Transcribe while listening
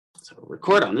So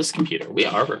record on this computer. We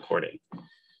are recording.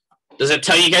 Does it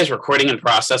tell you guys recording in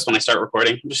process when I start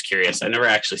recording? I'm just curious. I've never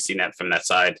actually seen that from that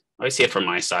side. I always see it from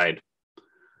my side.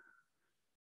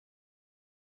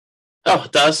 Oh,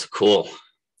 it does? Cool.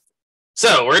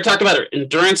 So we're talking about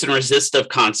endurance and resistive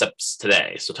concepts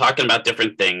today. So talking about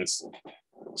different things.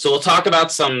 So we'll talk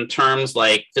about some terms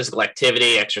like physical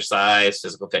activity, exercise,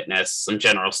 physical fitness, some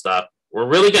general stuff. We're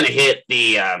really going to hit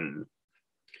the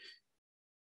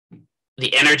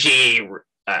energy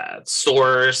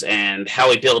stores and how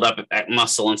we build up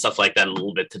muscle and stuff like that a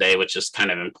little bit today, which is kind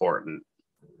of important.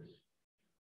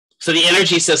 So the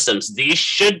energy systems, these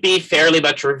should be fairly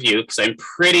much review because I'm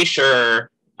pretty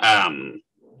sure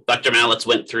Dr. Mallets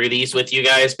went through these with you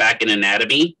guys back in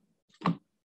anatomy.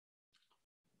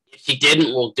 If he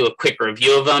didn't, we'll do a quick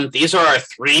review of them. These are our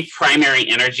three primary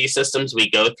energy systems we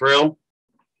go through.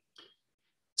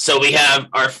 So we have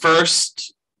our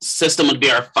first system would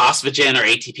be our phosphagen or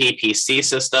ATP-PC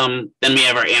system. Then we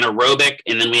have our anaerobic,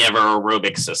 and then we have our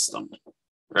aerobic system,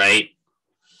 right?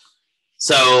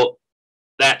 So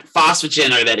that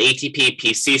phosphagen or that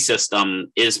ATP-PC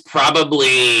system is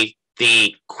probably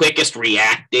the quickest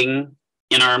reacting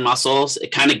in our muscles.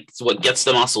 It kind of is what gets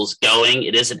the muscles going.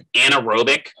 It is an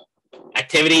anaerobic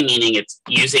activity, meaning it's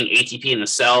using ATP in the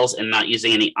cells and not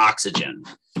using any oxygen.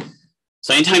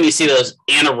 So anytime you see those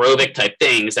anaerobic type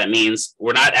things, that means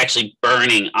we're not actually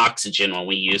burning oxygen when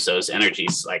we use those energy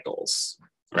cycles,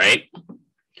 right?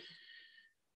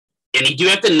 And you do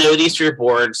have to know these for your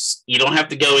boards. You don't have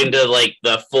to go into like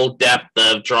the full depth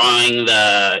of drawing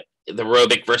the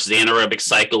aerobic versus anaerobic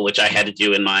cycle, which I had to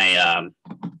do in my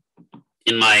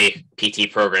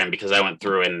PT program because I went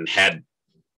through and had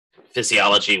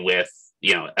physiology with,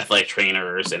 you know, athletic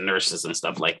trainers and nurses and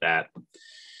stuff like that.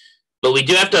 But we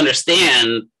do have to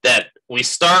understand that we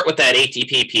start with that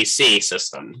ATP-PC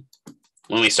system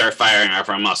when we start firing off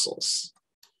our muscles.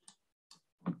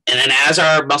 And then as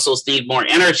our muscles need more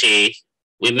energy,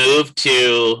 we move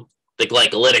to the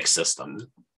glycolytic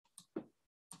system.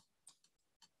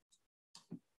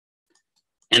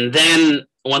 And then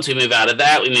once we move out of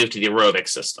that, we move to the aerobic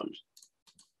system.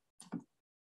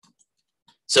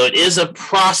 So it is a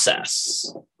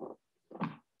process.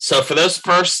 So for those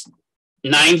first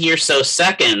 90 or so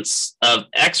seconds of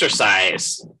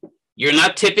exercise, you're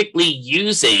not typically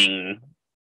using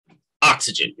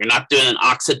oxygen. You're not doing an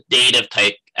oxidative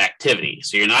type activity.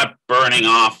 So you're not burning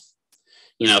off,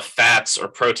 you know, fats or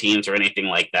proteins or anything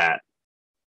like that.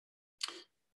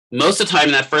 Most of the time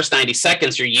in that first 90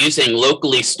 seconds, you're using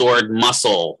locally stored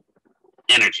muscle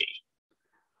energy.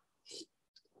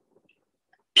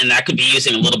 And that could be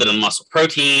using a little bit of muscle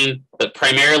protein, but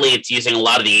primarily it's using a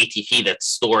lot of the ATP that's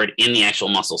stored in the actual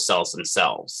muscle cells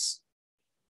themselves.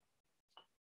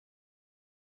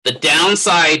 The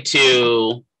downside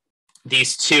to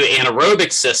these two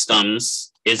anaerobic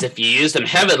systems is if you use them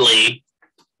heavily,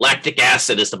 lactic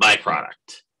acid is the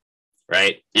byproduct,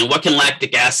 right? And what can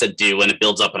lactic acid do when it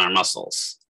builds up in our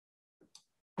muscles?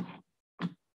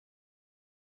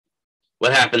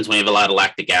 What happens when we have a lot of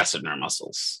lactic acid in our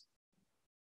muscles?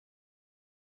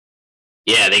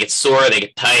 Yeah, they get sore, they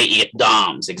get tight, you get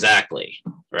DOMS, exactly,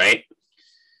 right?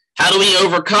 How do we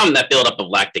overcome that buildup of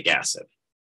lactic acid?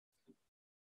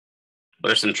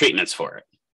 What are some treatments for it?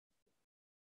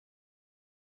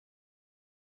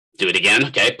 Do it again,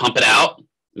 okay, pump it out,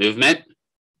 movement.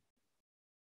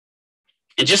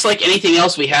 And just like anything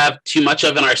else we have too much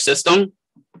of in our system,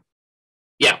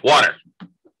 yeah, water,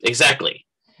 exactly.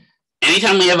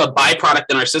 Anytime we have a byproduct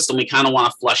in our system we kind of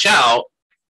want to flush out,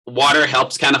 water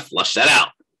helps kind of flush that out,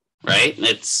 right?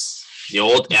 It's the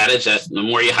old adage that the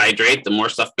more you hydrate, the more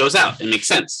stuff goes out. It makes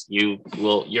sense. You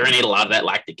will urinate a lot of that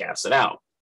lactic acid out.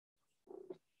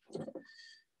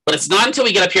 But it's not until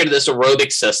we get up here to this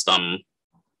aerobic system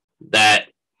that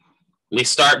we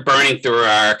start burning through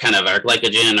our kind of our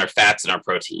glycogen, our fats, and our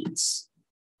proteins,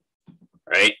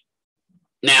 right?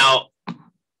 Now,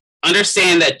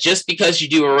 understand that just because you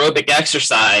do aerobic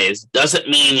exercise doesn't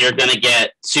mean you're going to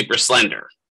get super slender.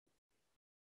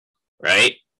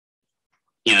 Right?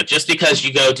 You know, just because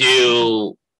you go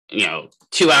do,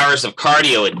 2 hours of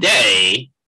cardio a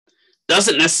day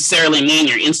doesn't necessarily mean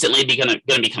you're instantly going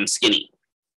to become skinny.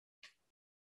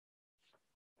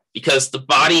 Because the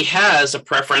body has a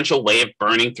preferential way of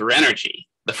burning through energy.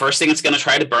 The first thing it's going to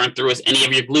try to burn through is any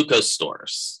of your glucose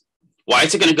stores. Why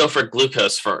is it going to go for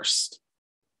glucose first?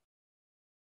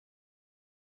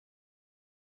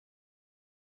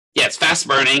 Yeah, it's fast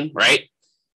burning, right?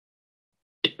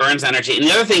 It burns energy. And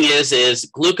the other thing is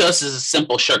glucose is a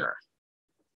simple sugar,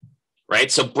 right?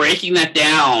 So breaking that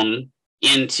down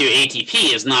into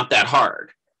ATP is not that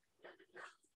hard.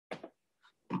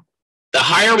 The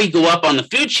higher we go up on the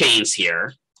food chains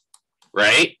here,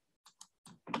 right,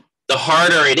 the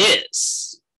harder it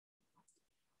is.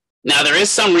 Now, there is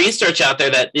some research out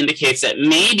there that indicates that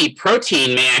maybe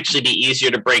protein may actually be easier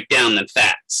to break down than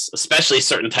fats, especially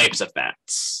certain types of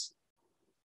fats.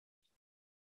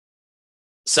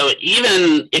 So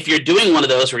even if you're doing one of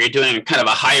those where you're doing kind of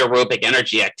a high aerobic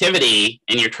energy activity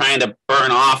and you're trying to burn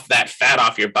off that fat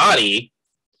off your body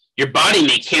may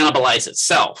cannibalize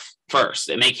itself first.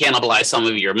 It may cannibalize some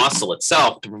of your muscle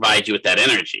itself to provide you with that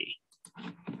energy.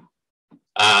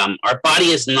 Our body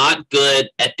is not good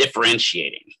at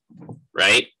differentiating,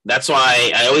 right? That's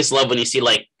why I always love when you see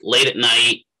like late at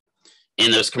night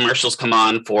and those commercials come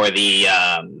on for the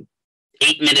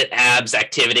 8-minute abs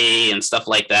activity and stuff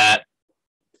like that,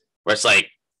 where it's like,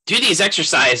 do these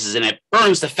exercises and it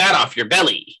burns the fat off your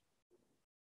belly.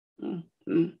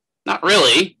 Not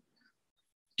really.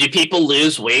 Do people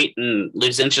lose weight and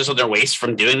lose inches of their waist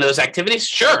from doing those activities?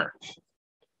 Sure.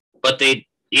 But they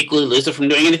equally lose it from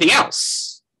doing anything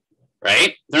else,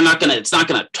 right? It's not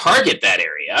gonna target that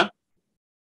area.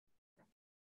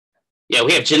 Yeah,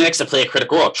 we have genetics that play a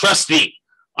critical role. Trust me,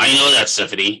 I know that,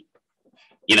 Stephanie.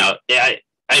 You know,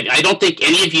 I don't think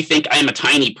any of you think I am a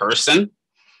tiny person,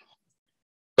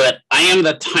 but I am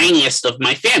the tiniest of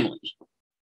my family.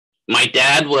 My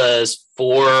dad was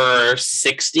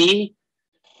 460.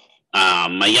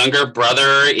 My younger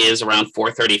brother is around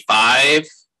 435.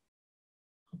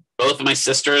 Both of my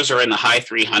sisters are in the high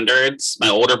 300s. My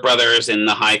older brother is in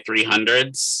the high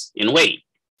 300s in weight,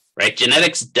 right?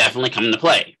 Genetics definitely come into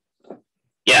play.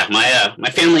 Yeah, my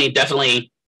family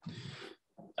definitely,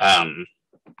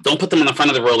 don't put them on the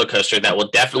front of the roller coaster. That will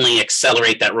definitely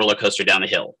accelerate that roller coaster down the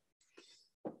hill.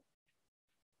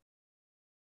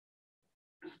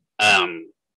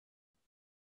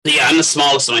 But yeah, I'm the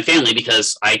smallest of my family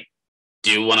because I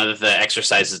do one of the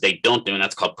exercises they don't do, and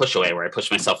that's called push away, where I push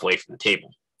myself away from the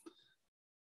table.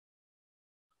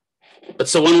 But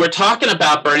so when we're talking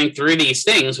about burning through these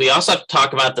things, we also have to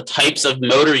talk about the types of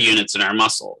motor units in our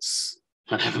muscles.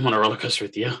 I have them on a roller coaster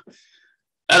with you.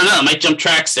 I don't know. I might jump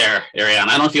tracks there, Ariane.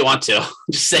 I don't know if you want to. I'm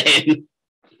just saying.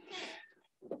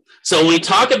 So when we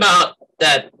talk about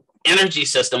that energy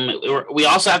system, we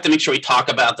also have to make sure we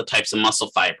talk about the types of muscle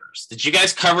fibers. Did you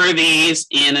guys cover these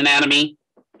in anatomy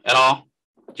at all?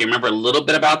 Do you remember a little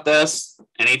bit about this?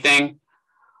 Anything?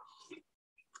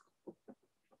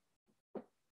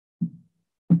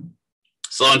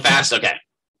 Slow and fast? Okay,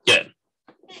 good.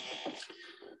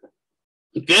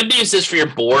 Good news is for your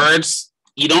boards,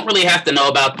 you don't really have to know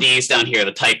about these down here,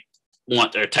 the type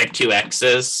 1 or type 2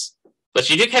 X's, but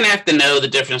you do kind of have to know the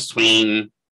difference between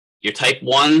your type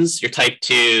 1s, your type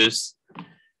 2s,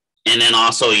 and then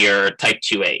also your type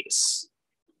 2As,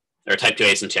 or type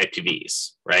 2As and type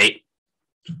 2Bs, right?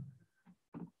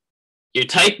 Your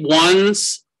type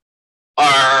 1s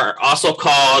are also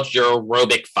called your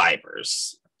aerobic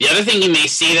fibers. The other thing you may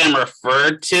see them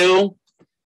referred to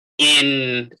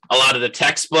in a lot of the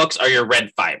textbooks are your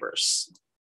red fibers.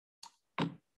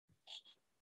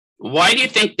 Why do you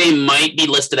think they might be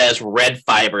listed as red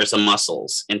fibers of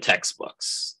muscles in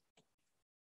textbooks?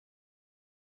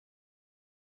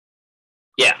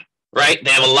 Yeah, right?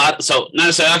 They have a lot, so not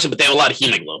necessarily oxygen, but they have a lot of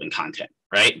hemoglobin content,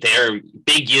 right? They're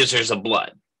big users of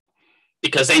blood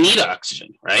because they need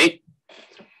oxygen, right?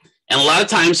 And a lot of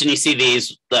times when you see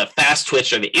these, the fast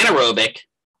twitch or the anaerobic,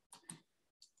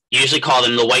 you usually call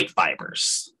them the white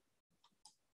fibers.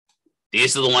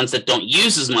 These are the ones that don't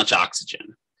use as much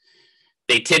oxygen.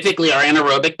 They typically are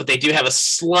anaerobic, but they do have a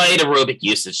slight aerobic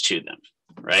usage to them,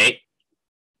 right?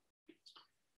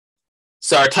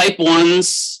 So our type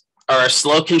 1s are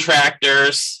slow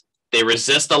contractors. They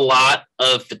resist a lot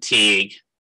of fatigue.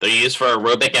 They're used for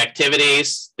aerobic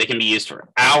activities. They can be used for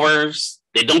hours.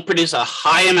 They don't produce a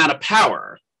high amount of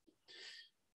power,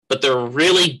 but they're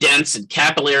really dense in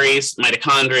capillaries,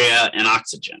 mitochondria, and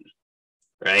oxygen,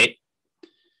 right?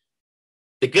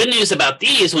 The good news about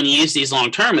these, when you use these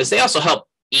long term, is they also help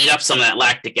eat up some of that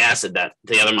lactic acid that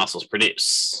the other muscles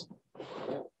produce.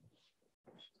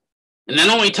 And then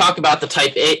when we talk about the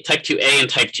type 2A and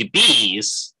type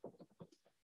 2Bs,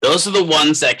 those are the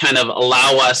ones that kind of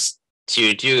allow us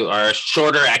to do our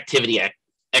shorter activity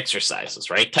exercises,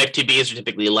 right? Type 2Bs are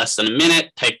typically less than a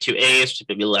minute. Type 2As are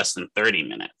typically less than 30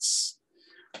 minutes.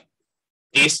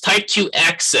 These type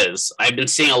 2Xs, I've been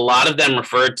seeing a lot of them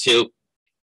referred to,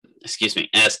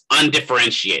 as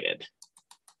undifferentiated.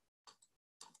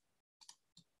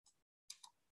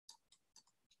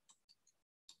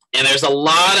 And there's a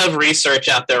lot of research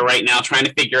out there right now trying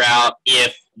to figure out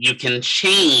if you can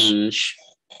change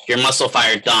your muscle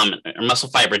fiber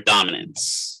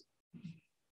dominance.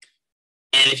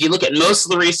 And if you look at most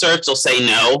of the research, they'll say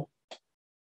no.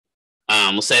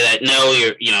 We'll say that no,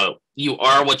 you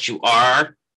are what you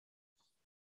are,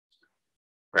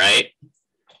 right?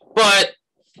 But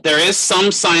there is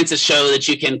some science that show that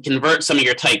you can convert some of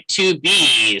your type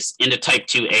 2Bs into type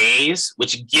 2As,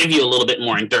 which give you a little bit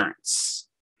more endurance.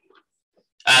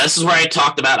 This is where I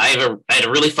talked about, I had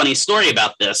a really funny story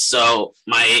about this. So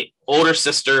my older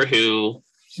sister, who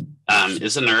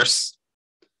is a nurse,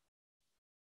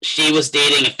 she was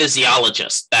dating a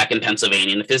physiologist back in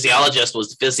Pennsylvania, and the physiologist was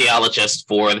the physiologist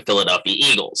for the Philadelphia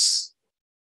Eagles,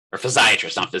 or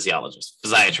physiatrist, not physiologist,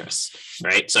 physiatrist,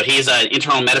 right? So he's an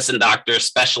internal medicine doctor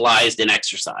specialized in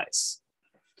exercise.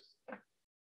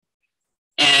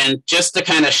 And just to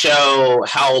kind of show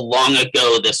how long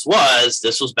ago this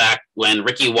was back when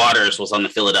Ricky Waters was on the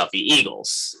Philadelphia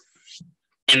Eagles.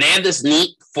 And they had this neat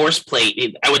force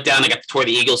plate. I went down, I got to tour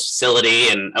the Eagles facility,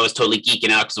 and I was totally geeking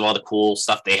out because of all the cool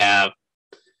stuff they have.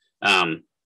 And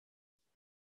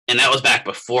that was back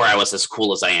before I was as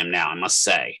cool as I am now, I must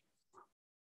say.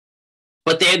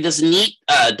 But they had this neat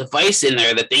device in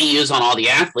there that they use on all the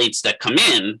athletes that come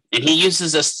in, and he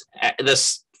uses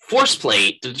this force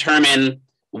plate to determine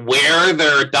where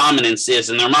their dominance is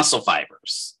in their muscle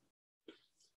fibers.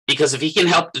 Because if he can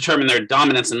help determine their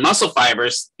dominance in muscle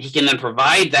fibers, he can then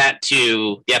provide that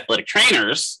to the athletic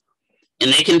trainers,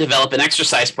 and they can develop an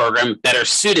exercise program better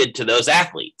suited to those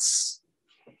athletes,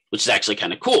 which is actually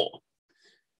kind of cool.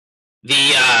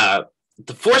 The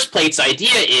force plate's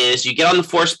idea is you get on the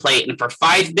force plate, and for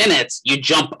 5 minutes, you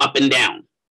jump up and down.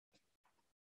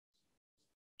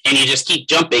 And you just keep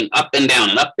jumping up and down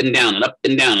and up and down and up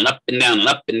and down and up and down and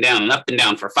up and down and up and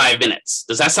down for 5 minutes.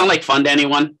 Does that sound like fun to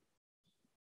anyone?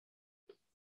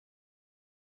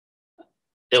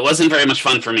 It wasn't very much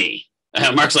fun for me.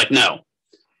 Mark's like, no.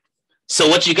 So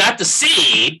what you got to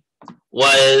see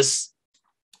was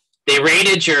they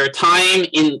rated your time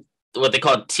in what they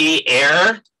call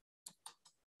T-air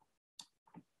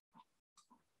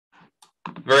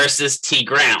versus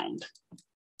T-ground.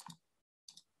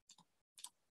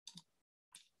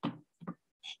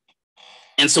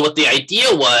 And so what the idea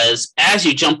was, as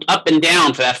you jumped up and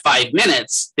down for that 5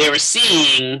 minutes, they were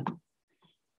seeing,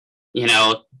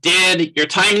 did your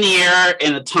time in the air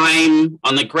and the time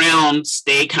on the ground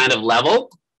stay kind of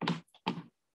level,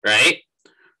 right?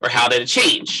 Or how did it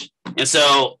change? And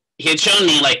so he had shown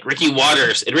me like Ricky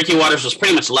Waters, and Ricky Waters was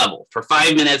pretty much level. For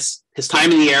 5 minutes, his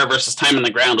time in the air versus time on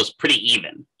the ground was pretty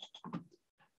even,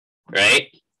 right?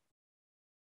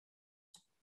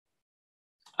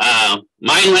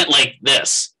 Mine went like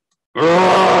this.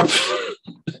 My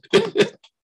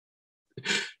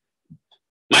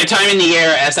time in the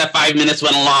air as that 5 minutes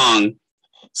went along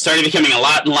started becoming a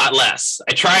lot less.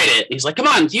 I tried it. He's like, come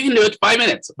on, you can do it 5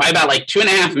 minutes. By about like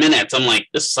 2.5 minutes, I'm like,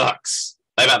 this sucks.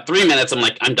 By about 3 minutes, I'm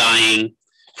like, I'm dying.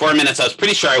 4 minutes, I was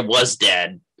pretty sure I was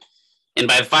dead. And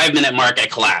by the 5 minute mark, I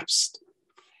collapsed.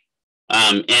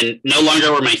 And no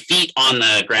longer were my feet on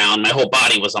the ground. My whole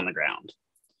body was on the ground.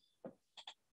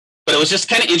 But it was just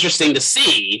kind of interesting to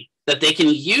see that they can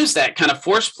use that kind of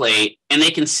force plate, and they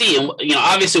can see,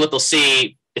 obviously what they'll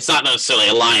see, it's not necessarily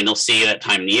a line. They'll see that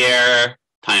time in the air,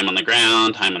 time on the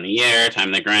ground, time on the air, time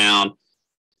on the ground,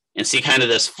 and see kind of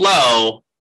this flow,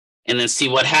 and then see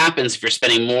what happens if you're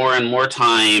spending more and more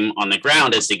time on the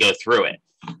ground as they go through it,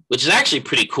 which is actually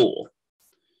pretty cool.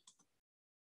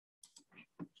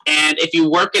 And if you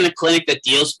work in a clinic that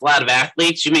deals with a lot of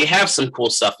athletes, you may have some cool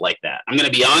stuff like that. I'm going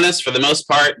to be honest, for the most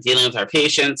part, dealing with our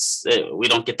patients, we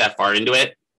don't get that far into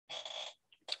it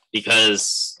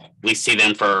because we see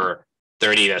them for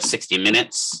 30 to 60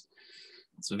 minutes.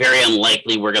 It's very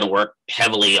unlikely we're going to work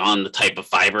heavily on the type of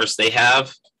fibers they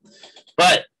have.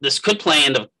 But this could play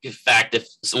into the fact if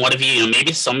one of you,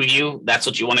 maybe some of you, that's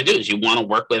what you want to do, is you want to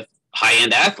work with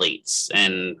high-end athletes.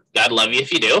 And God love you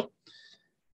if you do,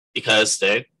 because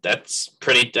that's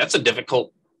a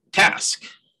difficult task,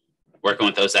 working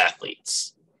with those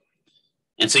athletes.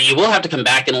 And so you will have to come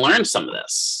back and learn some of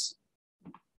this.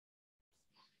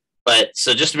 But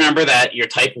so just remember that your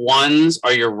type 1s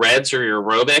are your reds or your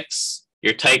aerobics.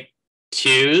 Your type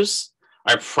 2s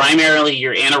are primarily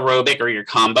your anaerobic or your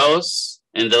combos,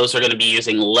 and those are going to be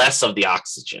using less of the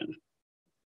oxygen.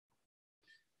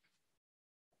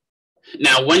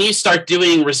 Now, when you start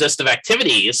doing resistive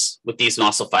activities with these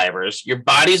muscle fibers, your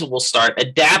bodies will start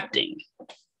adapting.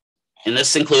 And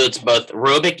this includes both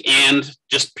aerobic and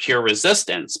just pure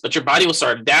resistance, but your body will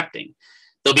start adapting.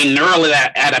 There'll be neural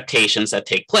adaptations that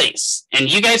take place.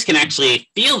 And you guys can actually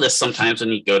feel this sometimes when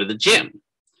you go to the gym.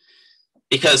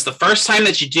 Because the first time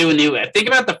that you do think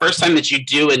about the first time that you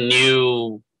do a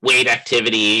new weight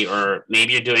activity, or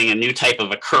maybe you're doing a new type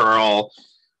of a curl,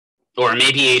 or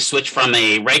maybe a switch from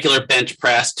a regular bench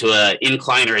press to an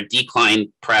incline or a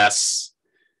decline press.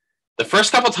 The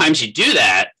first couple times you do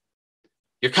that,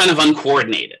 you're kind of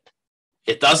uncoordinated.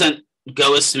 It doesn't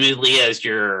go as smoothly as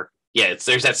there's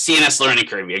that CNS learning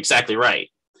curve. You're exactly right.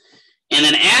 And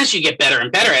then as you get better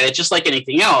and better at it, just like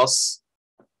anything else,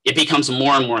 it becomes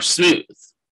more and more smooth,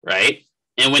 right?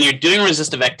 And when you're doing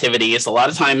resistive activities, a lot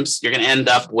of times you're going to end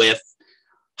up with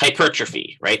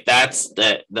hypertrophy, right? That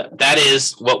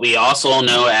is what we also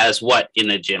know as what in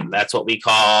the gym? That's what we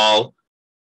call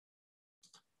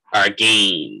our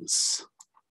gains,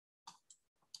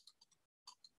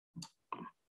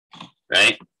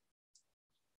 right?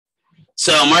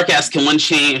 So Mark asked, can one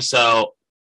change? So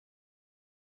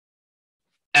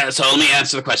let me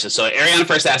answer the question. So Ariana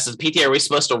first asked, is PTA, are we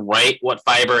supposed to write what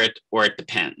fiber or it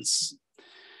depends?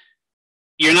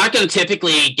 You're not going to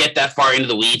typically get that far into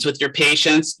the weeds with your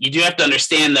patients. You do have to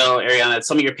understand, though, Ariana, that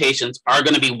some of your patients are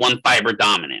going to be one fiber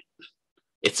dominant.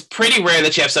 It's pretty rare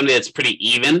that you have somebody that's pretty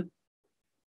even.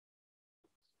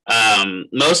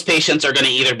 Most patients are going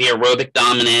to either be aerobic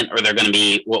dominant or they're going to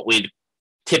be what we'd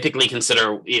typically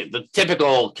consider, the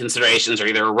typical considerations are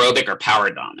either aerobic or power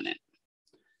dominant.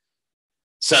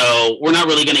 So we're not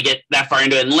really going to get that far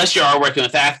into it unless you are working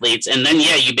with athletes. And then,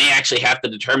 yeah, you may actually have to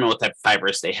determine what type of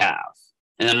fibers they have.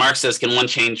 And then Mark says, can one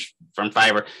change from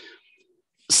fiber?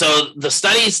 So the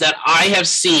studies that I have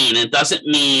seen, it doesn't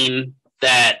mean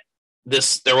that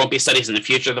there won't be studies in the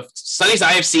future. The studies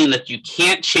I have seen that you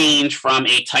can't change from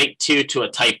a type 2 to a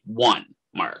type 1,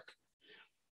 Mark.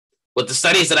 What the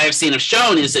studies that I've seen have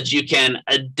shown is that you can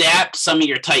adapt some of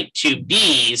your type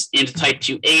 2Bs into type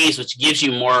 2As, which gives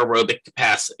you more aerobic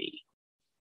capacity.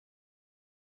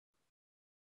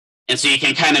 And so you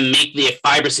can kind of make the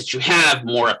fibers that you have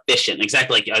more efficient.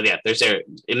 Exactly like,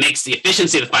 it makes the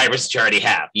efficiency of the fibers that you already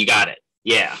have. You got it.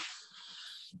 Yeah.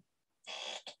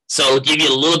 So it'll give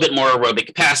you a little bit more aerobic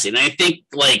capacity. And I think,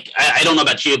 like, I don't know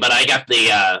about you, but I got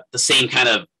the same kind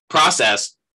of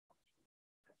process.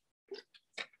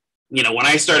 You know, when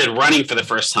I started running for the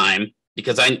first time,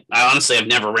 because I honestly have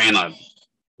never ran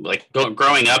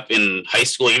growing up in high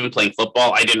school, even playing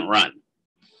football, I didn't run.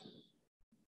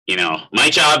 You know, my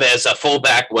job as a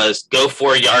fullback was go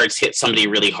 4 yards, hit somebody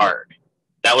really hard.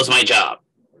 That was my job.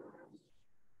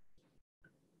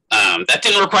 That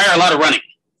didn't require a lot of running,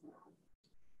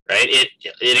 right?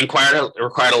 It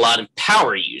required a lot of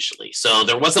power usually. So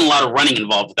there wasn't a lot of running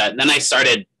involved with that. And then I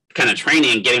started kind of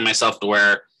training and getting myself to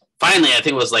where finally, I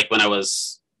think it was like when I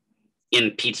was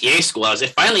in PTA school, I was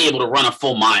finally able to run a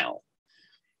full mile.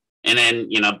 And then,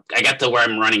 you know, I got to where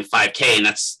I'm running 5K,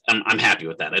 and I'm happy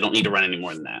with that. I don't need to run any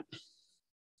more than that.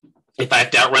 If I have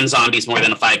to outrun zombies more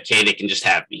than a 5K, they can just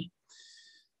have me.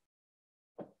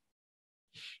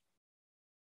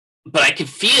 But I could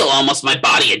feel almost my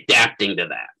body adapting to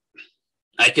that.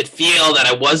 I could feel that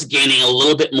I was gaining a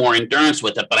little bit more endurance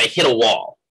with it, but I hit a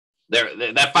wall.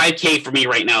 That 5K for me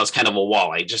right now is kind of a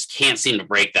wall. I just can't seem to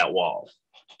break that wall.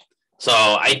 So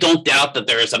I don't doubt that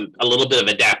there is a little bit of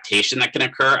adaptation that can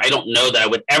occur. I don't know that I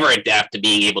would ever adapt to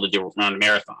being able to run a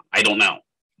marathon. I don't know.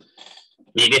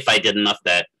 Maybe if I did enough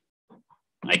that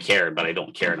I cared, but I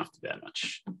don't care enough that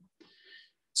much.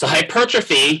 So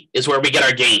hypertrophy is where we get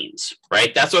our gains,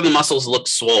 right? That's where the muscles look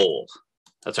swole.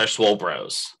 That's our swole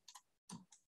bros.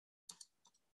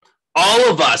 All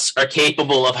of us are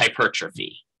capable of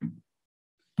hypertrophy.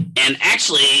 And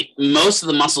actually, most of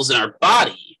the muscles in our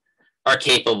body are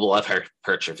capable of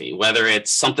hypertrophy, whether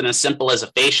it's something as simple as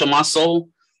a facial muscle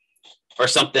or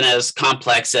something as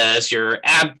complex as your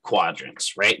ab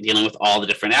quadrants, right? Dealing with all the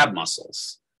different ab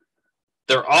muscles.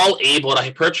 They're all able to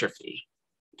hypertrophy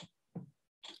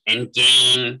and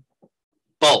gain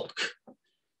bulk.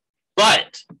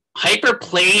 But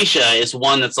hyperplasia is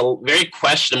one that's very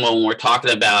questionable when we're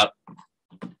talking about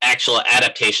actual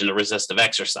adaptation to resistive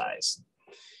exercise.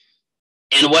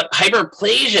 And what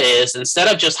hyperplasia is,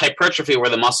 instead of just hypertrophy where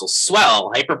the muscles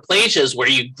swell, hyperplasia is where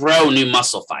you grow new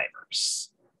muscle fibers.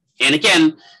 And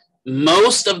again,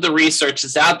 most of the research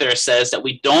that's out there says that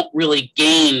we don't really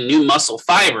gain new muscle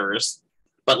fibers,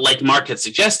 but like Mark had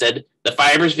suggested, the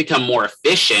fibers become more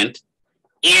efficient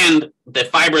and the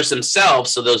fibers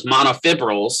themselves, so those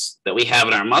monofibrils that we have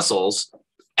in our muscles,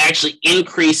 actually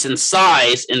increase in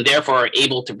size and therefore are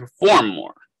able to perform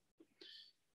more.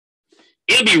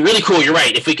 It would be really cool, you're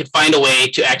right, if we could find a way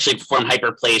to actually perform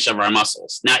hyperplasia of our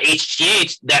muscles. Now,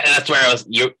 HGH, that's where I was,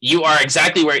 you are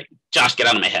exactly where, Josh, get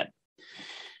out of my head.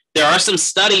 There are some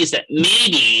studies that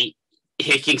maybe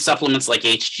taking supplements like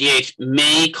HGH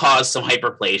may cause some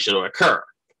hyperplasia to occur.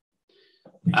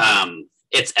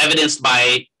 It's evidenced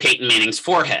by Peyton Manning's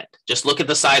forehead. Just look at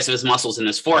the size of his muscles in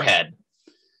his forehead.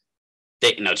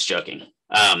 No, just joking.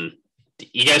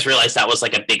 You guys realize that was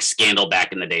like a big scandal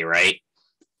back in the day, right?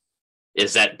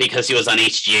 Is that because he was on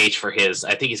HGH for his,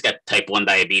 I think he's got type 1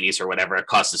 diabetes or whatever, it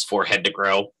caused his forehead to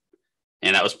grow.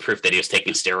 And that was proof that he was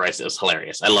taking steroids. It was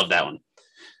hilarious. I love that one.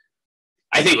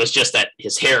 I think it was just that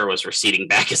his hair was receding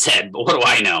back his head, but what do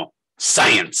I know?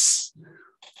 Science.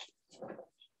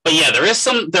 But yeah, there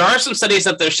are some studies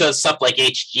that there shows stuff like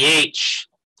HGH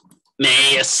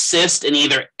may assist in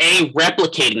either A,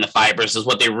 replicating the fibers is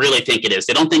what they really think it is.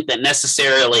 They don't think that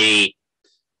necessarily,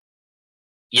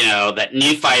 that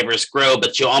new fibers grow,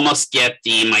 but you almost get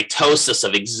the mitosis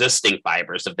of existing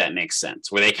fibers, if that makes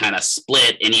sense, where they kind of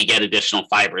split and you get additional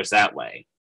fibers that way.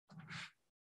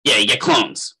 Yeah, you get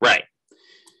clones, right.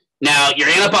 Now, your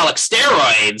anabolic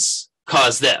steroids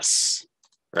cause this,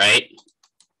 right?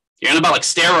 Your anabolic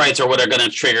steroids are what are going to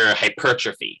trigger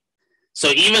hypertrophy. So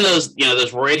even those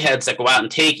roid heads that go out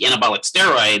and take anabolic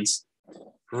steroids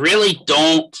really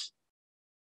don't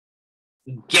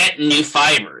get new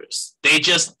fibers. They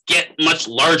just get much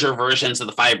larger versions of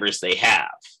the fibers they have.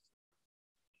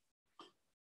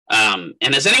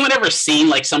 And has anyone ever seen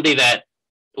like somebody that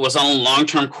was on a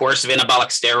long-term course of anabolic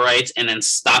steroids and then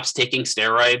stops taking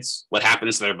steroids? What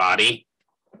happens to their body?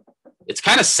 It's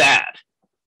kind of sad.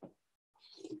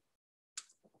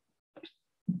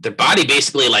 Their body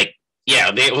basically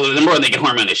number one, they get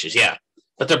hormone issues, yeah.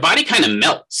 But their body kind of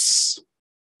melts,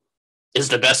 is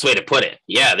the best way to put it.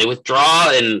 Yeah, they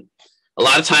withdraw, and a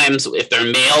lot of times, if they're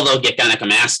male, they'll get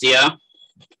gynecomastia,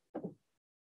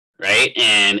 right?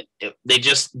 And they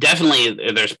just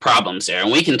definitely, there's problems there.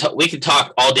 And we can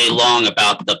talk all day long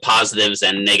about the positives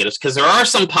and negatives, because there are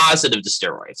some positive to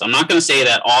steroids. I'm not going to say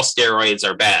that all steroids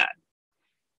are bad,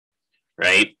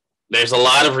 right? There's a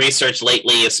lot of research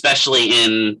lately, especially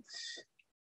in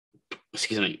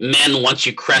men, once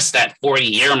you crest that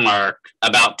 40-year mark,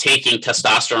 about taking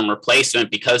testosterone replacement,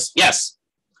 because yes,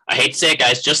 I hate to say it,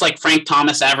 guys, just like Frank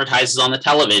Thomas advertises on the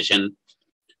television,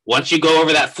 once you go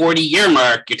over that 40-year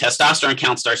mark, your testosterone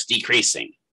count starts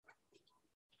decreasing.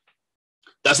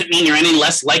 Doesn't mean you're any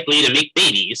less likely to make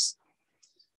babies,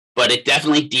 but it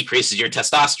definitely decreases your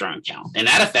testosterone count. And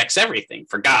that affects everything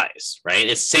for guys, right?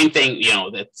 It's the same thing,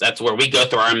 that's where we go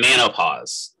through our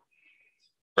menopause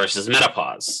versus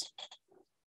menopause.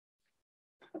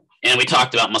 And we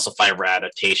talked about muscle fiber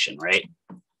adaptation, right?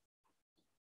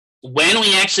 When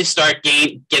we actually start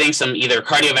getting some either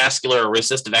cardiovascular or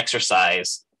resistive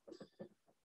exercise,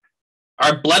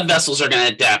 our blood vessels are going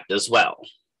to adapt as well,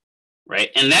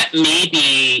 right? And that may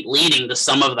be leading to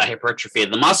some of the hypertrophy of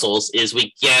the muscles, is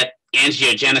we get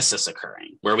angiogenesis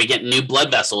occurring, where we get new blood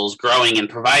vessels growing and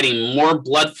providing more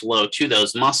blood flow to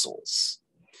those muscles.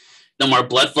 The more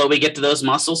blood flow we get to those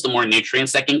muscles, the more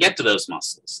nutrients that can get to those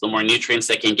muscles. The more nutrients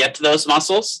that can get to those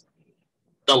muscles,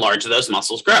 the larger those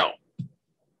muscles grow.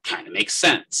 Kind of makes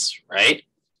sense, right?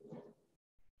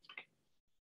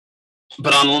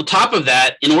 But on top of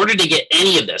that, in order to get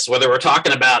any of this, whether we're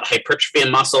talking about hypertrophy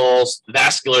in muscles,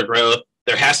 vascular growth,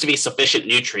 there has to be sufficient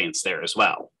nutrients there as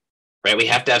well, right? We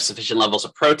have to have sufficient levels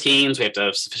of proteins. We have to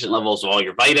have sufficient levels of all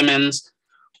your vitamins.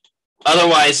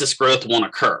 Otherwise, this growth won't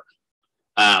occur.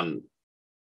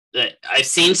 I've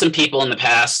seen some people in the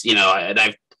past, and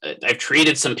I've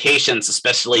treated some patients,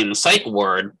 especially in the psych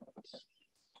ward,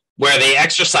 where they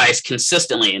exercise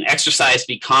consistently, and exercise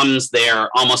becomes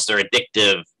almost their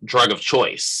addictive drug of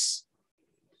choice.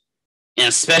 And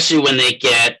especially when they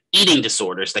get eating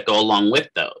disorders that go along with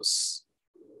those,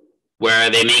 where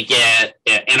they may get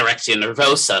anorexia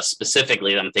nervosa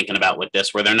specifically, that I'm thinking about with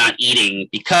this, where they're not eating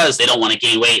because they don't want to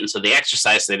gain weight, and so they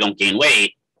exercise so they don't gain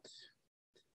weight.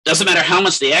 Doesn't matter how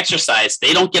much they exercise,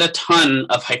 they don't get a ton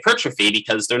of hypertrophy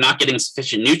because they're not getting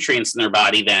sufficient nutrients in their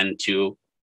body then to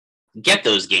get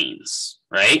those gains,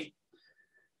 right?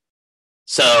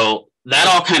 So that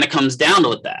all kind of comes down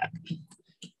to that.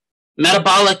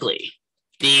 Metabolically,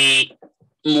 the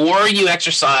more you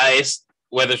exercise,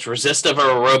 whether it's resistive or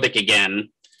aerobic again,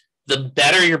 the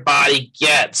better your body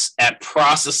gets at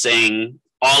processing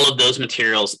all of those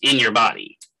materials in your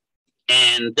body.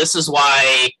 And this is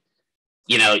why,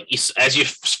 as you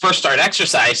first start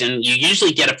exercising, you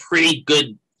usually get a pretty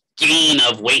good gain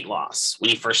of weight loss when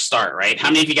you first start, right? How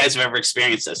many of you guys have ever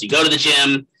experienced this? You go to the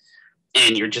gym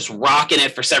and you're just rocking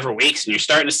it for several weeks and you're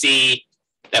starting to see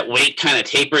that weight kind of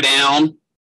taper down,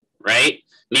 right?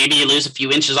 Maybe you lose a few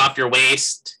inches off your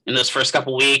waist in those first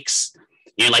couple weeks.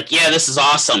 You're like, yeah, this is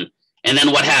awesome. And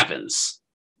then what happens?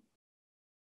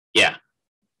 Yeah.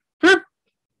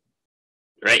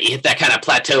 Right? You hit that kind of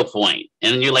plateau point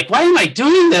and you're like, why am I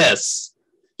doing this?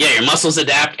 Yeah, your muscles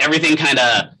adapt. Everything kind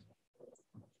of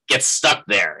gets stuck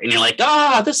there. And you're like,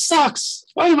 this sucks.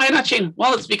 Why am I not changing?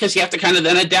 Well, it's because you have to kind of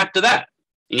then adapt to that.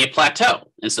 And you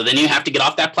plateau. And so then you have to get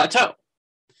off that plateau.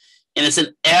 And it's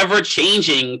an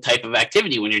ever-changing type of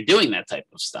activity when you're doing that type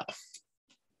of stuff.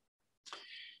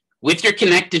 With your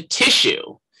connective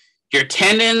tissue, your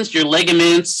tendons, your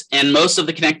ligaments, and most of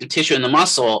the connective tissue in the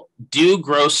muscle do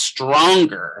grow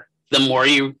stronger the more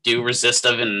you do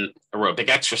resistive and aerobic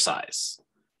exercise.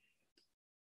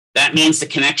 That means the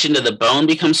connection to the bone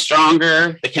becomes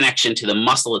stronger, the connection to the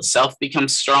muscle itself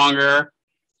becomes stronger,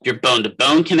 your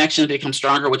bone-to-bone connection becomes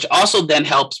stronger, which also then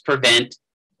helps prevent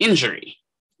injury.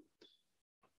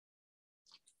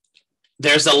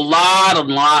 There's a lot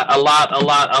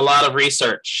of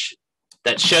research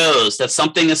that shows that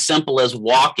something as simple as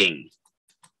walking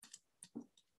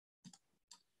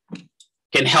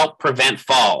can help prevent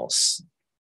falls,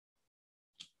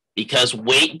 because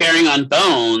weight bearing on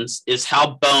bones is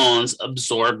how bones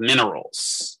absorb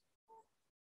minerals.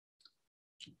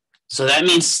 So that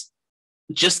means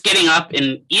just getting up,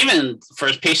 and even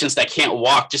for patients that can't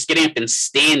walk, just getting up and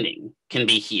standing can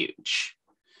be huge.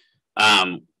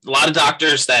 A lot of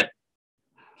doctors that,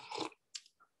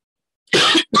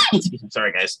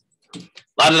 sorry guys, a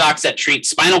lot of docs that treat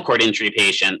spinal cord injury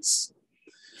patients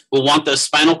will want those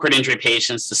spinal cord injury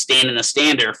patients to stand in a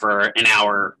stander for an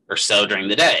hour or so during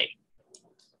the day.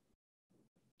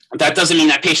 That doesn't mean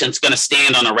that patient's going to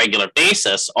stand on a regular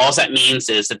basis. All that means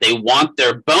is that they want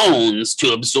their bones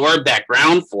to absorb that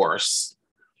ground force.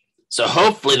 So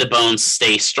hopefully the bones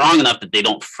stay strong enough that they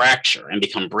don't fracture and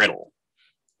become brittle.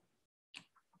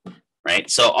 Right?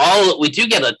 So we do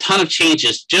get a ton of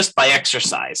changes just by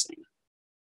exercising.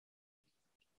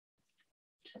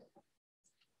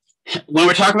 When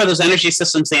we're talking about those energy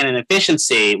systems and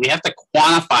efficiency, we have to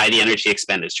quantify the energy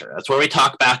expenditure. That's where we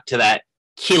talk back to that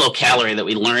kilocalorie that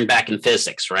we learned back in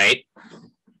physics, right?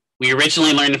 We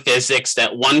originally learned in physics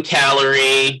that 1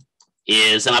 calorie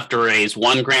is enough to raise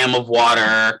 1 gram of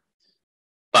water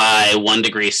by 1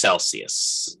 degree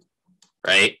Celsius,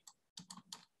 right?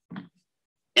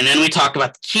 And then we talk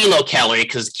about the kilocalorie,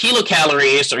 because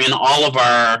kilocalories are in all of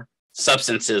our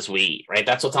substances we eat, right?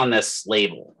 That's what's on this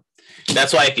label.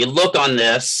 That's why if you look on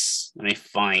this, let me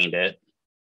find it.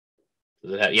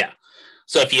 Yeah.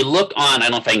 So if you look on, I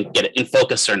don't know if I can get it in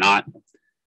focus or not,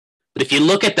 but if you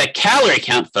look at the calorie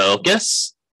count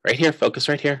focus, right here, focus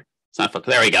right here. It's not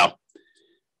focus. There we go.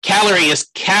 Calorie is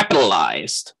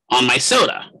capitalized on my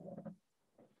soda.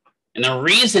 And the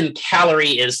reason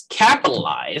calorie is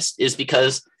capitalized is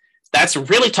because that's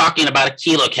really talking about a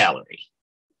kilocalorie.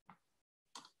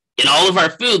 In all of our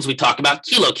foods, we talk about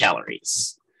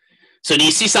kilocalories. So do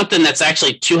you see something that's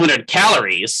actually 200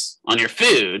 calories on your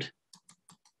food,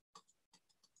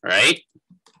 right?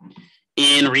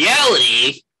 In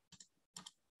reality,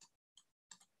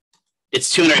 it's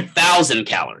 200,000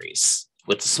 calories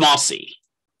with a small c.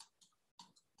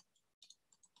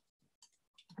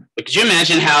 But could you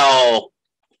imagine how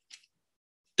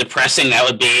depressing that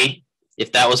would be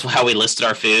if that was how we listed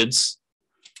our foods?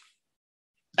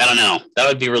 I don't know. That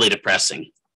would be really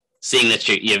depressing, seeing that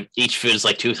each food is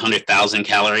like 200,000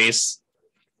 calories.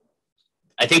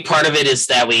 I think part of it is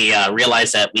that we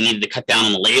realized that we needed to cut down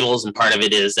on the labels, and part of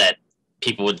it is that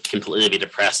people would completely be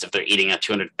depressed if they're eating a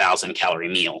 200,000 calorie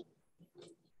meal.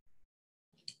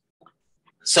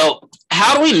 So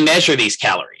how do we measure these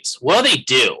calories? What do they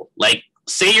do? Like,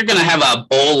 say you're going to have a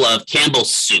bowl of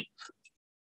Campbell's soup.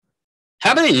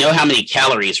 How do they know how many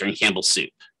calories are in Campbell's soup?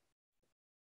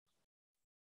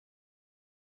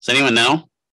 Does anyone know?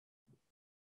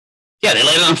 Yeah, they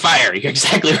light it on fire. You're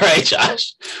exactly right,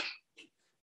 Josh.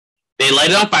 They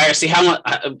light it on fire, see how much,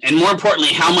 and more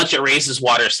importantly, how much it raises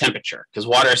water's temperature, because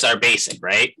water is our basic,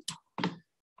 right?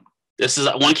 This is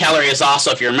 1 calorie is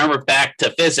also, if you remember back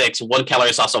to physics, 1 calorie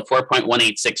is also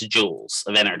 4.186 joules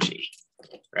of energy,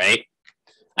 right?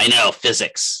 I know,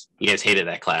 physics. You guys hated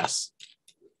that class.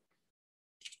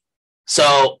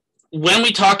 So when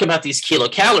we talk about these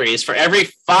kilocalories, for every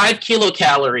 5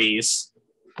 kilocalories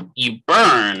you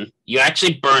burn, you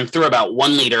actually burn through about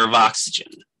 1 liter of oxygen.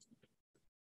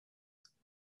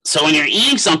 So when you're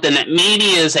eating something that maybe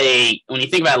is when you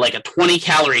think about it, like a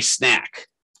 20-calorie snack,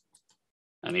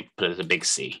 let me put it as a big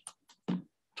C,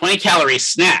 20-calorie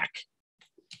snack,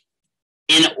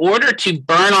 in order to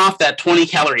burn off that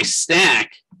 20-calorie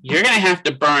snack, you're going to have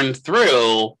to burn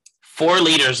through 4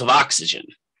 liters of oxygen,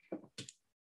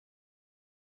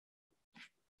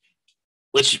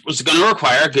 which was going to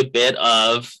require a good bit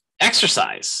of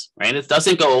exercise, right? It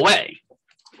doesn't go away.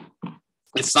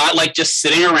 It's not like just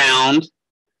sitting around,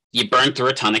 you burn through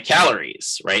a ton of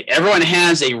calories, right? Everyone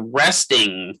has a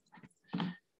resting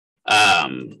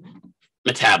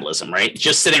metabolism, right?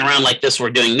 Just sitting around like this we're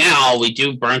doing now, we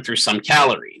do burn through some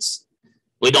calories.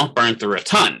 We don't burn through a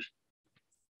ton.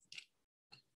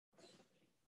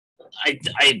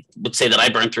 I would say that I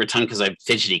burn through a ton because I'm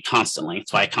fidgety constantly.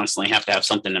 That's why I constantly have to have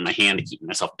something in my hand to keep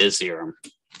myself busy, or I'm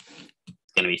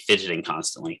going to be fidgeting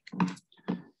constantly.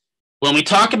 When we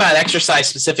talk about exercise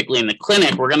specifically in the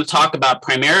clinic, we're going to talk about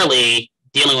primarily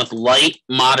dealing with light,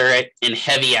 moderate, and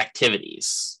heavy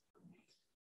activities.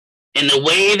 And the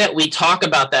way that we talk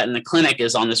about that in the clinic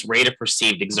is on this rate of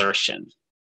perceived exertion,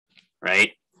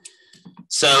 right?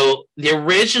 So the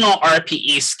original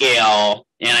RPE scale,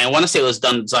 and I want to say it was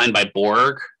designed by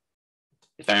Borg,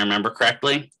 if I remember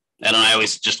correctly. I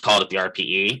always just called it the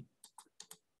RPE.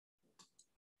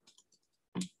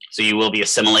 So you will be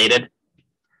assimilated.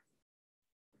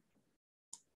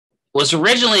 Was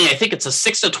originally, I think it's a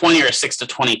 6-20 or a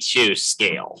 6-22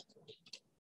 scale.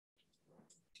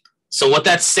 So what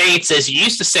that states is you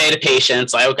used to say to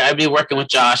patients, I'd be working with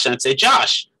Josh, and I'd say,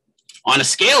 Josh, on a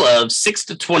scale of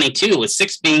 6-22, with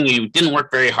 6 being you didn't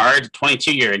work very hard,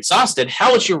 22 you're exhausted,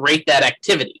 how would you rate that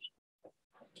activity?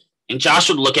 And Josh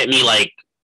would look at me like,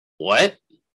 what?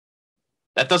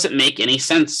 That doesn't make any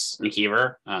sense,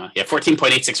 McKeever. Yeah,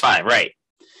 14.865, right.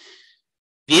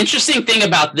 The interesting thing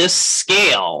about this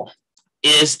scale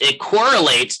is it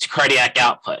correlates to cardiac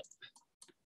output.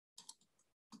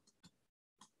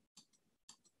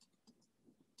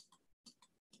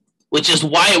 Which is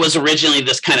why it was originally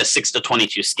this kind of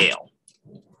 6-22 scale.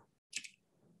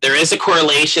 There is a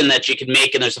correlation that you can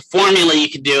make, and there's a formula you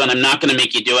can do, and I'm not going to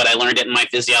make you do it. I learned it in my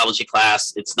physiology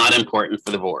class. It's not important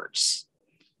for the boards.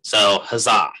 So,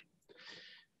 huzzah.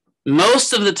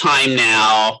 Most of the time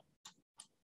now,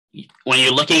 when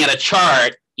you're looking at a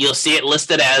chart, you'll see it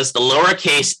listed as the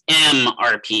lowercase m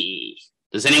RPE.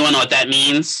 Does anyone know what that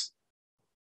means?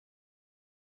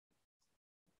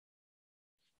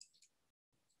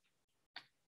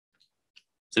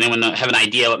 Does anyone have an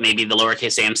idea what maybe the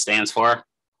lowercase m stands for?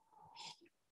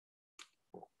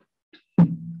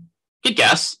 Good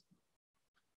guess.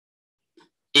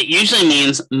 It usually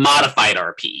means modified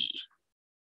RPE.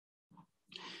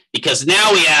 Because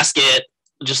now we ask it,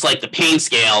 just like the pain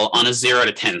scale, on a 0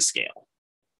 to 10 scale.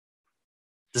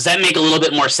 Does that make a little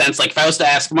bit more sense? Like if I was to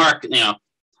ask Mark,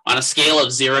 on a scale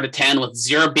of 0 to 10, with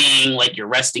 0 being like you're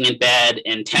resting in bed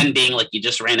and 10 being like you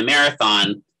just ran a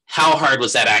marathon, how hard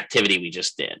was that activity we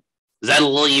just did? Is that a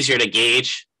little easier to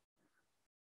gauge?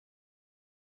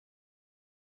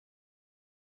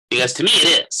 Because to me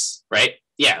it is, right?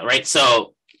 Yeah, right.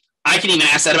 So I can even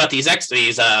ask that about these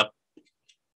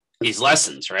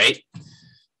lessons, right?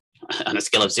 On a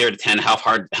scale of 0 to 10, how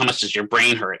much does your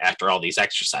brain hurt after all these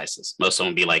exercises? Most of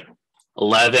them would be like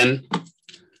 11.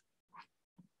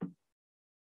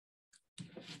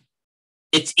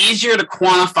 It's easier to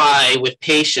quantify with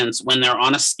patients when they're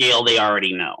on a scale they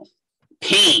already know.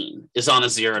 Pain is on a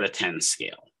 0 to 10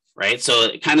 scale, right? So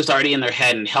it kind of is already in their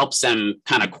head and helps them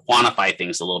kind of quantify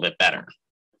things a little bit better.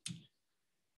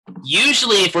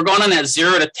 Usually, if we're going on that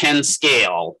 0 to 10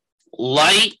 scale,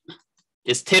 light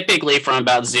is typically from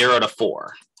about 0 to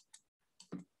 4.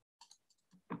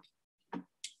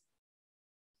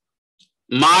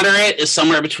 Moderate is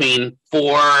somewhere between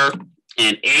 4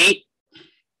 and 8.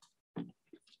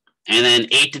 And then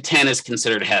 8 to 10 is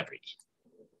considered heavy.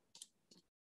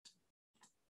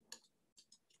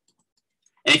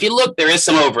 And if you look, there is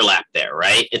some overlap there,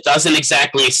 right? It doesn't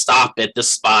exactly stop at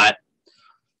this spot.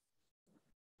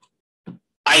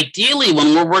 Ideally,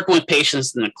 when we're working with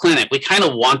patients in the clinic, we kind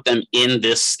of want them in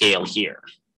this scale here.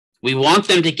 We want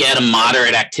them to get a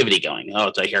moderate activity going.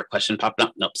 Oh, did I hear a question pop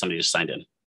up? Nope, somebody just signed in.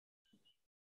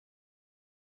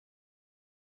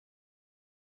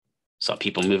 Saw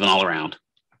people moving all around.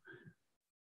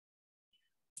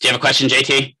 Do you have a question,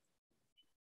 JT?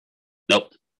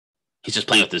 Nope. He's just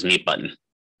playing with his mute button.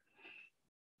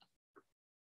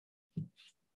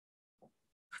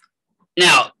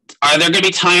 Now, are there going to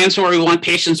be times where we want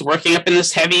patients working up in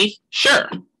this heavy? Sure.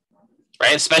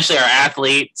 Right? Especially our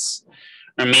athletes,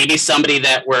 or maybe somebody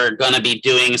that we're going to be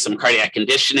doing some cardiac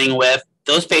conditioning with.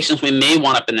 Those patients we may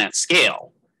want up in that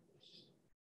scale.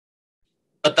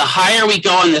 But the higher we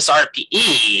go on this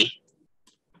RPE,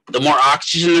 the more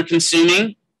oxygen they're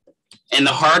consuming, and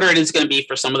the harder it is going to be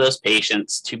for some of those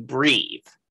patients to breathe.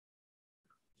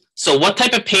 So what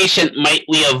type of patient might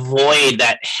we avoid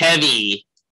that heavy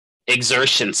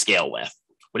exertion scale with?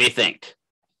 What do you think?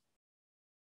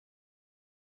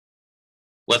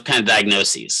 What kind of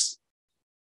diagnoses?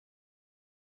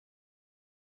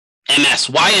 MS.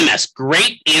 Why MS?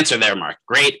 Great answer there, Mark.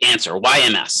 Great answer. Why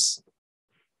MS?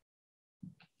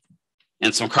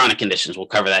 And some chronic conditions. We'll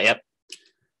cover that. Yep.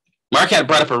 Mark had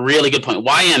brought up a really good point.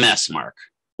 Why MS, Mark?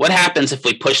 What happens if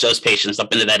we push those patients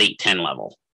up into that 810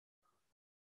 level?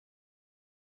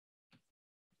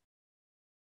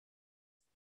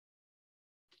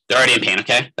 They're already in pain,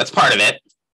 okay? That's part of it.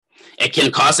 It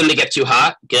can cause them to get too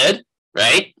hot, good,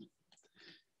 right?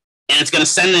 And it's going to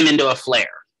send them into a flare,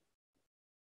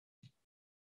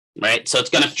 right? So it's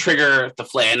going to trigger the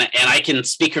flare. And I can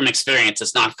speak from experience,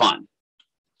 it's not fun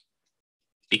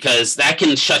because that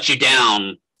can shut you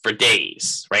down for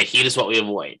days, right? Heat is what we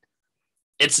avoid.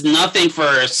 It's nothing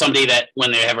for somebody that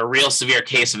when they have a real severe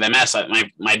case of MS,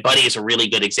 my buddy is a really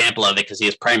good example of it because he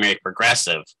has primary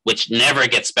progressive, which never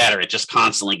gets better. It just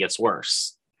constantly gets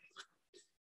worse.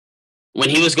 When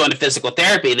he was going to physical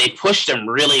therapy, they pushed him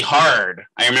really hard.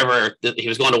 I remember he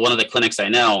was going to one of the clinics I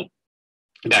know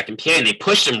back in PA, and they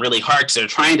pushed him really hard because they're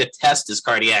trying to test his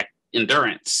cardiac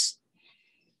endurance.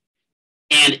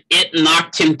 And it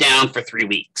knocked him down for 3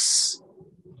 weeks.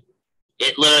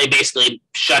 It literally basically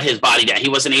shut his body down. He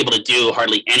wasn't able to do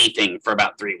hardly anything for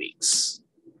about 3 weeks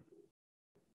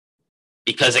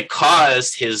because it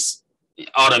caused his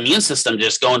autoimmune system to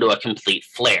just go into a complete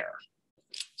flare.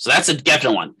 So that's a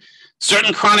definite one.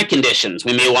 Certain chronic conditions,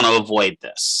 we may want to avoid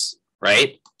this,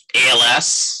 right?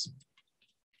 ALS,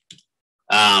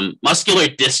 muscular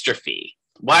dystrophy.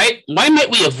 Why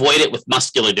might we avoid it with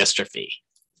muscular dystrophy?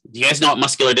 Do you guys know what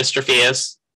muscular dystrophy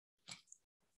is?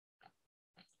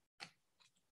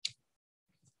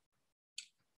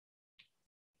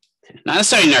 Not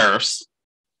necessarily nerves.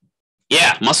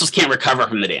 Yeah, muscles can't recover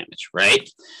from the damage, right?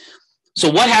 So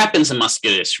what happens in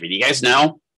muscular dystrophy? Do you guys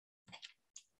know?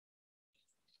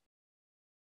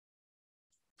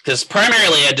 Because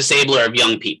primarily a disabler of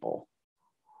young people.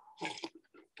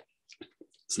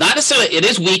 It's not necessarily, it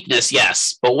is weakness,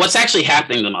 yes, but what's actually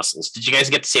happening to the muscles? Did you guys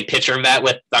get to see a picture of that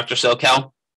with Dr.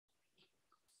 Sokel?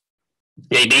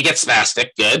 They may get spastic,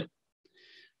 good.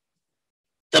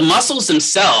 The muscles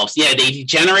themselves, yeah, they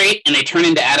degenerate and they turn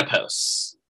into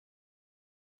adipose.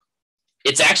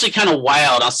 It's actually kind of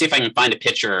wild. I'll see if I can find a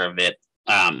picture of it.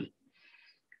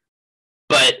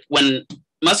 But when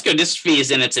muscular dystrophy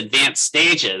is in its advanced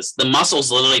stages, the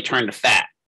muscles literally turn to fat.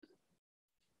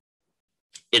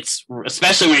 It's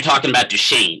especially when you're talking about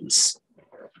Duchenne's.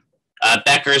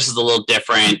 Becker's is a little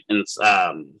different, and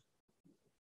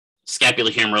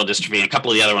scapulohumeral dystrophy, and a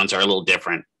couple of the other ones are a little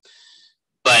different.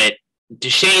 But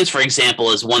Duchenne's, for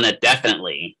example, is one that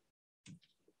definitely,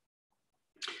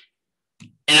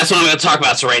 and that's what I'm going to talk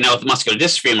about. So right now with muscular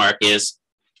dystrophy, Mark, is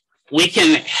we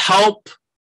can help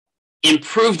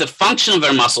improve the function of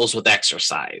our muscles with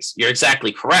exercise. You're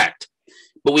exactly correct,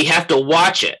 but we have to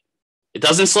watch it. It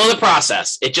doesn't slow the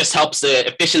process. It just helps the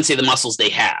efficiency of the muscles they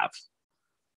have.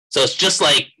 So it's just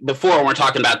like before when we're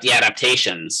talking about the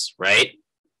adaptations, right?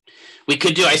 We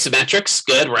could do isometrics,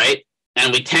 good, right?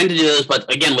 And we tend to do those, but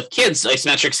again, with kids,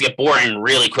 isometrics get boring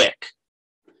really quick.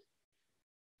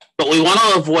 But we want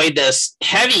to avoid this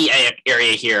heavy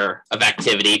area here of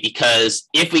activity because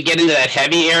if we get into that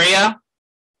heavy area,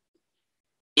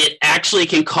 it actually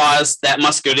can cause that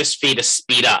muscular dystrophy to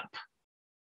speed up.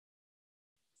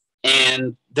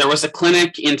 And there was a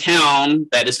clinic in town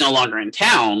that is no longer in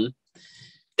town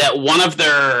that one of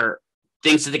their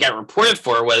things that they got reported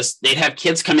for was they'd have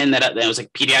kids come in that was a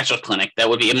pediatric clinic that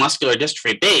would be a muscular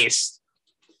dystrophy based.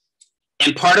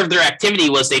 And part of their activity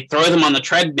was they'd throw them on the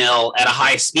treadmill at a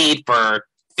high speed for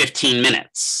 15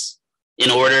 minutes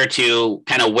in order to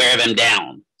kind of wear them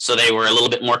down. So they were a little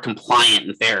bit more compliant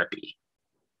in therapy.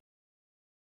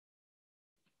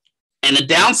 And the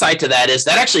downside to that is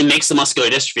that actually makes the muscular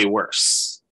dystrophy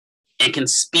worse and can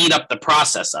speed up the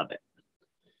process of it.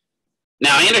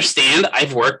 Now, I understand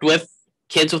I've worked with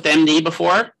kids with MD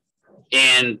before,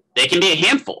 and they can be a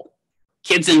handful.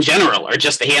 Kids in general are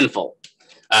just a handful.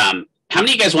 How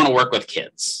many of you guys want to work with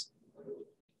kids?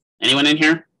 Anyone in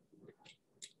here?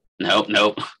 Nope.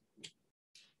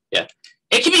 Yeah.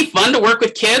 It can be fun to work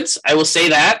with kids, I will say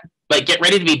that, but get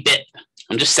ready to be bit.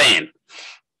 I'm just saying.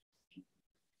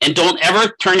 And don't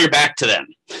ever turn your back to them.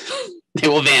 They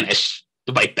will vanish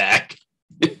to bite back.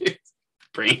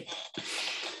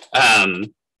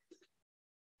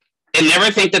 And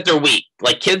never think that they're weak.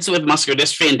 Like kids with muscular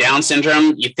dystrophy and Down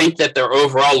syndrome, you think that they're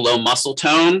overall low muscle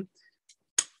tone.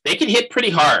 They can hit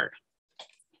pretty hard.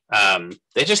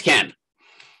 They just can.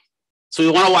 So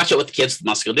we want to watch it with kids with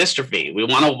muscular dystrophy. We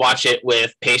want to watch it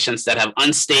with patients that have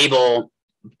unstable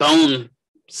bone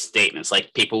statements,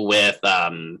 like people with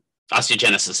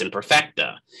osteogenesis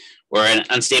imperfecta, or an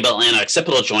unstable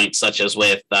anteoccipital joint, such as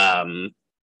with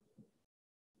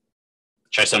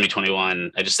trisomy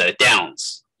 21, I just said it,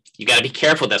 Downs. You got to be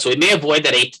careful with that. So we may avoid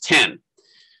that 8 to 10.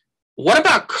 What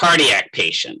about cardiac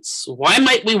patients? Why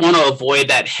might we want to avoid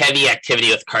that heavy activity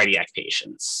with cardiac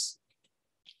patients?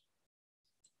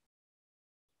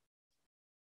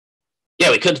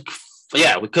 Yeah,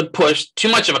 we could push too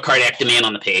much of a cardiac demand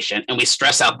on the patient and we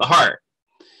stress out the heart,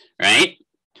 right?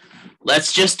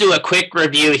 Let's just do a quick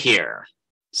review here.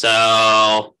 So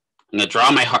I'm going to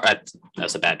draw my heart.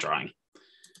 That's a bad drawing.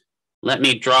 Let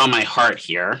me draw my heart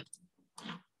here.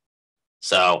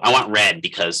 So I want red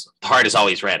because the heart is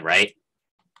always red, right?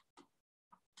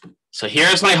 So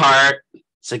here's my heart.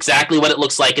 It's exactly what it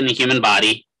looks like in the human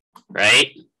body,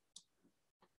 right?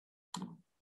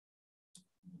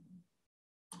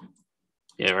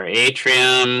 We have our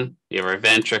atrium, we have our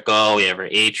ventricle, we have our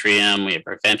atrium, we have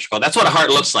our ventricle. That's what a heart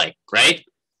looks like, right?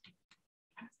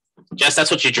 Jess,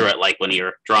 that's what you drew it like when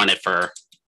you're drawing it for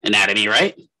anatomy,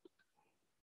 right?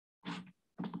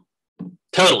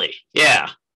 Totally, yeah.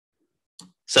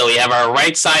 So we have our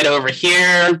right side over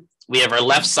here. We have our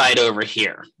left side over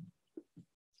here.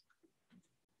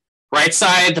 Right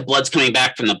side, the blood's coming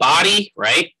back from the body,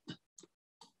 right?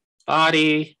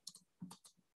 Body.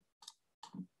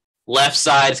 Left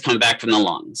side is coming back from the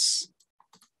lungs.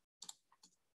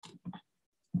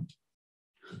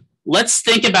 Let's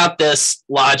think about this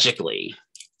logically.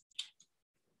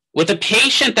 With a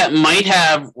patient that might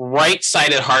have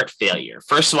right-sided heart failure,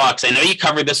 first of all, because I know you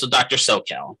covered this with Dr.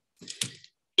 Sokel,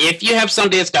 if you have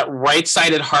somebody that's got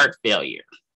right-sided heart failure,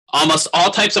 almost all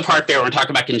types of heart failure, we're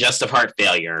talking about congestive heart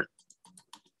failure,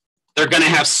 they're going to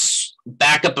have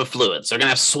backup of fluids. They're going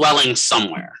to have swelling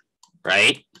somewhere,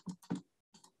 right?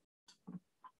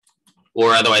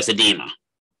 Or otherwise edema.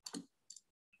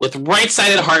 With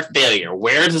right-sided heart failure,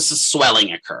 where does the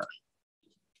swelling occur?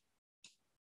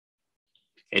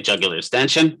 Okay, jugular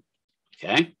distension.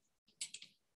 Okay.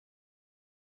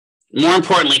 More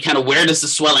importantly, kind of where does the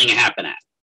swelling happen at?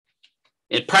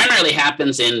 It primarily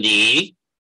happens in the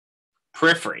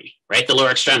periphery, right? The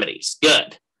lower extremities.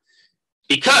 Good.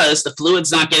 Because the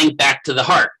fluid's not getting back to the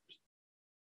heart,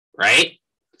 right?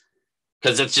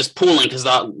 Because it's just pooling because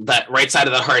that right side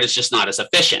of the heart is just not as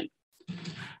efficient.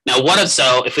 Now,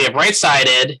 if we have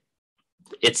right-sided,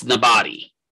 it's in the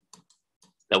body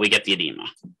that we get the edema.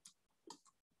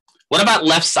 What about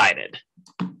left-sided?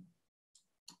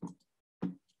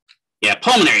 Yeah,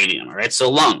 pulmonary edema, right?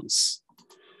 So lungs.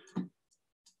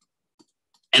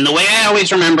 And the way I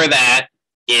always remember that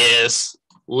is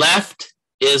left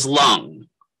is lung.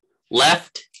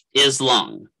 Left is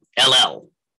lung. LL.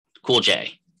 Cool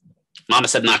J. Mama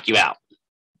said knock you out.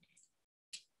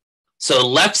 So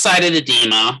left-sided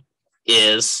edema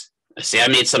is, see, I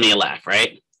made some of you laugh,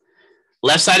 right?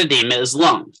 Left-sided edema is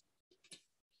lung.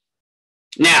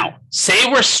 Now, say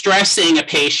we're stressing a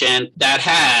patient that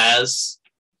has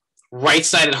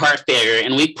right-sided heart failure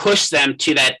and we push them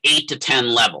to that 8 to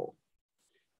 10 level,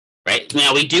 right?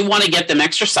 Now, we do want to get them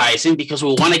exercising because we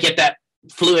want to get that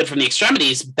fluid from the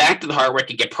extremities back to the heart where it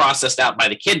can get processed out by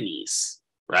the kidneys,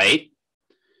 right?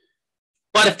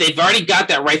 But if they've already got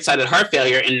that right-sided heart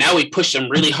failure and now we push them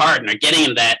really hard and are getting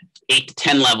them that 8 to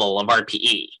 10 level of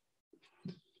RPE,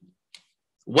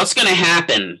 what's going to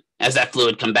happen as that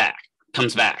fluid comes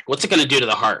back? What's it going to do to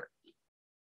the heart?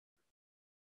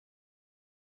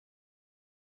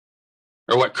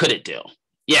 Or what could it do?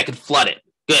 Yeah, it could flood it.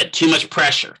 Good, too much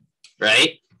pressure,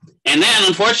 right? And then,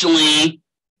 unfortunately,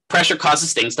 pressure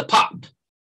causes things to pop,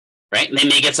 right? And they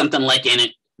may get something like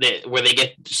where they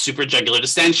get suprajugular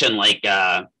distension, like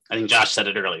I think Josh said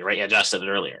it earlier, right? Yeah, Josh said it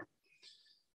earlier.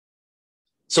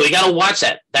 So we got to watch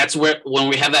that. That's where, when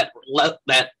we have that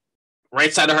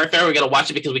right side of heart failure, we got to watch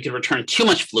it because we could return too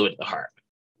much fluid to the heart.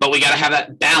 But we got to have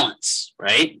that balance,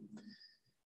 right?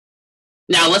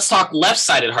 Now let's talk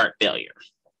left-sided heart failure.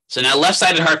 So now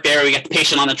left-sided heart failure, we got the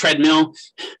patient on the treadmill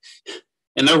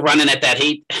and they're running at that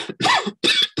heat.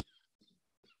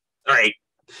 All right.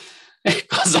 I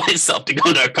caused myself to go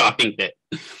into a coughing fit.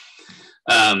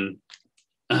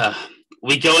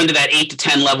 We go into that 8 to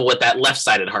 10 level with that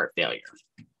left-sided heart failure.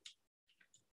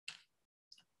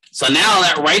 So now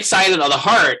that right side of the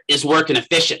heart is working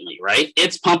efficiently, right?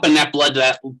 It's pumping that blood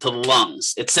to the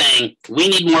lungs. It's saying, we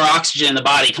need more oxygen in the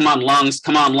body. Come on, lungs.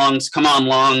 Come on, lungs. Come on,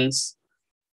 lungs.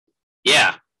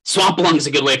 Yeah, swamp lung is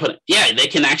a good way to put it. Yeah, they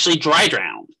can actually dry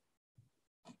drown,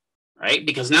 right?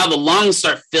 Because now the lungs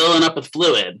start filling up with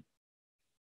fluid.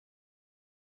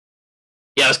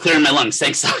 Yeah, I was clearing my lungs.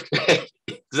 Thanks, Doc.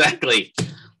 Exactly.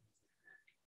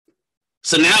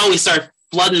 So now we start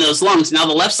flooding those lungs. Now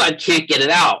the left side can't get it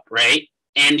out, right?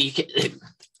 And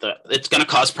it's going to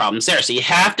cause problems there. So you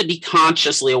have to be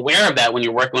consciously aware of that when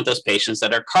you're working with those patients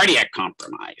that are cardiac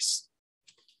compromised,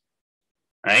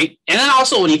 right? And then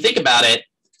also when you think about it,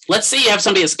 let's say you have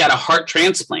somebody that's got a heart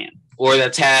transplant. or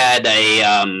that's had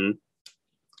a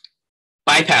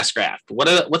bypass graft.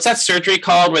 What's that surgery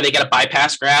called where they get a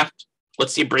bypass graft?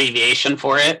 What's the abbreviation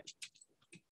for it?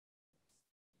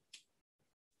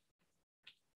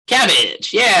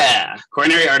 CABG, yeah,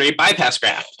 coronary artery bypass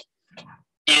graft.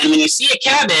 And when you see a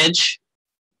CABG,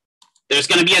 there's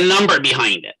going to be a number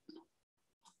behind it.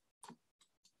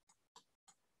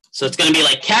 So it's going to be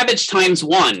like CABG times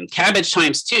 1, CABG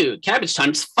times 2, CABG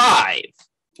times 5.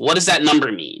 What does that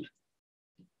number mean?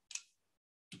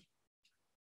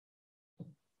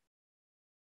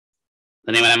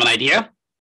 Does anyone have an idea?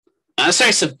 Not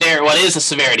necessarily severe. What is a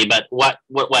severity, but what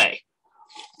way?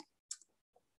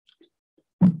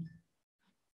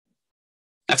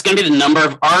 That's going to be the number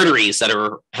of arteries that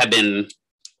have been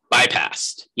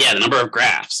bypassed. Yeah, the number of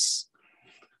grafts.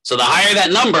 So the higher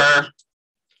that number,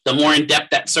 the more in depth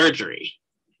that surgery.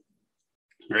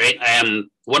 Right?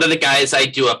 One of the guys I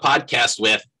do a podcast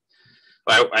with,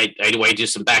 I do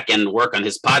some back end work on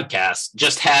his podcast,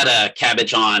 just had a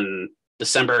CABG on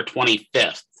December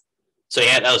 25th. So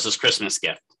that was his Christmas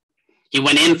gift. He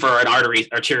went in for an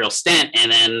arterial stent,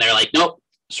 and then they're like, nope,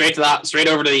 straight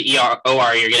over to the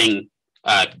OR, you're getting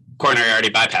coronary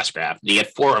artery bypass graft. You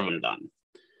get 4 of them done.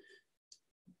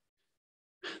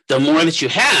 The more that you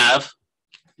have,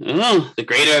 the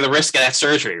greater the risk of that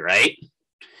surgery, right?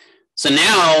 So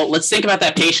now let's think about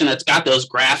that patient that's got those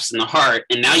grafts in the heart,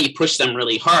 and now you push them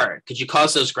really hard. Could you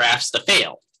cause those grafts to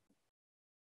fail?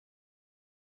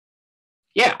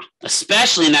 Yeah,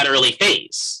 especially in that early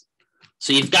phase.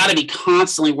 So you've got to be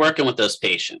constantly working with those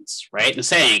patients, right? And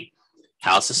saying,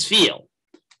 how's this feel?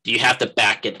 Do you have to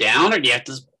back it down or do you have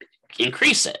to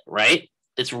increase it, right?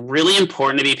 It's really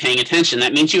important to be paying attention.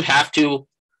 That means you have to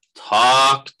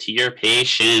talk to your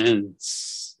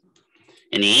patients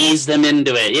and ease them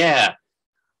into it. Yeah.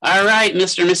 All right,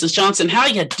 Mr. and Mrs. Johnson, how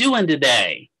you doing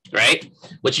today? Right?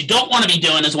 What you don't want to be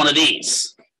doing is one of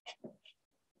these.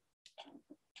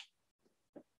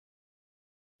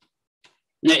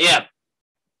 Yeah.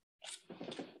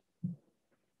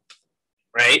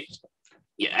 Right?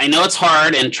 Yeah, I know it's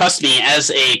hard, and trust me, as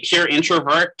a pure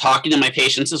introvert, talking to my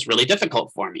patients is really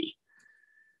difficult for me.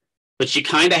 But you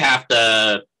kind of have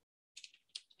to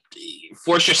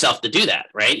force yourself to do that,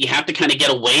 right? You have to kind of get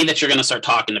a way that you're going to start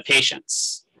talking to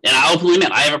patients. And I'll openly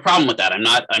admit, I have a problem with that. I'm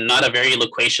not a very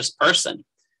loquacious person.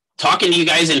 Talking to you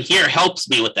guys in here helps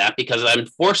me with that because I'm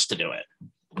forced to do it.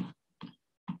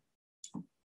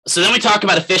 So then we talk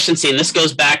about efficiency, and this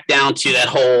goes back down to that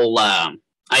whole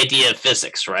idea of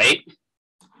physics, right?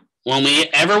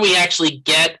 Whenever we actually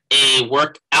get a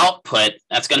work output,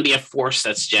 that's going to be a force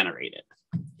that's generated.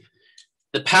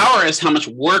 The power is how much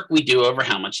work we do over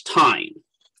how much time.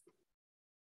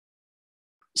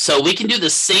 So we can do the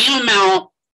same amount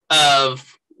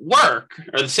of work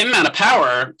or the same amount of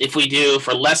power if we do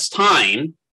for less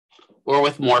time or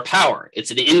with more power.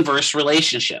 It's an inverse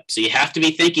relationship. So you have to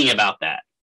be thinking about that.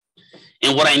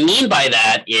 And what I mean by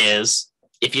that is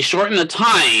if you shorten the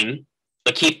time,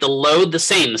 but keep the load the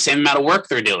same amount of work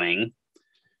they're doing,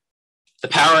 the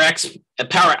power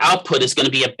output is going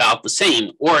to be about the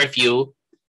same. Or if you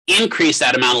increase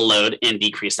that amount of load and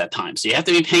decrease that time. So you have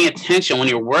to be paying attention when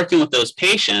you're working with those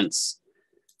patients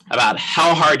about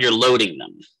how hard you're loading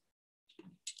them.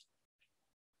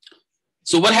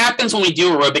 So what happens when we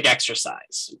do aerobic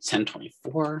exercise?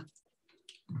 1024.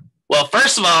 Well,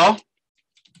 first of all,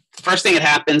 the first thing that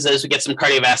happens is we get some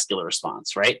cardiovascular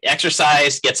response, right?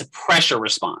 Exercise gets a pressure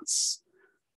response.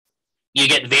 You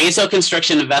get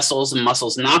vasoconstriction in vessels and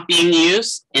muscles not being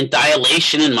used and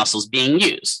dilation in muscles being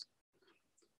used.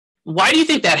 Why do you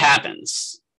think that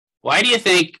happens? Why do you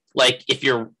think, like, if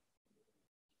you're,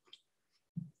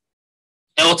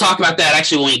 and we'll talk about that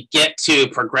actually when we get to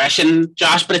progression,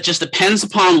 Josh, but it just depends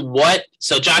upon what,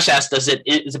 so Josh asked, is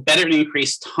it better to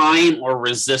increase time or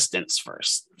resistance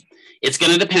first? It's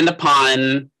going to depend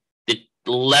upon the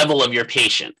level of your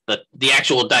patient, the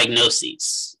actual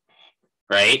diagnoses,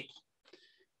 right?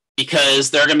 Because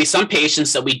there are going to be some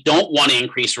patients that we don't want to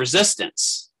increase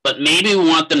resistance, but maybe we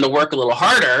want them to work a little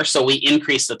harder, so we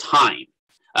increase the time.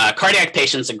 Cardiac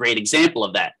patients are a great example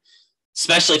of that,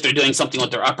 especially if they're doing something with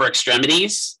their upper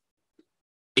extremities,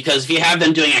 because if you have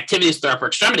them doing activities with their upper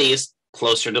extremities,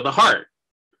 closer to the heart,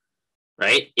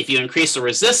 right? If you increase the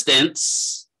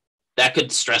resistance, that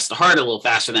could stress the heart a little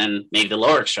faster than maybe the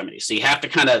lower extremity. So you have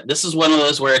to this is one of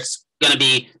those where it's going to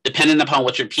be dependent upon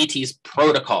what your PT's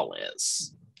protocol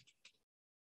is.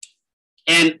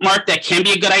 And Mark, that can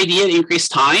be a good idea to increase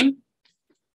time.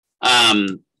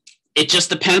 It just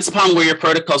depends upon where your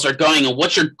protocols are going and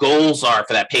what your goals are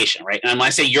for that patient, right? And when I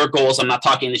say your goals, I'm not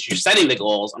talking that you're setting the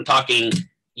goals. I'm talking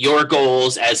your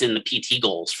goals as in the PT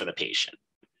goals for the patient,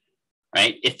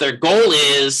 right? If their goal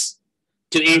is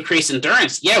to increase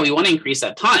endurance, yeah, we want to increase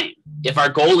that time. If our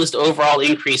goal is to overall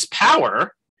increase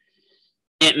power,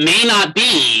 it may not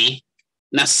be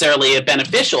necessarily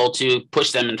beneficial to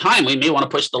push them in time. We may want to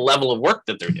push the level of work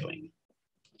that they're doing.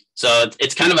 So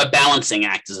it's kind of a balancing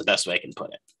act is the best way I can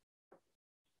put it.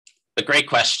 But great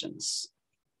questions.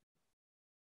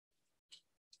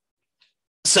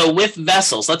 So with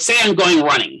vessels, let's say I'm going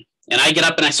running and I get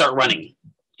up and I start running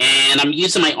and I'm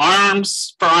using my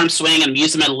arms for arm swing and I'm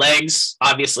using my legs,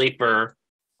 obviously, for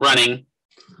running.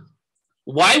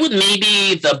 Why would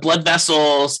maybe the blood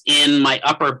vessels in my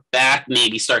upper back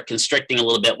maybe start constricting a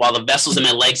little bit while the vessels in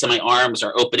my legs and my arms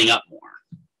are opening up more?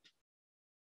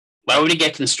 Why would we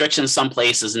get constriction in some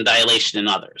places and dilation in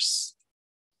others?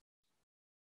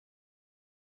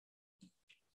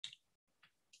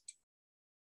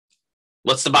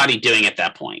 What's the body doing at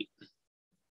that point?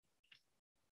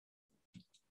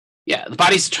 Yeah, the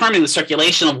body's determining the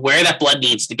circulation of where that blood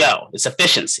needs to go. It's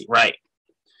efficiency, right?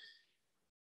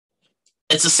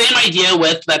 It's the same idea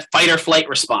with that fight or flight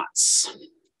response.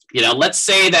 Let's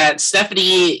say that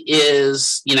Stephanie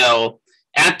is,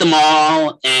 at the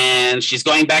mall and she's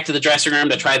going back to the dressing room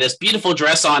to try this beautiful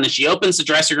dress on, and she opens the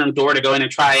dressing room door to go in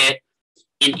and try it.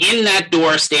 And in that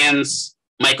door stands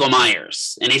Michael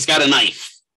Myers, and he's got a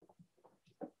knife,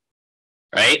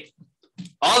 right?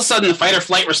 All of a sudden, the fight or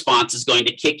flight response is going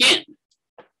to kick in.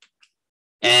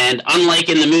 And unlike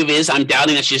in the movies, I'm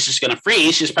doubting that she's just going to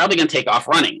freeze. She's probably going to take off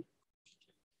running.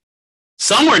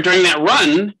 Somewhere during that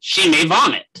run, she may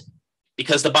vomit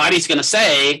because the body's going to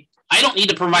say, I don't need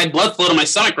to provide blood flow to my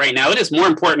stomach right now. It is more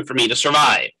important for me to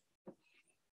survive.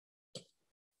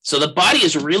 So the body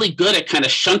is really good at kind of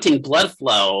shunting blood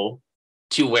flow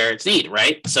to where it's needed,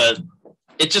 right? So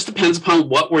it just depends upon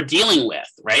what we're dealing with,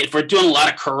 right? If we're doing a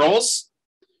lot of curls,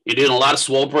 you're doing a lot of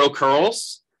swole bro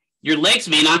curls, your legs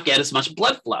may not get as much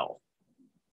blood flow.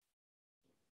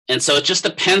 And so it just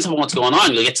depends on what's going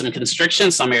on. You'll get some constriction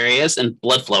in some areas and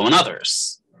blood flow in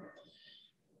others.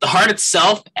 The heart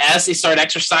itself, as they start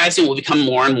exercising, will become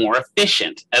more and more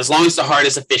efficient, as long as the heart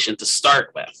is efficient to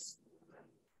start with.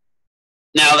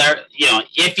 Now,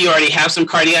 if you already have some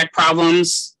cardiac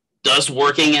problems, does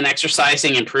working and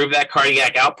exercising improve that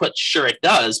cardiac output? Sure, it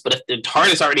does. But if the heart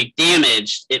is already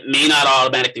damaged, it may not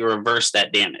automatically reverse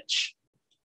that damage.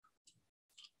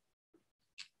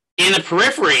 In the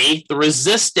periphery, the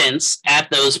resistance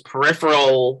at those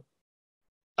peripheral,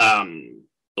 what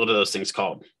are those things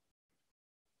called?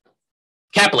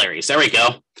 Capillaries, there we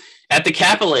go. At the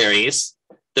capillaries,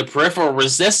 the peripheral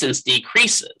resistance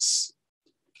decreases.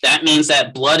 That means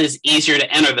that blood is easier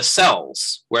to enter the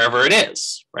cells, wherever it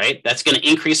is, right? That's going to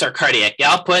increase our cardiac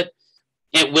output.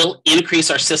 It will increase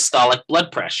our systolic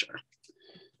blood pressure.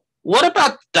 What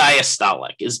about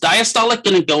diastolic? Is diastolic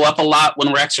going to go up a lot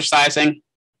when we're exercising?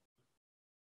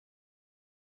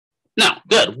 No,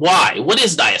 good. Why? What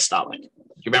is diastolic? Do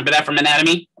you remember that from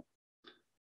anatomy?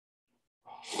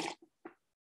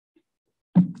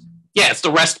 Yeah, it's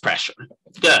the rest pressure.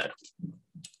 Good.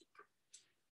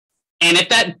 And if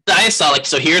that diastolic,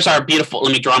 so here's our beautiful,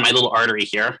 let me draw my little artery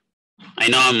here. I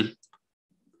know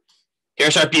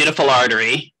here's our beautiful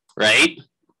artery, right?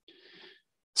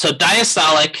 So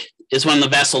diastolic is when the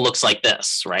vessel looks like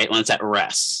this, right? When it's at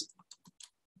rest.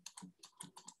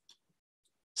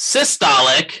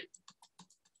 Systolic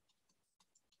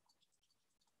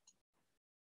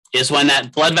is when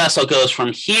that blood vessel goes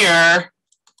from here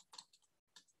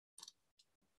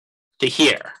to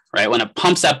here, right? When it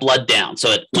pumps that blood down.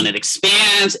 So when it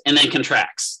expands and then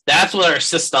contracts, that's what our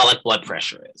systolic blood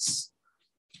pressure is.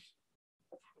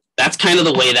 That's kind of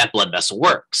the way that blood vessel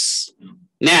works.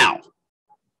 Now,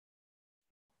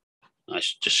 I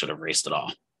should have erased it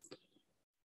all.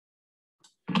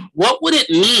 What would it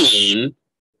mean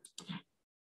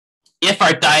if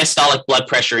our diastolic blood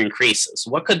pressure increases?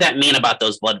 What could that mean about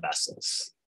those blood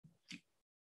vessels?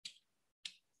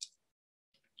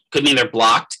 Could mean they're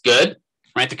blocked, good,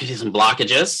 right? There could be some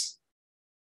blockages.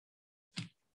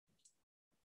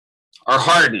 Or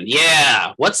hardened,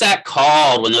 yeah. What's that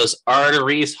called when those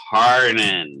arteries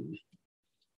harden?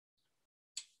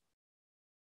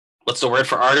 What's the word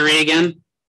for artery again?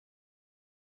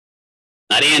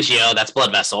 Not angio, that's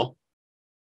blood vessel.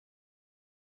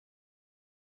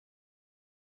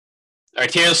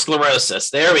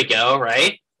 Arteriosclerosis, there we go,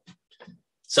 right?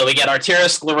 So we get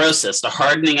arteriosclerosis, the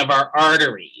hardening of our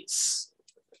arteries,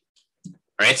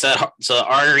 right? So the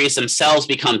arteries themselves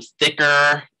become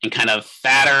thicker and kind of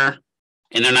fatter,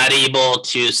 and they're not able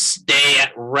to stay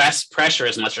at rest pressure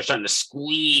as much. They're starting to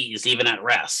squeeze even at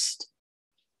rest.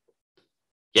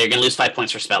 Yeah, you're going to lose 5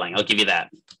 points for spelling. I'll give you that.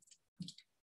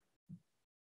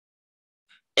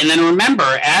 And then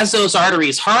remember, as those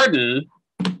arteries harden,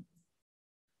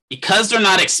 because they're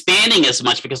not expanding as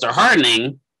much because they're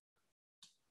hardening,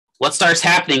 what starts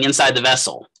happening inside the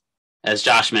vessel, as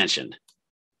Josh mentioned?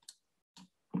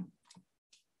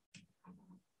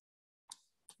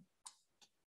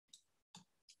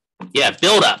 Yeah,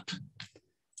 buildup.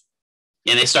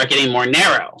 And they start getting more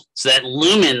narrow. So that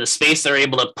lumen, the space they're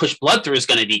able to push blood through, is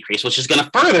going to decrease, which is going to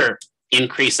further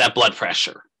increase that blood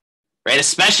pressure, right?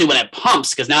 Especially when it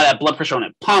pumps, because now that blood pressure, when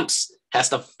it pumps, has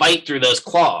to fight through those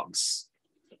clogs.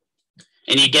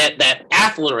 And you get that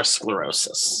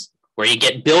atherosclerosis, where you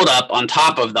get buildup on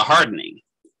top of the hardening.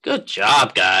 Good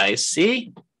job, guys.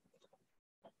 See?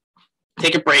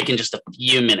 Take a break in just a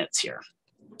few minutes here.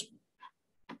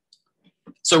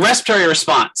 So respiratory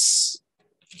response.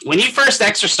 When you first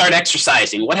start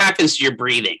exercising, what happens to your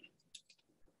breathing?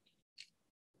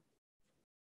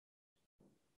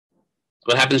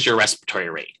 What happens to your respiratory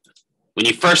rate when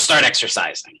you first start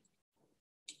exercising?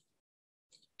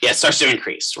 Yeah, it starts to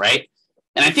increase, right?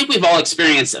 And I think we've all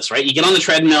experienced this, right? You get on the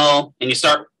treadmill and you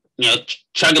start,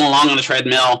 chugging along on the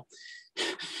treadmill.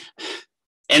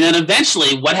 And then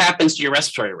eventually, what happens to your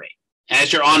respiratory rate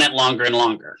as you're on it longer and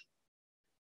longer?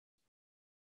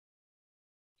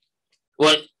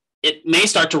 Well, it may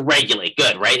start to regulate.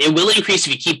 Good, right? It will increase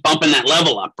if you keep bumping that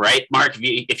level up, right? Mark,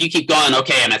 if you keep going,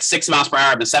 okay, I'm at 6 miles per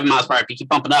hour, I'm at 7 miles per hour. If you keep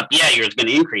bumping up, yeah, you're going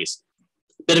to increase.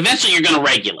 But eventually, you're going to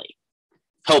regulate,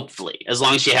 hopefully, as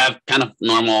long as you have kind of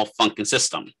normal function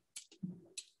system.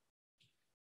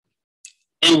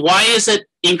 And why is it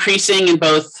increasing in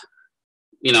both,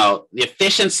 the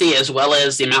efficiency as well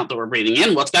as the amount that we're breathing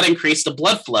in? Well, it's got to increase the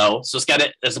blood flow. So it's got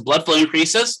to, as the blood flow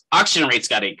increases, oxygen rate's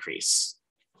got to increase.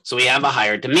 So we have a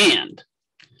higher demand.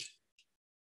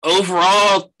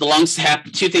 Overall, the lungs have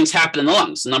two things happen in the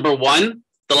lungs. Number one,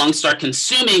 the lungs start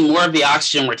consuming more of the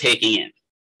oxygen we're taking in.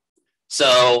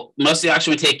 So most of the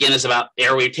oxygen we take in is about,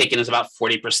 air we take in is about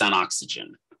 40%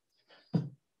 oxygen.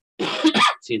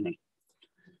 Excuse me.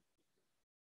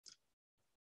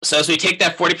 So as we take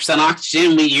that 40%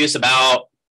 oxygen, we use about,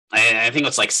 I think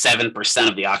it's like 7%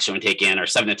 of the oxygen we take in, or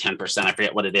 7 to 10%. I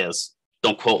forget what it is.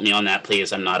 Don't quote me on that,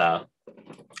 please. I'm not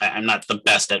the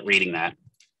best at reading that.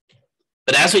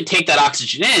 But as we take that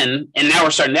oxygen in, and now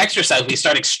we're starting to exercise, we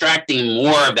start extracting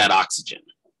more of that oxygen.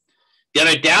 The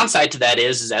other downside to that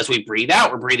is as we breathe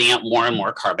out, we're breathing out more and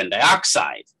more carbon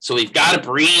dioxide. So we've got to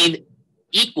breathe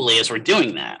equally as we're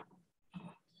doing that.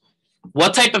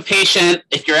 What type of patient,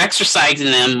 if you're exercising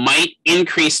them, might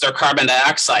increase their carbon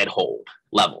dioxide hold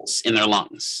levels in their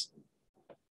lungs?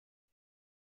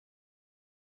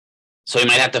 So we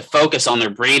might have to focus on their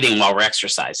breathing while we're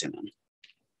exercising them.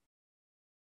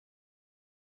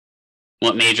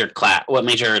 What major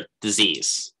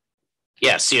disease?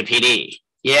 Yeah, COPD.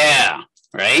 Yeah,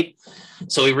 right?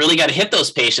 So we really got to hit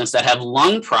those patients that have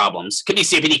lung problems. Could be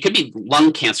COPD, could be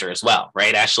lung cancer as well,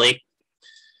 right, Ashley?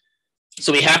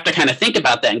 So we have to kind of think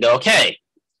about that and go, okay,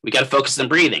 we got to focus on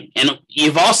breathing. And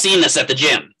you've all seen this at the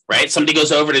gym, right? Somebody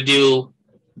goes over to do,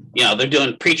 they're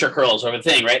doing preacher curls over the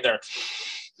thing, right?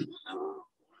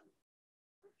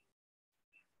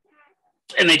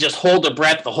 And they just hold their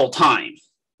breath the whole time.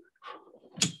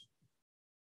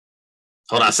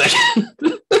 Hold on a second.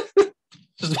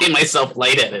 Just made myself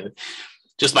lightheaded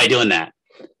just by doing that,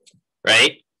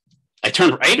 right? I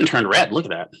even turned red. Look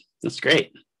at that. That's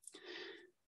great.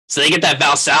 So they get that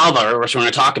Valsalva, which we're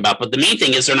going to talk about. But the main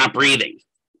thing is they're not breathing.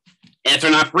 And if they're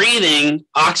not breathing,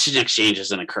 oxygen exchange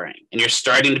isn't occurring. And you're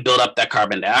starting to build up that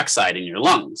carbon dioxide in your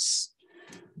lungs.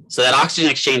 So that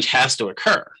oxygen exchange has to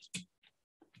occur.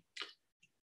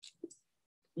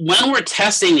 When we're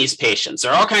testing these patients,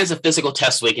 there are all kinds of physical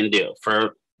tests we can do.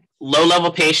 For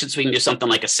low-level patients, we can do something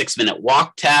like a 6-minute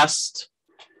walk test,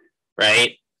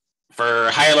 right? For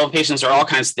higher-level patients, there are all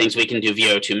kinds of things. We can do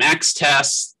VO2 max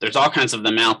tests. There's all kinds of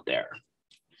them out there.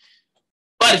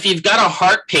 But if you've got a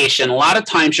heart patient, a lot of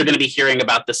times you're going to be hearing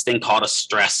about this thing called a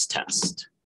stress test.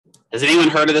 Has anyone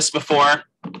heard of this before?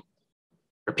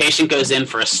 Your patient goes in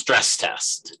for a stress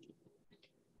test,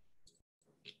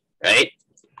 right?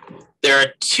 There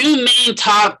are two main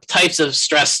top types of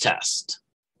stress test.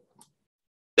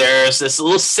 There's this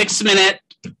little 6-minute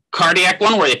cardiac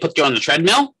one where they put you on the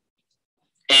treadmill,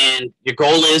 and your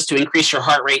goal is to increase your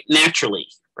heart rate naturally,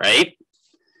 right?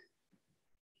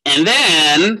 And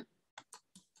then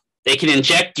they can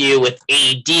inject you with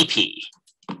ADP,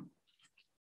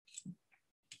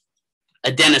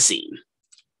 adenosine,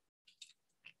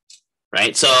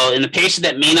 right? So in the patient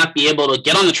that may not be able to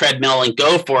get on the treadmill and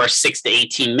go for 6 to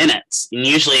 18 minutes, and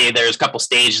usually there's a couple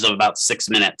stages of about 6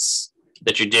 minutes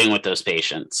that you're doing with those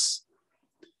patients.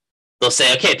 they'll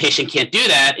say, okay, patient can't do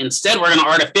that. Instead, we're going to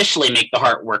artificially make the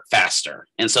heart work faster.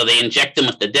 And so they inject them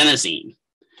with the adenosine.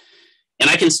 And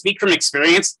I can speak from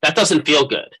experience, that doesn't feel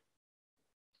good.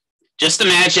 Just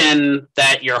imagine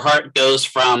that your heart goes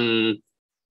from,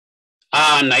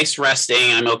 nice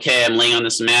resting, I'm okay, I'm laying on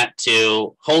this mat,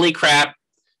 to, holy crap,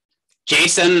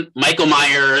 Jason, Michael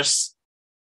Myers,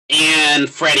 and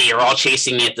Freddie are all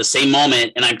chasing me at the same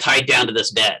moment, and I'm tied down to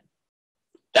this bed.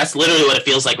 That's literally what it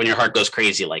feels like when your heart goes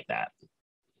crazy like that.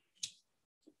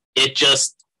 It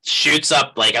just shoots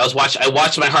up. Like I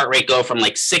watched my heart rate go from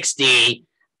like 60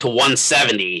 to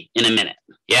 170 in a minute.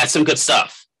 Yeah, it's some good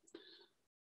stuff.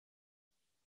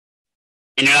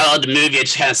 And you're not allowed to move. You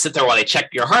just kind of sit there while they check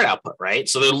your heart output, right?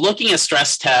 So they're looking at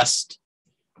stress tests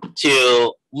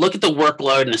to look at the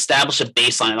workload and establish a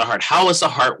baseline of the heart. How is the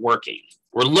heart working?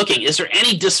 We're looking, is there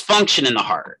any dysfunction in the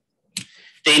heart?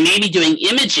 They may be doing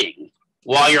imaging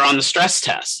while you're on the stress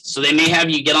test. So they may have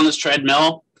you get on this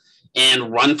treadmill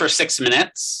and run for 6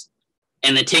 minutes,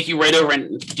 and then take you right over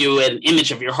and do an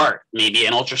image of your heart, maybe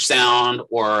an ultrasound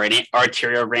or an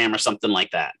arteriogram or something like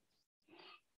that.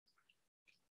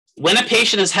 When a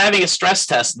patient is having a stress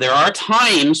test, there are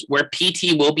times where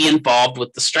PT will be involved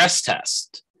with the stress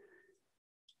test.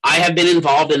 I have been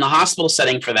involved in the hospital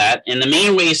setting for that, and the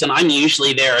main reason I'm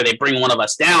usually there, or they bring one of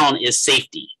us down, is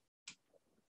safety.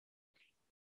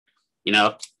 You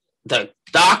know, the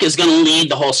doc is going to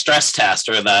lead the whole stress test,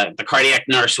 or the cardiac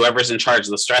nurse, whoever's in charge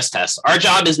of the stress test. Our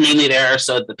job is mainly there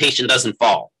so that the patient doesn't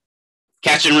fall.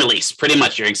 Catch and release, pretty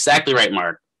much. You're exactly right,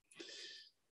 Mark.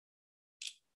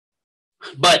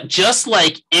 But just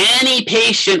like any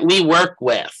patient we work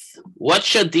with, what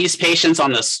should these patients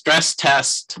on the stress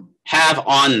test have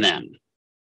on them?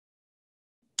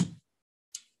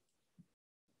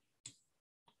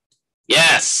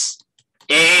 Yes,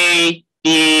 A,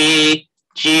 B,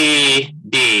 G,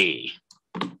 B.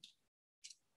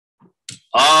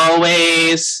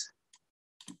 Always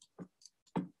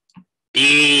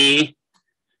be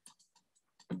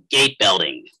gait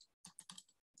belting.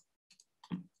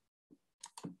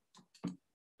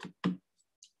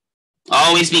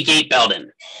 Always be gait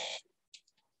belting.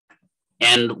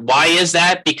 And why is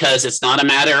that? Because it's not a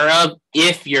matter of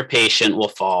if your patient will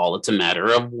fall, it's a matter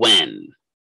of when.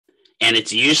 And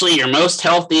it's usually your most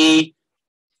healthy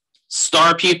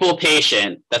star pupil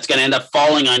patient that's going to end up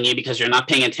falling on you because you're not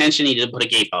paying attention. You need to put a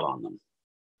gait belt on them.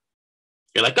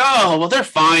 You're like, oh, well, they're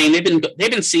fine.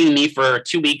 They've been seeing me for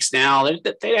 2 weeks now.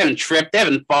 They haven't tripped. They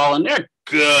haven't fallen. They're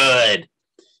good.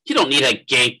 You don't need a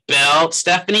gait belt,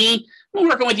 Stephanie. I'm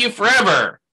working with you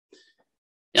forever.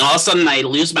 And all of a sudden, I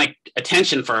lose my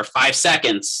attention for 5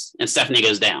 seconds, and Stephanie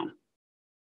goes down.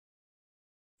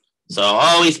 So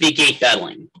always be gait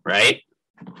bettling, right?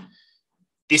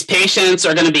 These patients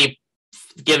are going to be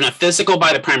given a physical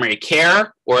by the primary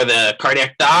care or the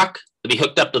cardiac doc. They'll be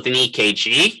hooked up with an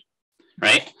EKG,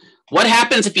 right? What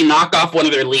happens if you knock off one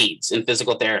of their leads in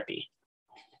physical therapy?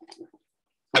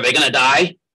 Are they going to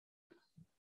die?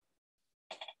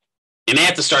 You may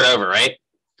have to start over, right?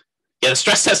 Yeah, the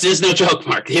stress test is no joke,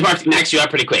 Mark. They max you out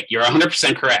pretty quick. You're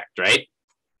 100% correct, right?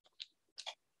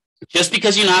 Just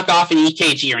because you knock off an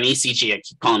EKG or an ECG, I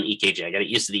keep calling it EKG. I got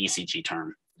used to the ECG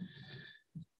term.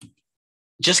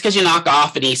 Just because you knock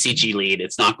off an ECG lead,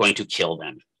 it's not going to kill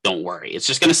them. Don't worry. It's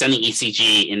just going to send the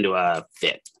ECG into a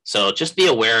fit. So just be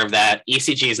aware of that.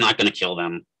 ECG is not going to kill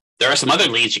them. There are some other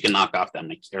leads you can knock off them.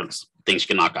 There are things you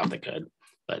can knock off that could.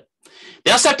 But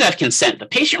they also have to have consent. The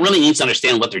patient really needs to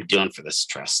understand what they're doing for this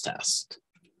stress test.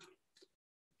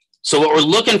 So what we're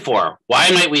looking for, why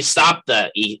might we stop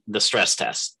the stress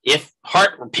test? If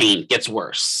heart pain gets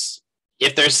worse,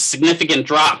 if there's a significant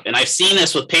drop, and I've seen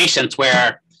this with patients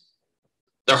where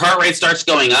their heart rate starts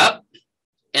going up,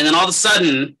 and then all of a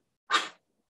sudden,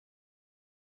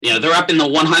 you know, they're up in the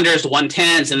 100s,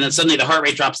 110s, and then suddenly the heart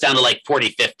rate drops down to like 40,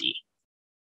 50.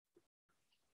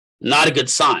 Not a good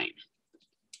sign.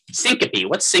 Syncope.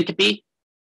 What's syncope?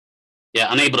 Yeah,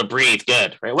 unable to breathe.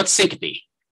 Good, right? What's syncope?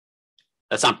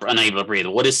 That's not unable to breathe.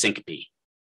 What is syncope?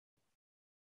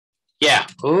 Yeah.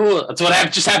 Ooh, that's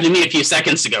what just happened to me a few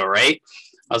seconds ago, right?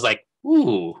 I was like,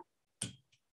 ooh,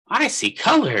 I see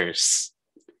colors.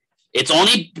 It's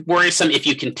only worrisome if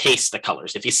you can taste the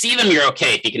colors. If you see them, you're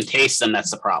okay. If you can taste them,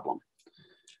 that's the problem.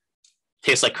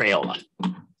 Tastes like Crayola.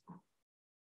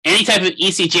 Any type of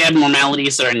ECG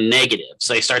abnormalities that are negative.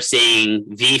 So you start seeing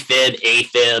VFib,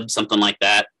 AFib, something like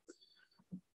that.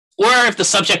 Or if the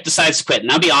subject decides to quit.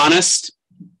 And I'll be honest,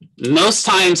 most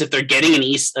times if they're getting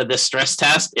this stress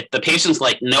test, if the patient's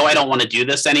like, no, I don't want to do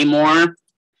this anymore,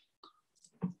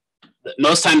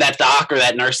 most time that doc or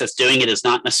that nurse that's doing it is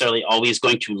not necessarily always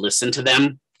going to listen to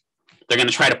them. they're going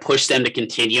to try to push them to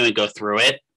continue and go through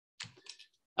it.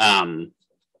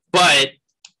 But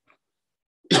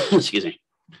excuse me,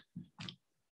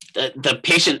 the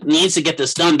patient needs to get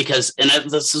this done because, and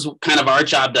this is kind of our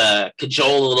job to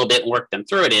cajole a little bit and work them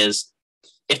through it, is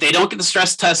if they don't get the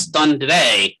stress test done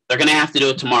today, they're going to have to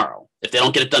do it tomorrow. If they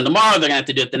don't get it done tomorrow, they're going to have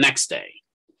to do it the next day.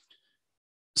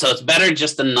 So it's better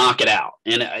just to knock it out.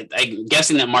 And I'm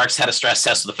guessing that Mark's had a stress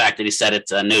test with the fact that he said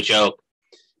it's no joke.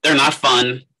 They're not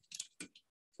fun,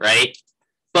 right?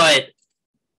 But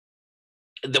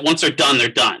once they're done,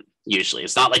 usually.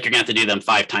 It's not like you're going to have to do them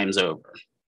 5 times over.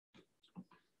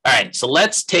 All right, so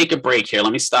let's take a break here.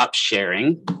 Let me stop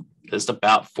sharing. It's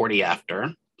about 40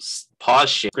 after. Pause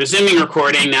share. Resuming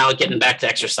recording, now getting back to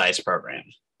exercise program.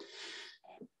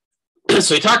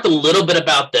 So we talked a little bit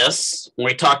about this when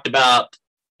we talked about,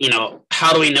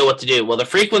 how do we know what to do? Well, the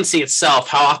frequency itself,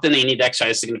 how often they need to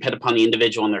exercise is going to depend upon the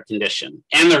individual and their condition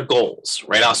and their goals,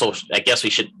 right? Also, I guess we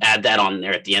should add that on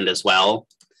there at the end as well,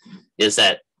 is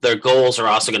that their goals are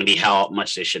also going to be how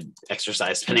much they should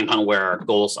exercise depending upon where our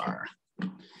goals are.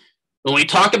 When we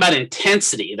talk about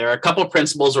intensity, there are a couple of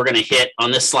principles we're going to hit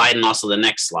on this slide and also the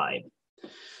next slide.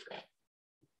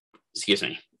 Excuse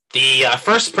me. The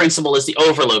first principle is the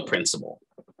overload principle.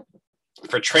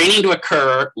 For training to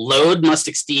occur, load must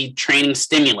exceed training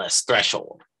stimulus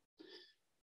threshold.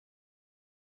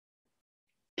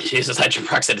 She uses hydrogen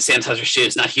peroxide to sanitize her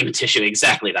shoes, not human tissue.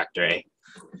 Exactly, Dr. A.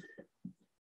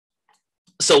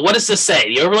 So what does this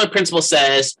say? The overload principle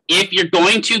says if you're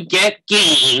going to get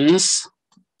gains,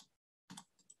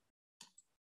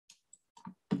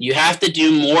 you have to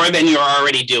do more than you're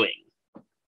already doing.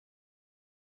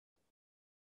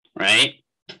 Right?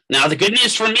 Now, the good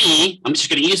news for me, I'm just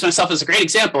going to use myself as a great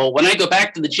example. When I go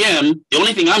back to the gym, the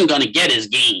only thing I'm going to get is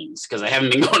gains because I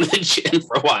haven't been going to the gym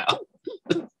for a while.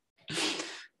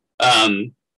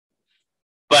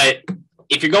 But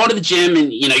if you're going to the gym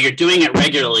and you're doing it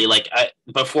regularly, like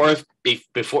before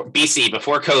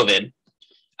COVID,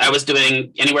 I was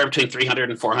doing anywhere between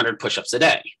 300 and 400 push-ups a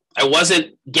day. I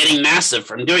wasn't getting massive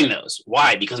from doing those.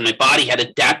 Why? Because my body had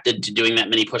adapted to doing that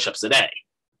many push-ups a day.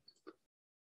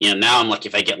 Now I'm lucky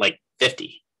if I get like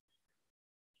 50.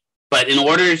 But in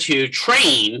order to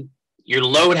train, your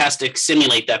load has to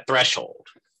simulate that threshold,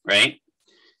 right?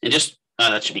 And just,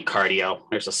 that should be cardio.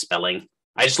 There's a spelling.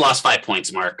 I just lost 5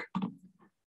 points, Mark.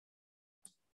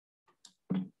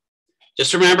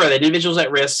 Just remember that individuals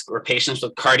at risk or patients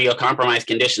with cardio-compromised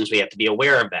conditions, we have to be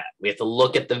aware of that. We have to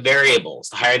look at the variables.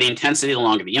 The higher the intensity, the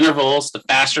longer the intervals, the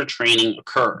faster training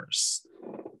occurs.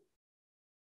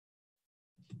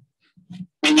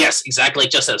 And yes, exactly like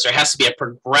just says, there has to be a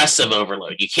progressive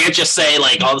overload. You can't just say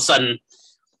like all of a sudden,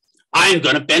 I'm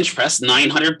going to bench press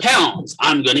 900 pounds.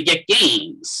 I'm going to get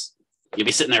gains. You'll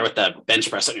be sitting there with the bench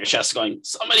press on your chest going,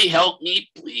 somebody help me,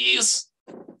 please.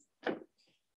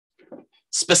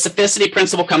 Specificity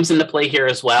principle comes into play here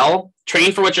as well.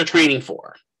 Train for what you're training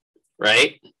for,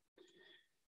 right?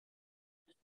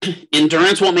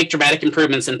 Endurance won't make dramatic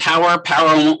improvements in power.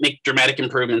 Power won't make dramatic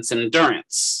improvements in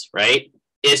endurance, right?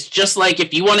 It's just like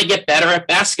if you want to get better at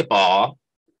basketball,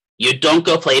 you don't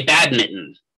go play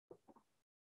badminton.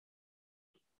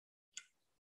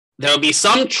 There'll be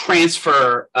some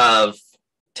transfer of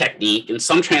technique and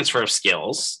some transfer of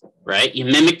skills, right? You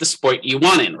mimic the sport you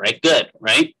want in, right? Good,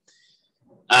 right?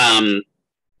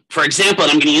 For example,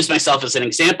 and I'm going to use myself as an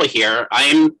example here.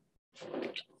 I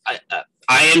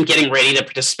am getting ready to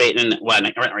participate in, well,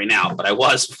 not right now, but I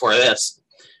was before this.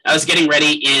 I was getting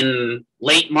ready in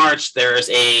late March. There's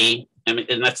and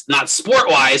that's not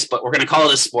sport-wise, but we're going to call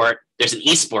it a sport. There's an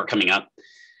e-sport coming up.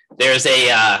 There's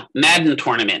a Madden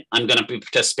tournament I'm going to be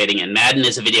participating in. Madden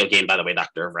is a video game, by the way,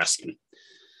 Dr. Reskin.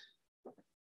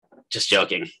 Just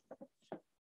joking.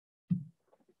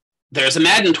 There's a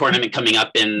Madden tournament coming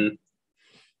up in,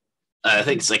 I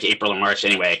think it's like April or March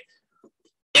anyway.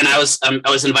 And I was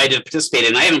invited to participate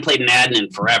in. I haven't played Madden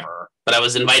in forever, but I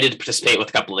was invited to participate with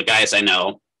a couple of guys I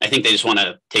know. I think they just want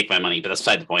to take my money, but that's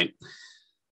beside the point.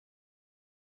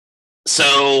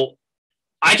 So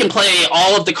I can play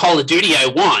all of the Call of Duty I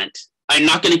want. I'm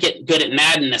not going to get good at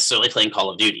Madden necessarily playing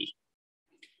Call of Duty.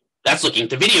 That's looking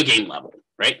at the video game level,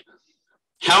 right?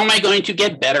 How am I going to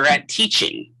get better at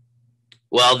teaching?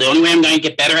 Well, the only way I'm going to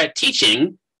get better at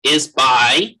teaching is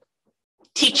by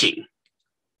teaching,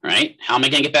 right? How am I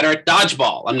going to get better at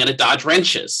dodgeball? I'm going to dodge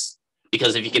wrenches,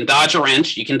 because if you can dodge a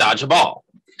wrench, you can dodge a ball.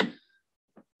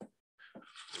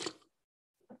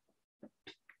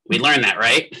 We learned that,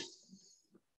 right?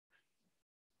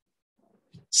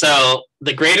 So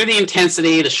the greater the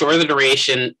intensity, the shorter the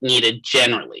duration needed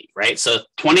generally, right? So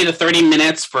 20 to 30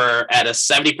 minutes at a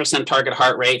 70% target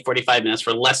heart rate, 45 minutes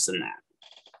for less than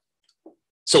that.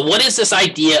 So what is this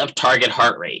idea of target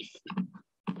heart rate?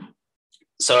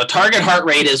 So a target heart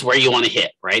rate is where you want to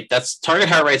hit, right? That's target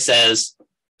heart rate says,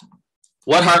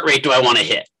 what heart rate do I want to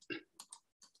hit?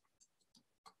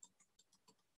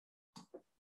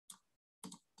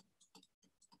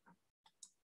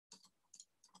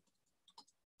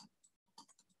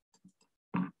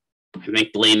 I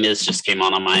think Les Mis just came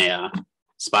on my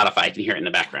Spotify. I can hear it in the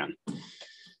background.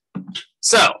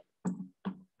 So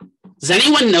does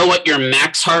anyone know what your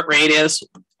max heart rate is?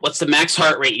 What's the max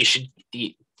heart rate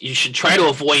you should try to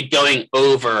avoid going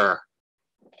over?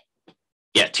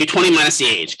 Yeah, 220 minus the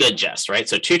age. Good, Jess, right?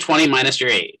 So 220 minus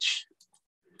your age.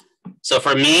 So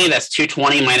for me, that's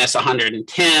 220 minus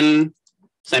 110.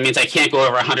 So that means I can't go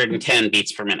over 110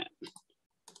 beats per minute.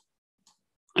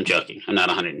 I'm joking. I'm not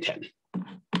 110.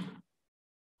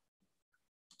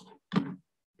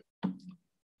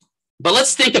 But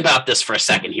let's think about this for a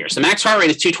second here. So max heart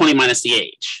rate is 220 minus the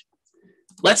age.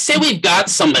 Let's say we've got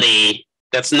somebody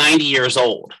that's 90 years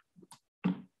old,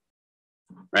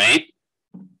 right?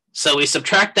 So we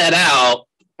subtract that out,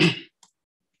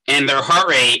 and their heart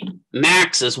rate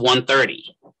max is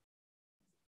 130.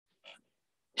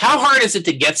 How hard is it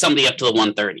to get somebody up to the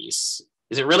 130s?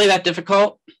 Is it really that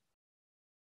difficult?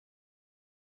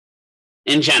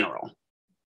 In general.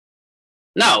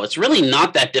 No, it's really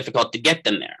not that difficult to get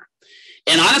them there.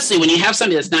 And honestly, when you have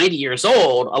somebody that's 90 years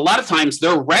old, a lot of times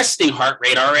their resting heart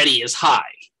rate already is high.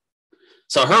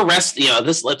 So her rest,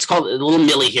 let's call it a little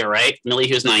Millie here, right? Millie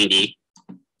who's 90.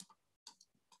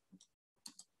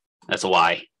 That's a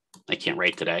Y. I can't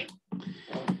write today.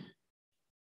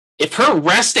 If her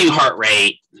resting heart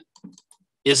rate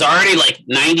is already like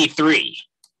 93,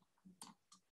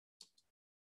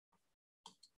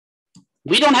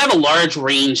 we don't have a large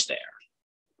range there,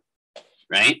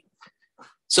 right?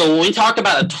 So when we talk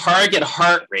about a target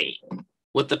heart rate,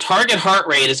 what the target heart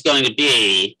rate is going to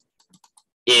be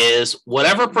is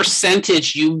whatever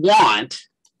percentage you want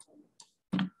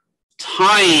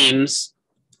times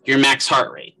your max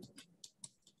heart rate.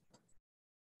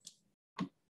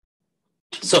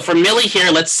 So for Millie here,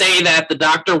 let's say that the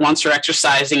doctor wants her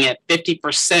exercising at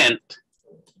 50%,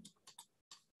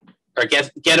 or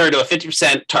get her to a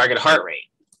 50% target heart rate.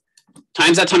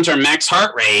 Times that times our max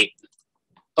heart rate,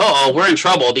 oh, we're in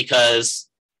trouble because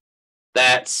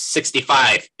that's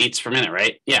 65 beats per minute,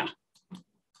 right? Yeah.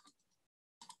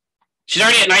 She's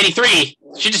already at 93.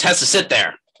 She just has to sit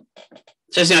there.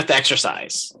 She doesn't have to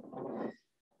exercise.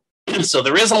 So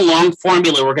there is a long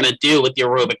formula we're going to do with the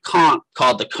aerobic comp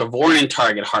called the Kevorkian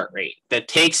target heart rate that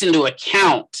takes into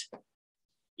account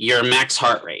your max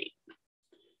heart rate.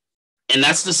 And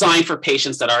that's designed for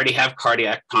patients that already have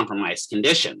cardiac compromised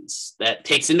conditions. That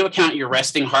takes into account your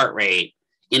resting heart rate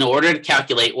in order to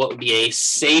calculate what would be a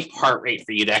safe heart rate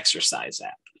for you to exercise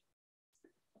at.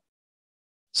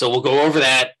 So we'll go over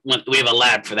that. We have a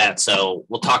lab for that, so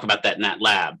we'll talk about that in that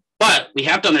lab. But we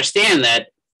have to understand that,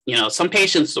 some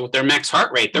patients with their max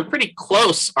heart rate, they're pretty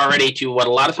close already to what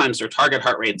a lot of times their target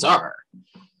heart rates are.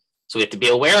 So we have to be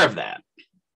aware of that.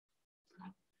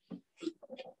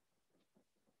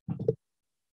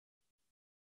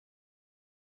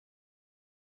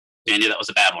 I knew that was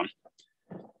a bad one.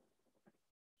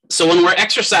 So when we're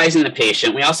exercising the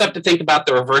patient, we also have to think about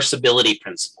the reversibility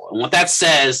principle. And what that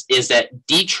says is that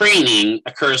detraining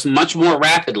occurs much more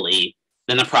rapidly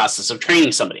than the process of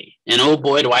training somebody. And oh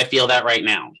boy, do I feel that right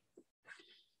now.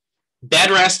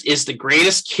 Bed rest is the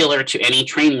greatest killer to any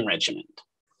training regimen,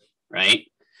 right?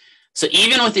 So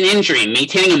even with an injury,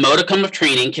 maintaining a modicum of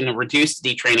training can reduce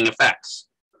detraining effects.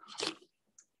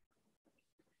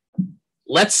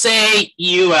 Let's say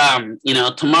you,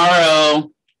 tomorrow,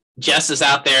 Jess is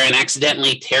out there and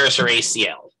accidentally tears her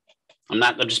ACL. I'm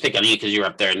just picking on you because you're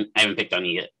up there and I haven't picked on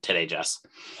you today, Jess.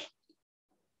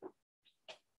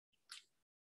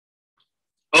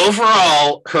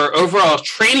 Her overall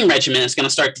training regimen is going to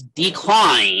start to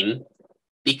decline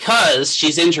because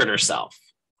she's injured herself.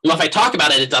 Well, if I talk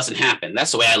about it, it doesn't happen.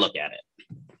 That's the way I look at it.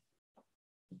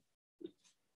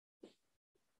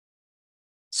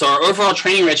 So our overall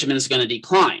training regimen is going to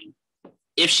decline.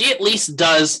 If she at least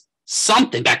does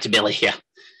something, back to Billy here.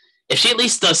 If she at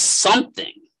least does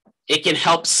something, it can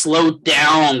help slow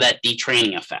down that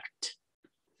detraining effect,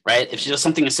 right? If she does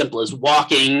something as simple as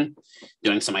walking,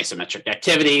 doing some isometric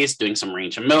activities, doing some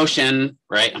range of motion,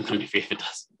 right? I'm coming for you if it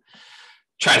does.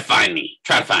 Try to find me.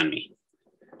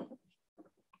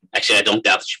 Actually, I don't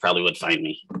doubt that you probably would find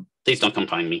me. Please don't come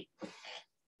find me.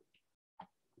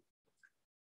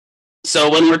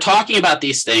 So when we're talking about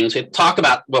these things, we talk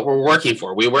about what we're working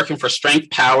for. Are we working for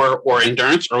strength, power, or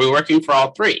endurance? Or are we working for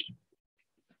all three?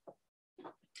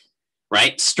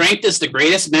 right? Strength is the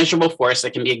greatest measurable force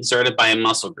that can be exerted by a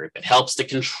muscle group. It helps to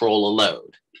control a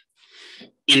load.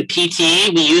 In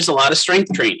PT, we use a lot of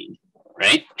strength training,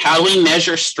 right? How do we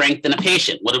measure strength in a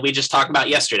patient? What did we just talk about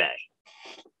yesterday?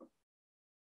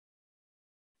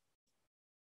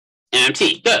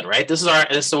 MMT, good, right? This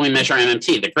is when we measure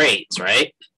MMT, the grades,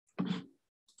 right?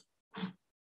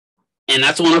 And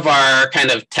that's one of our kind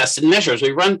of tested measures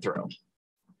we run through.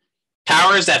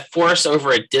 Power is that force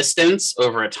over a distance,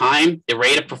 over a time, the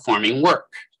rate of performing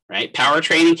work, right? Power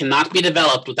training cannot be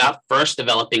developed without first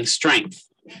developing strength.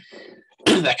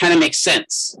 That kind of makes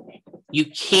sense. You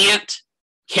can't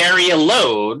carry a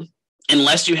load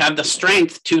unless you have the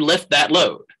strength to lift that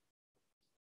load.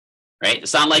 Right?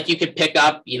 It's not like you could pick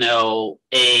up,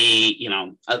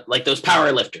 like those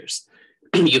power lifters.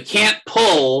 You can't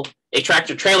pull a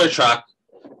tractor trailer truck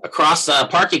across a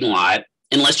parking lot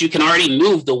unless you can already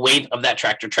move the weight of that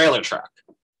tractor trailer truck.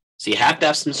 So you have to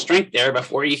have some strength there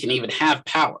before you can even have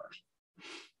power.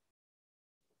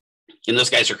 And those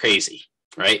guys are crazy,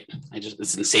 right?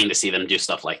 It's insane to see them do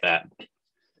stuff like that.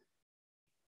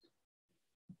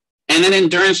 And then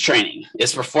endurance training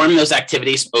is performing those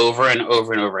activities over and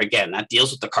over and over again. That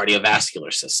deals with the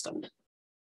cardiovascular system.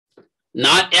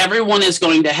 Not everyone is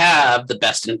going to have the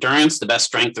best endurance, the best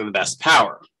strength, or the best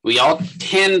power. We all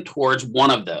tend towards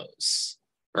one of those,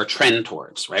 or trend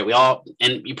towards, right?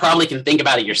 And you probably can think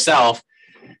about it yourself,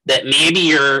 that maybe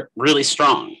you're really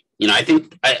strong. I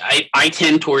think I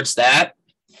tend towards that,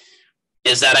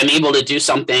 is that I'm able to do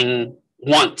something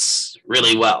once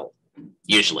really well,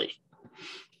 usually.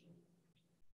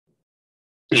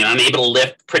 I'm able to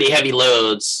lift pretty heavy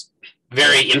loads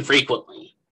very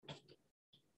infrequently.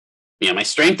 My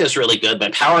strength is really good, my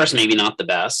power is maybe not the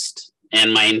best,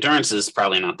 and my endurance is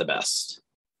probably not the best.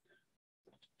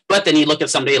 But then you look at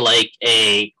somebody like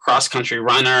a cross-country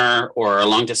runner or a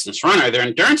long-distance runner, their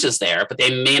endurance is there, but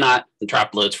they may not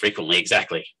drop loads frequently.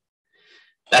 Exactly.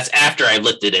 That's after I've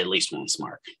lifted at least once,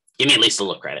 Mark. Give me at least a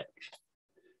look at it.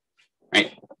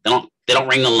 Right? They don't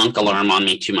ring the lunk alarm on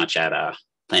me too much at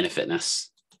Planet Fitness.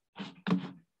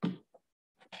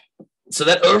 So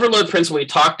that overload principle we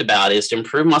talked about is to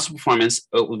improve muscle performance,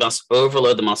 we must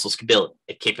overload the muscle's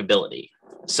capability.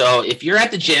 So if you're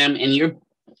at the gym and you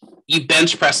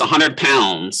bench press 100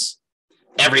 pounds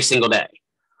every single day,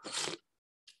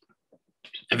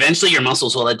 eventually your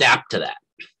muscles will adapt to that,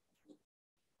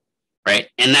 right?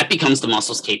 And that becomes the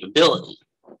muscle's capability.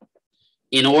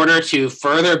 In order to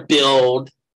further build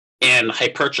and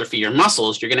hypertrophy your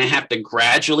muscles, you're going to have to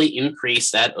gradually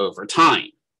increase that over time.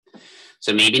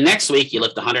 So maybe next week you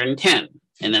lift 110,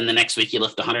 and then the next week you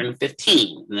lift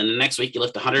 115, and then the next week you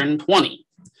lift 120.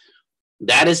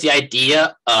 That is the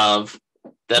idea of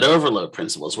that overload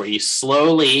principle, is where you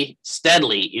slowly,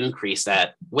 steadily increase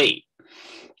that weight.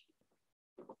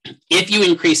 If you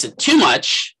increase it too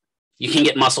much, you can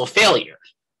get muscle failure.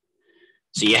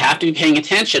 So you have to be paying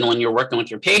attention when you're working with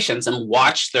your patients and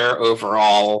watch their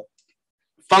overall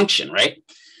function, right?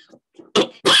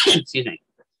 Excuse me.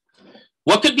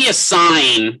 What could be a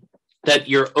sign that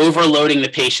you're overloading the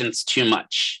patients too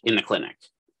much in the clinic?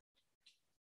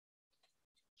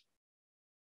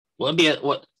 What would be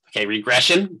okay,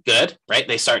 regression, good, right?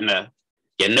 They starting to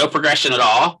get no progression at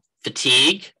all,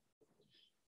 fatigue.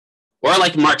 Or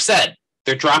like Mark said,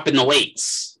 they're dropping the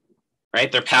weights,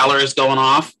 right? Their pallor is going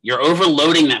off. You're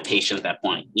overloading that patient at that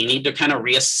point. You need to kind of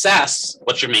reassess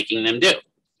what you're making them do.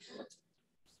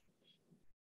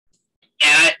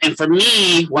 And for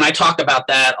me, when I talk about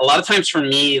that, a lot of times for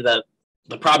me, the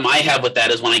problem I have with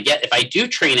that is if I do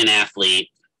train an athlete,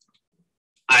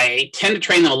 I tend to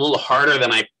train them a little harder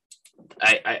than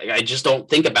I just don't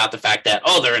think about the fact that,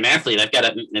 they're an athlete.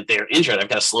 If they're injured, I've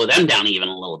got to slow them down even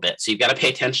a little bit. So you've got to pay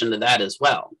attention to that as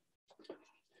well.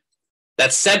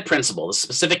 That said principle, the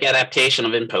specific adaptation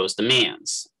of imposed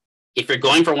demands. If you're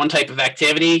going for one type of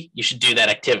activity, you should do that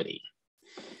activity.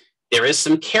 There is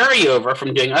some carryover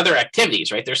from doing other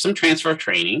activities, right? There's some transfer of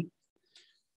training,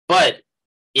 but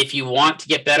if you want to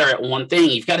get better at one thing,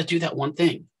 you've got to do that one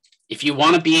thing. If you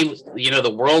want to be,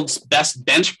 the world's best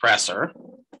bench presser,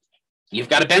 you've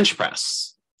got to bench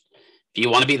press. If you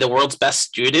want to be the world's best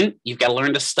student, you've got to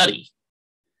learn to study.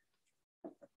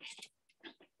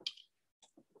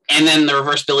 And then the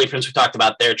reversibility principle we talked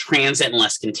about there, transit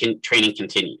unless training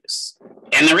continues.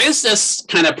 And there is this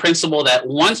kind of principle that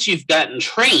once you've gotten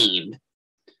trained,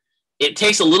 it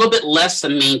takes a little bit less to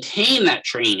maintain that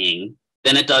training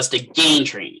than it does to gain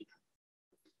training.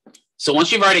 So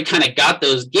once you've already kind of got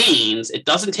those gains, it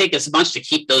doesn't take as much to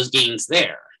keep those gains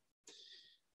there.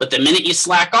 But the minute you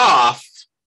slack off,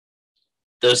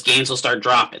 those gains will start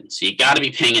dropping. So you got to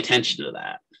be paying attention to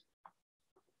that.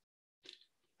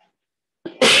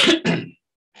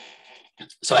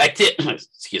 So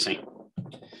excuse me.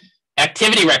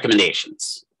 Activity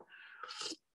recommendations.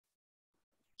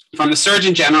 From the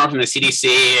Surgeon General, from the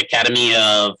CDC, Academy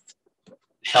of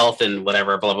Health and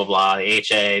whatever, blah, blah, blah, the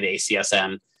AHA, the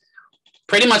ACSM,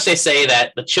 pretty much they say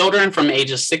that the children from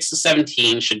ages 6 to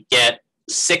 17 should get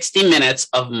 60 minutes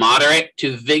of moderate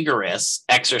to vigorous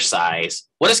exercise.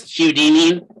 What does QD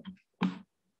mean?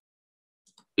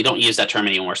 We don't use that term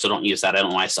anymore, so don't use that. I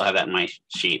don't know why I still have that in my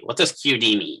sheet. What does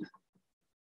QD mean?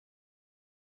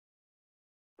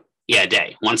 Yeah, a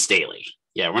day, once daily.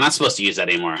 Yeah, we're not supposed to use that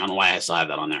anymore. I don't know why I still have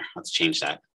that on there. Let's change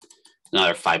that.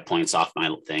 Another 5 points off my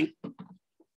thing.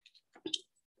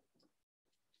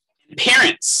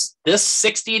 Parents, this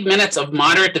 60 minutes of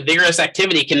moderate to vigorous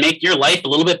activity can make your life a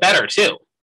little bit better too.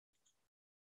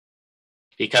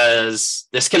 Because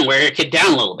this can wear your kid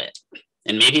down a little bit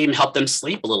and maybe even help them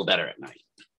sleep a little better at night.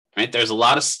 Right? There's a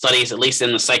lot of studies, at least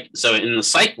in the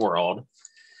psych world,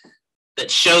 that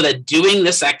show that doing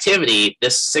this activity,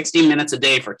 this 60 minutes a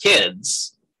day for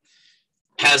kids,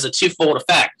 has a twofold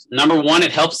effect. Number one,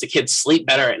 it helps the kids sleep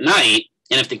better at night.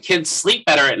 And if the kids sleep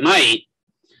better at night,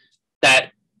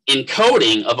 that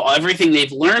encoding of everything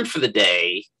they've learned for the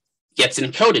day gets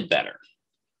encoded better.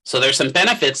 So there's some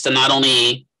benefits to not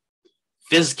only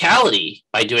physicality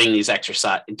by doing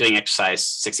exercise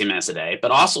 60 minutes a day,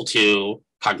 but also to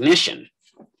cognition.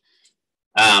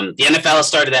 The NFL has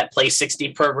started that Play 60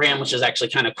 program, which is actually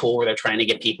kind of cool, where they're trying to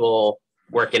get people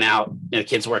working out,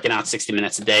 kids working out 60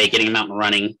 minutes a day, getting them out and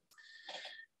running.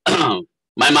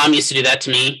 My mom used to do that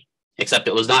to me, except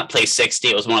it was not Play 60.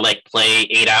 It was more like Play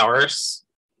 8 hours.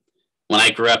 When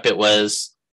I grew up, it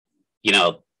was,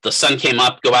 the sun came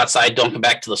up, go outside, don't come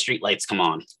back till the street lights come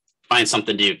on. Find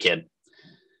something to do, kid.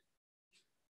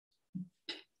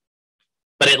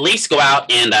 But at least go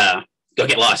out and go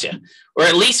get lost, yeah. Or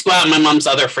at least go out, and my mom's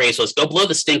other phrase was, go blow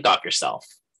the stink off yourself.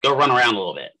 Go run around a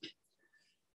little bit.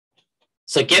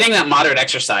 So getting that moderate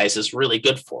exercise is really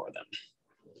good for them.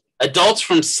 Adults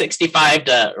from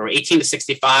 18 to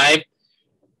 65,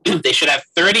 they should have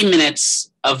 30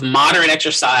 minutes of moderate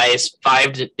exercise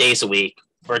 5 days a week,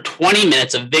 or 20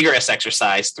 minutes of vigorous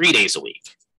exercise 3 days a week.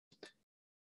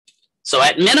 So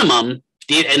at minimum,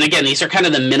 and again, these are kind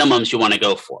of the minimums you want to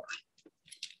go for.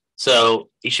 So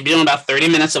you should be doing about 30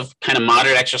 minutes of kind of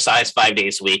moderate exercise 5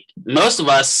 days a week. Most of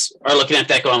us are looking at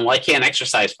that going, well, I can't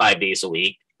exercise 5 days a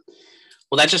week.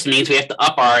 Well, that just means we have to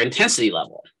up our intensity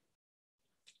level.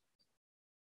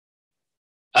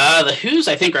 The WHO's,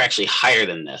 I think, are actually higher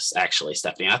than this, actually,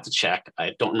 Stephanie. I have to check.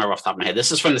 I don't remember off the top of my head.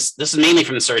 This is mainly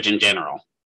from the Surgeon General.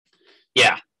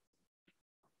 Yeah.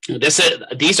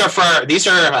 These are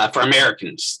for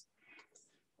Americans.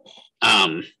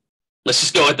 Let's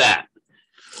just go with that.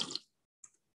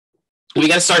 We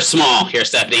got to start small here,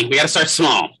 Stephanie. We got to start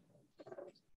small.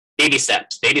 Baby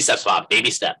steps, Bob,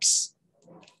 baby steps.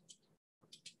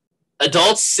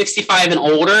 Adults 65 and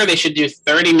older, they should do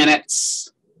 30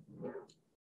 minutes.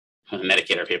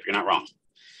 Medicator paper, you're not wrong.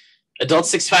 Adults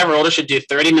 65 or older should do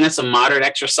 30 minutes of moderate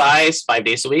exercise 5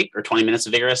 days a week, or 20 minutes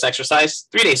of vigorous exercise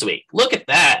 3 days a week. Look at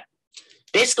that.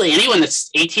 Basically, anyone that's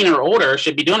 18 or older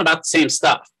should be doing about the same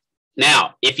stuff.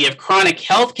 Now, if you have chronic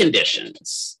health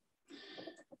conditions,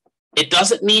 it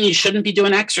doesn't mean you shouldn't be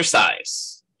doing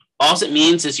exercise. All it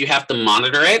means is you have to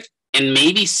monitor it and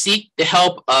maybe seek the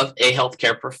help of a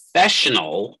healthcare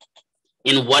professional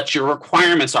in what your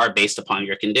requirements are based upon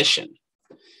your condition.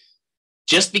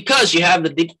 Just because you have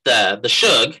the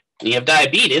shug and you have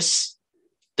diabetes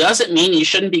doesn't mean you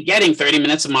shouldn't be getting 30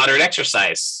 minutes of moderate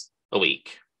exercise a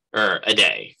week or a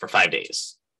day for 5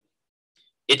 days.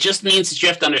 It just means that you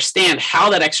have to understand how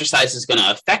that exercise is going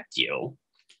to affect you.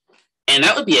 And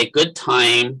that would be a good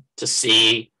time to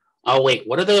see, oh, wait,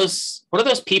 what are those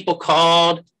people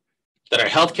called that are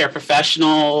healthcare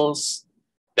professionals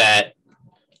that,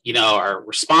 are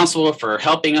responsible for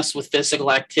helping us with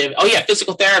physical activity? Oh, yeah,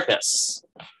 physical therapists.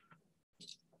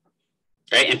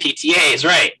 Right? And PTAs,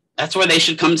 right. That's where they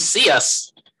should come to see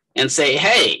us and say,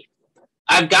 hey,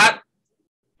 I've got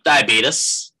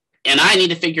diabetes and I need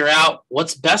to figure out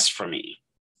what's best for me.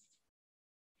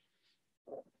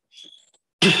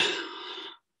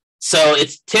 So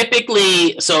it's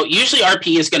usually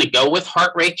RPE is going to go with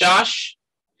heart rate, Josh.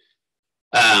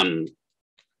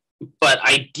 But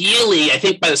ideally, I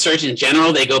think by the Surgeon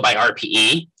General, they go by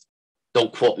RPE.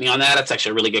 Don't quote me on that. That's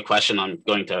actually a really good question. I'm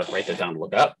going to write that down to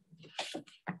look up.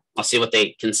 I'll see what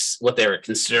they're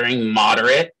considering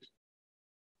moderate.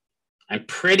 I'm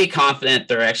pretty confident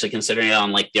they're actually considering it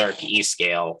on like the RPE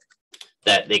scale,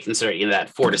 that they consider in that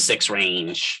 4 to 6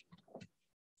 range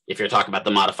if you're talking about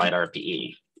the modified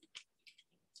RPE.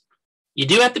 You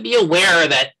do have to be aware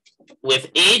that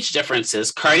with age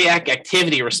differences, cardiac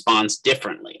activity responds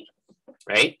differently,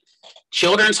 right?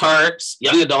 Children's hearts,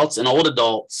 young adults, and old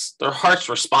adults, their hearts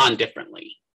respond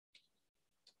differently,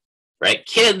 right?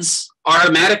 Kids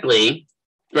automatically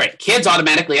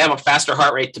have a faster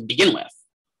heart rate to begin with,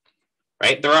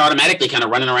 right? They're automatically kind of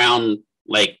running around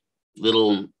like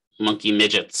little monkey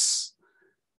midgets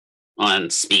on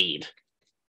speed,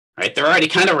 right? They're already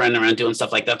kind of running around doing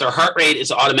stuff like that. Their heart rate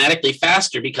is automatically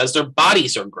faster because their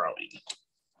bodies are growing.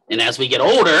 And as we get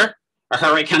older, our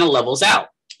heart rate kind of levels out.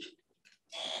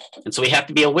 And so we have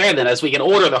to be aware that as we get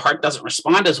older, the heart doesn't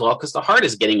respond as well because the heart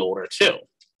is getting older too.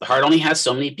 The heart only has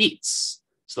so many beats.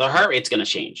 So the heart rate's going to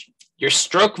change. Your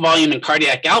stroke volume and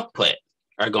cardiac output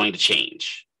are going to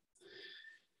change.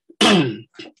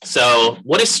 So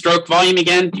what is stroke volume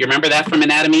again? Do you remember that from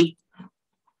anatomy?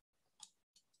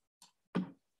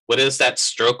 What is that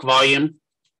stroke volume?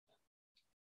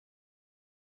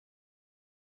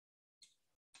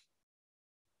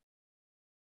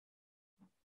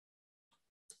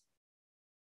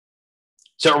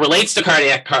 So it relates to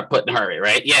cardiac output and heart rate,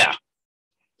 right? Yeah.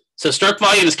 So stroke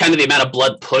volume is kind of the amount of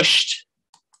blood pushed,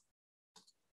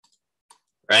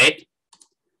 right?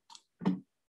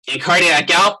 And cardiac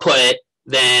output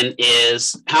then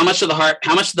is how much of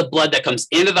the blood that comes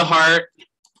into the heart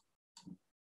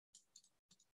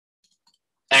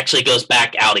actually goes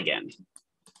back out again,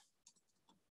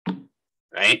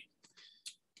 right?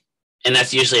 And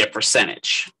that's usually a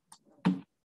percentage.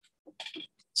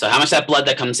 So how much that blood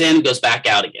that comes in goes back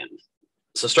out again.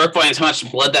 So stroke volume is how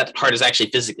much blood that heart is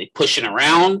actually physically pushing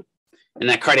around, and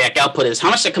that cardiac output is how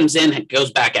much that comes in and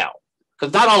goes back out.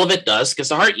 Because not all of it does, because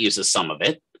the heart uses some of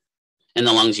it, and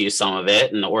the lungs use some of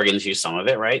it, and the organs use some of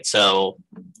it, right? So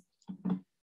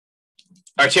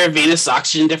arteriovenous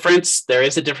oxygen difference, there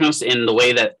is a difference in the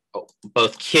way that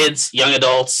both kids, young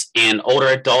adults, and older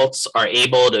adults are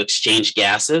able to exchange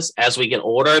gases. As we get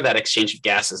older, that exchange of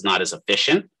gas is not as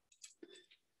efficient.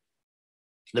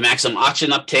 The maximum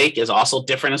oxygen uptake is also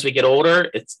different as we get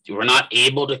older. We're not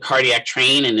able to cardiac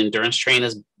train and endurance train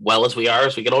as well as we are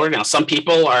as we get older. Now, some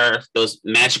people are those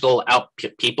magical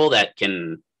people that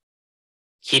can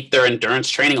keep their endurance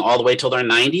training all the way till they're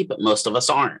 90, but most of us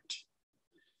aren't.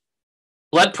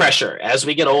 Blood pressure. As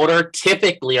we get older,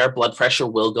 typically our blood pressure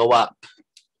will go up,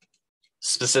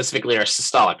 specifically our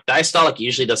systolic. Diastolic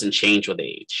usually doesn't change with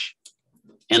age,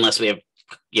 unless we have,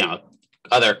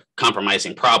 other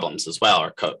compromising problems as well,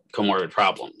 or comorbid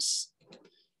problems.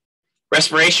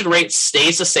 Respiration rate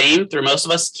stays the same through most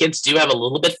of us. Kids do have a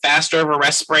little bit faster of a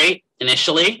rest rate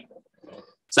initially.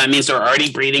 So that means they're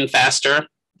already breathing faster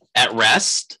at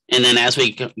rest. And then as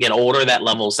we get older, that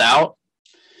levels out.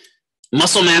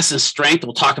 Muscle mass and strength,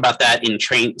 we'll talk about that in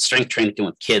strength training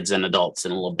with kids and adults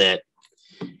in a little bit.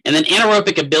 And then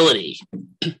anaerobic ability.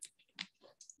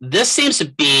 This seems to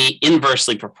be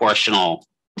inversely proportional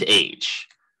to age.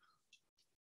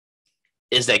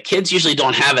 Is that kids usually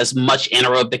don't have as much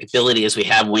anaerobic ability as we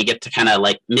have when we get to kind of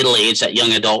like middle age, that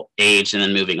young adult age, and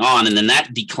then moving on. And then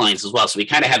that declines as well. So we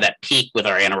kind of have that peak with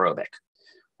our anaerobic.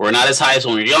 We're not as high as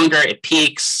when we're younger, it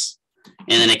peaks,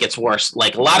 and then it gets worse.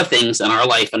 Like a lot of things in our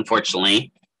life,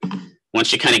 unfortunately,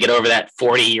 once you kind of get over that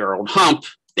 40-year-old hump,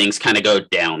 things kind of go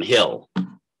downhill.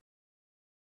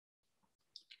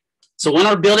 So when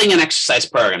we're building an exercise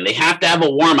program, they have to have a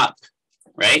warm-up,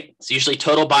 right? It's usually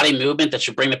total body movement that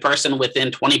should bring the person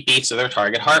within 20 beats of their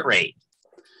target heart rate,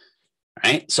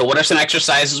 right? So what are some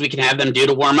exercises we can have them do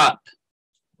to warm up?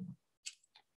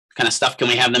 What kind of stuff can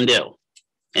we have them do?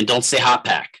 And don't say hot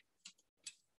pack,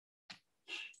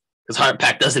 because hot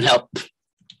pack doesn't help.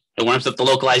 It warms up the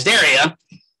localized area.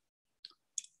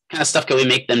 What kind of stuff can we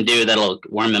make them do that'll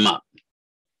warm them up?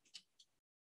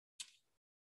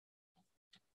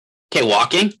 Okay,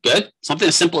 walking, good. Something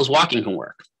as simple as walking can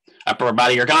work. Upper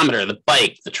body ergometer, the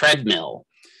bike, the treadmill.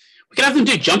 We can have them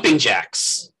do jumping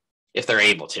jacks if they're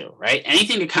able to, right?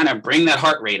 Anything to kind of bring that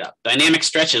heart rate up. Dynamic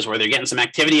stretches where they're getting some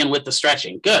activity in with the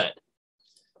stretching, good.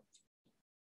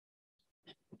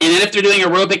 And then if they're doing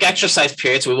aerobic exercise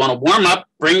periods, we want to warm up,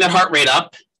 bring that heart rate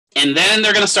up, and then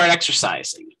they're going to start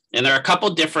exercising. And there are a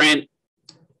couple different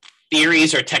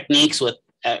theories or techniques with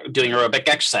doing aerobic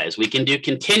exercise. We can do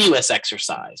continuous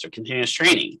exercise or continuous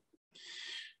training,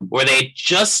 where they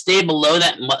just stay below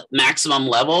that maximum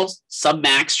level,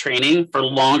 sub-max training for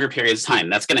longer periods of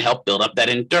time. That's going to help build up that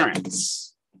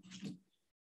endurance.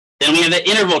 Then we have the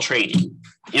interval training.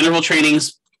 Interval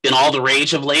training's been all the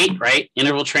rage of late, right?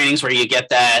 Interval trainings where you get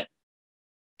that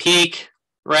peak,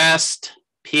 rest,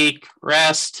 peak,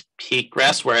 rest, peak,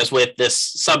 rest. Whereas with this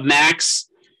sub-max,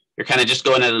 you're kind of just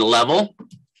going at a level.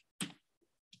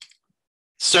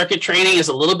 Circuit training is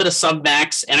a little bit of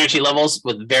sub-max energy levels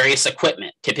with various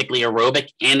equipment, typically aerobic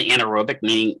and anaerobic,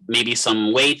 meaning maybe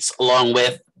some weights along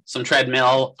with some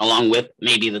treadmill, along with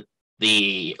maybe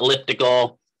the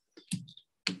elliptical.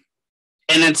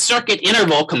 And then circuit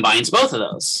interval combines both of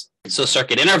those. So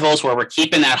circuit intervals where we're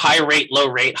keeping that high rate, low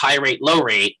rate, high rate, low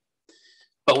rate,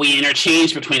 but we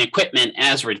interchange between equipment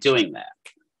as we're doing that.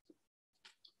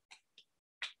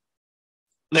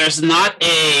 There's not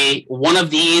a one of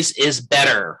these is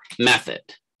better method,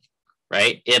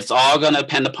 right? It's all going to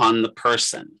depend upon the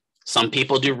person. Some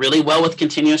people do really well with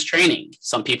continuous training.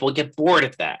 Some people get bored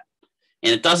at that,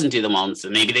 and it doesn't do them well. So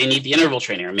maybe they need the interval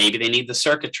training, or maybe they need the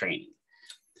circuit training.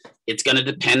 It's going to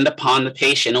depend upon the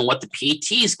patient and what the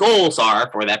PT's goals are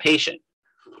for that patient.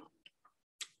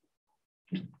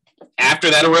 After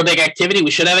that aerobic activity,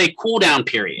 we should have a cool down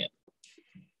period,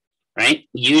 right?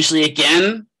 Usually,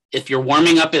 again, if you're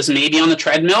warming up as maybe on the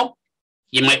treadmill,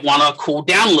 you might want to cool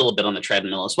down a little bit on the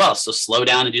treadmill as well. So slow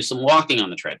down and do some walking on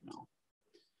the treadmill.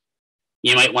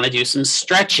 You might want to do some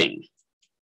stretching.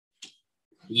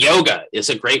 Yoga is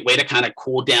a great way to kind of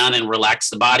cool down and relax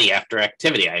the body after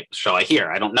activity. I hear.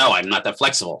 I don't know. I'm not that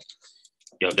flexible.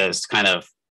 Yoga is kind of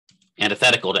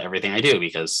antithetical to everything I do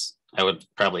because I would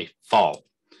probably fall.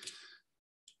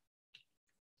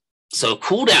 So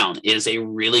cool down is a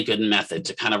really good method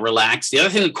to kind of relax. The other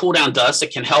thing that cool down does,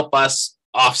 it can help us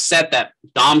offset that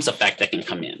DOMS effect that can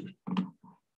come in.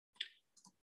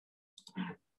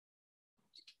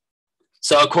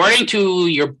 So according to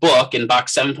your book in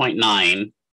box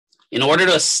 7.9, in order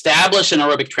to establish an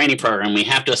aerobic training program, we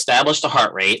have to establish the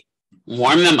heart rate,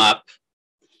 warm them up,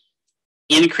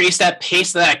 increase that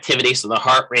pace of the activity so the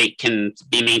heart rate can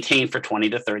be maintained for 20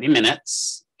 to 30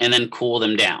 minutes, and then cool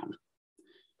them down.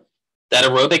 That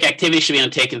aerobic activity should be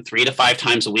undertaken 3 to 5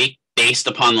 times a week based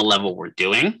upon the level we're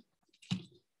doing.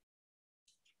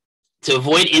 To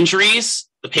avoid injuries,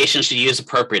 the patient should use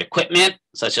appropriate equipment,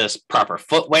 such as proper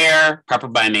footwear, proper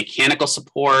biomechanical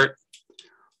support.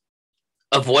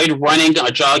 Avoid running or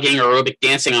jogging or aerobic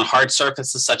dancing on hard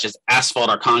surfaces such as asphalt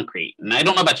or concrete. And I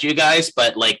don't know about you guys,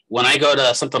 but like when I go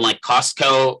to something like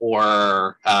Costco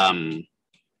or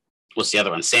what's the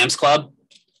other one, Sam's Club,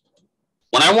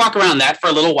 when I walk around that for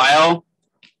a little while,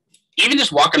 even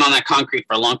just walking on that concrete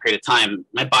for a long period of time,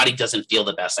 my body doesn't feel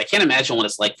the best. I can't imagine what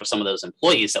it's like for some of those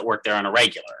employees that work there on a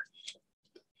regular,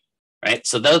 right?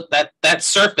 So that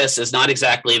surface is not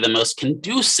exactly the most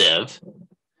conducive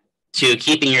to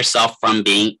keeping yourself from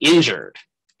being injured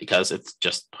because it's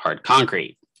just hard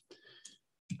concrete.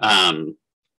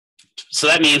 So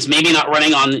that means maybe not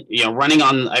running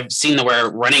on, I've seen where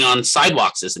running on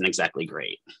sidewalks isn't exactly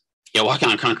great. Walking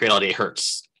on concrete all day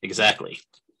hurts. Exactly.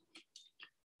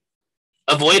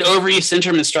 Avoid overuse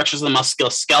syndrome and structures of the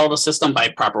musculoskeletal system by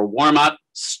proper warm-up,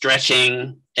 stretching,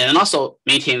 and then also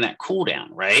maintaining that cool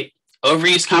down, right?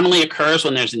 Overuse commonly occurs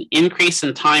when there's an increase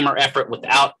in time or effort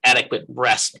without adequate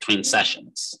rest between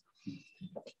sessions.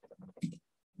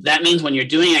 That means when you're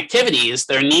doing activities,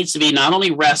 there needs to be not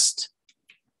only rest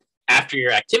after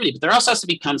your activity, but there also has to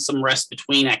become some rest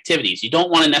between activities. You don't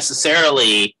want to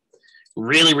necessarily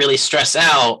really, really stress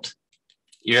out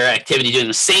your activity doing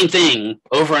the same thing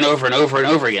over and over and over and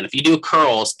over again. If you do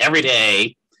curls every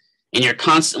day and you're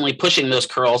constantly pushing those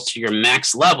curls to your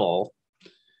max level,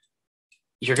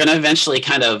 you're going to eventually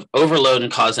kind of overload and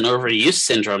cause an overuse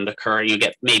syndrome to occur. You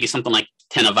get maybe something like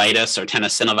tenovitis or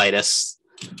tenosynovitis,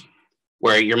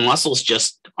 where your muscles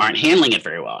just aren't handling it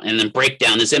very well, and then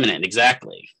breakdown is imminent.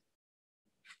 Exactly.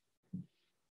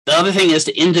 The other thing is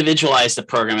to individualize the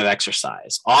program of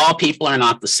exercise. All people are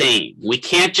not the same. We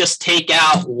can't just take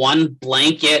out one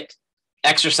blanket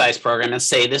exercise program and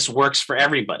say this works for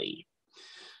everybody.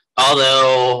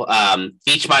 Although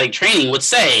Beachbody Training would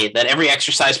say that every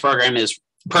exercise program is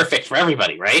perfect for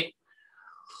everybody, right?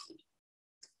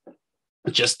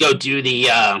 Just go do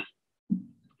the,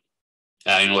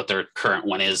 what their current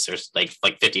one is. There's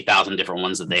like 50,000 different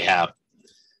ones that they have.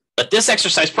 But this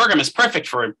exercise program is perfect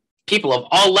for people of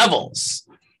all levels,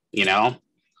 Here's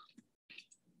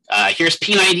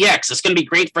P90X. It's going to be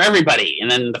great for everybody. And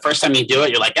then the first time you do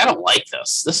it, you're like, I don't like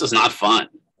this. This is not fun.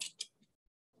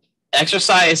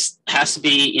 Exercise has to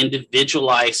be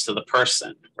individualized to the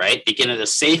person, right? Begin at a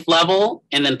safe level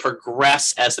and then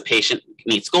progress as the patient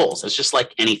meets goals. It's just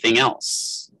like anything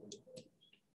else.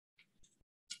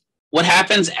 What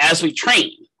happens as we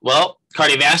train? Well,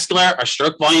 cardiovascular, our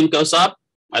stroke volume goes up.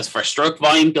 As our stroke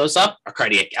volume goes up, our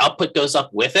cardiac output goes up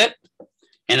with it,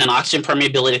 and then oxygen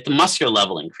permeability at the muscular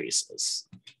level increases.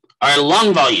 Our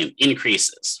lung volume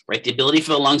increases, right? The ability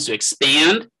for the lungs to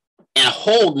expand and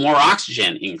hold more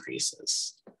oxygen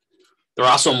increases. They're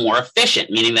also more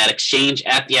efficient, meaning that exchange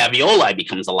at the alveoli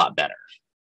becomes a lot better.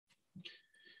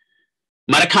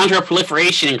 Mitochondrial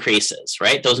proliferation increases,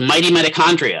 right? Those mighty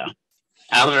mitochondria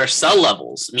out at our cell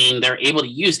levels mean they're able to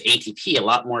use ATP a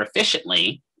lot more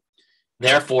efficiently.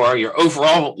 Therefore, your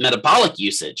overall metabolic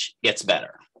usage gets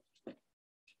better.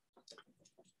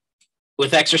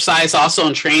 With exercise also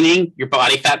and training, your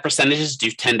body fat percentages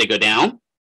do tend to go down.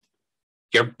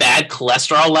 Your bad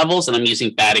cholesterol levels, and I'm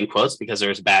using bad in quotes because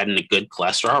there's bad and good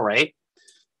cholesterol, right?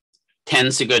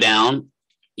 Tends to go down.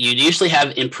 You usually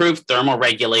have improved thermal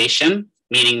regulation,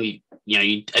 meaning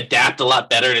you adapt a lot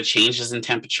better to changes in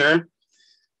temperature.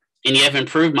 And you have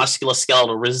improved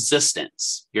musculoskeletal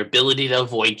resistance. Your ability to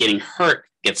avoid getting hurt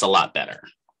gets a lot better.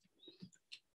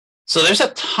 So there's a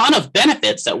ton of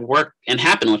benefits that work and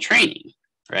happen with training,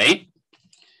 right?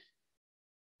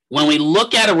 When we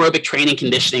look at aerobic training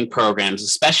conditioning programs,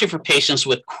 especially for patients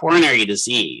with coronary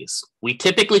disease, we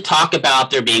typically talk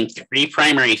about there being 3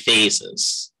 primary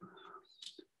phases.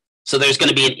 So there's going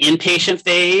to be an inpatient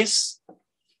phase,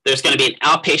 there's going to be an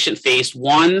outpatient phase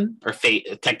 1, or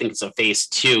technically it's a phase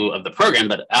 2 of the program,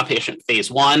 but outpatient phase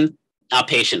 1,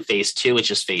 outpatient phase 2,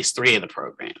 which is phase 3 of the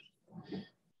program.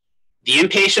 The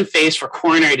inpatient phase for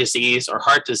coronary disease or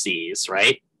heart disease,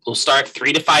 right, will start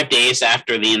 3 to 5 days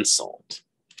after the insult.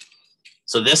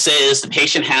 So this is the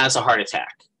patient has a heart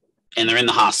attack and they're in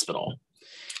the hospital.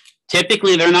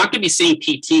 Typically, they're not going to be seeing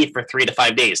PT for 3 to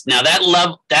 5 days. Now,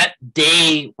 that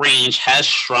day range has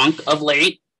shrunk of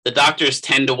late. The doctors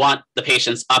tend to want the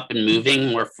patients up and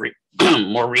moving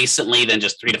more recently than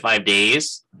just 3 to 5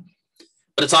 days.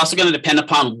 But it's also going to depend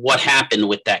upon what happened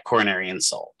with that coronary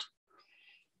insult.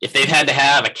 If they've had to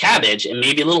have a cabbage, it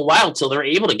may be a little while till they're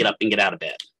able to get up and get out of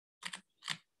bed.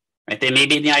 Right? They may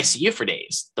be in the ICU for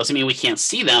days. Doesn't mean we can't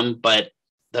see them, but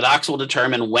the docs will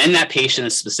determine when that patient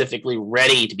is specifically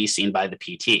ready to be seen by the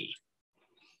PT.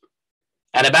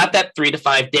 At about that 3 to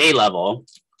 5 day level,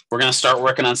 we're going to start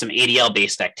working on some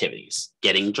ADL-based activities,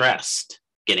 getting dressed,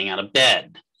 getting out of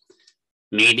bed,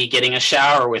 maybe getting a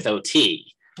shower with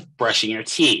OT, brushing your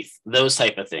teeth, those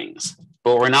type of things.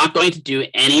 But we're not going to do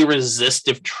any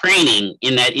resistive training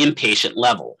in that inpatient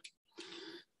level.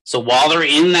 So while they're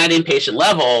in that inpatient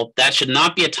level, that should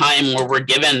not be a time where we're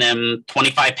giving them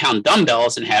 25-pound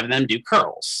dumbbells and having them do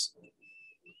curls,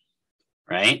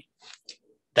 right?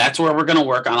 That's where we're going to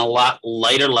work on a lot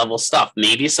lighter level stuff,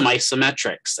 maybe some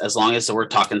isometrics, as long as we're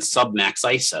talking sub-max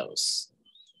isos.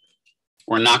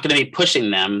 We're not going to be pushing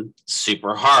them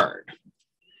super hard.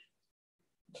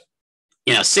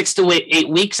 6 to 8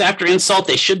 weeks after insult,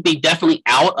 they should be definitely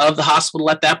out of the hospital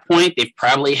at that point. They've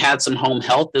probably had some home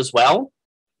health as well.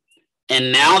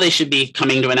 And now they should be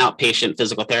coming to an outpatient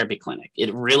physical therapy clinic.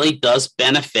 It really does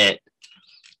benefit.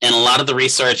 And a lot of the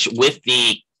research with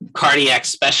the cardiac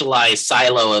specialized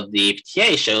silo of the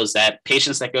PTA shows that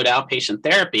patients that go to outpatient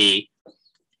therapy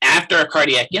after a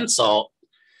cardiac insult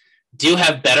do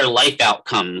have better life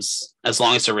outcomes as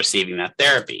long as they're receiving that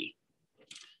therapy.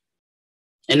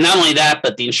 And not only that,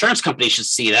 but the insurance company should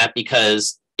see that,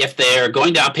 because if they're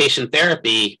going to outpatient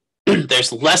therapy,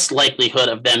 there's less likelihood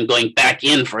of them going back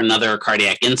in for another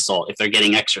cardiac insult if they're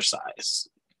getting exercise.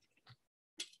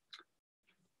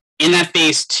 In that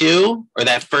phase 2, or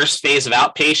that first phase of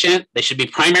outpatient, they should be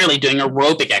primarily doing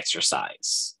aerobic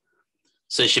exercise.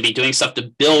 So they should be doing stuff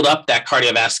to build up that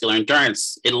cardiovascular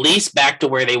endurance, at least back to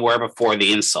where they were before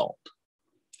the insult.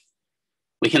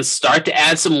 We can start to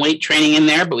add some weight training in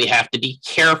there, but we have to be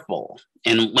careful.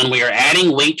 And when we are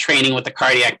adding weight training with a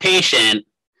cardiac patient,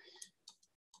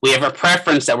 we have a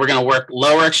preference that we're going to work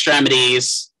lower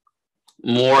extremities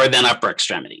more than upper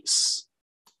extremities.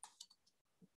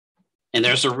 And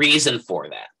there's a reason for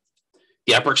that.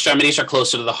 The upper extremities are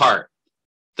closer to the heart.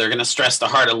 They're going to stress the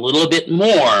heart a little bit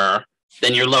more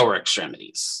than your lower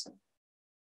extremities.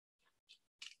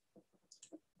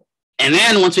 And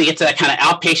then once we get to that kind of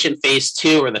outpatient phase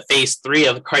 2 or the phase 3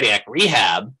 of cardiac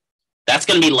rehab, that's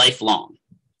going to be lifelong,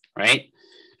 right?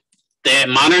 The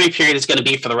monitoring period is going to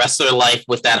be for the rest of their life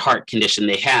with that heart condition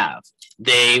they have.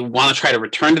 They want to try to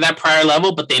return to that prior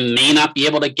level, but they may not be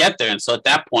able to get there. And so at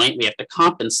that point, we have to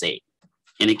compensate.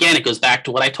 And again, it goes back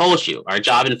to what I told you. Our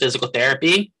job in physical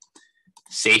therapy,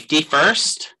 safety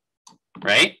first,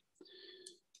 right?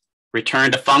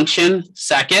 Return to function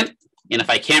second. And if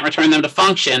I can't return them to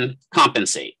function,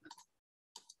 compensate.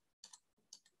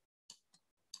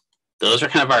 Those are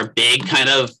kind of our big kind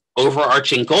of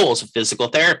overarching goals of physical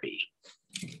therapy.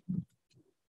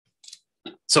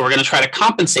 So we're going to try to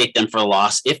compensate them for the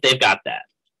loss if they've got that.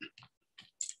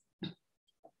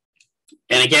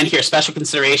 And again, here, special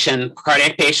consideration,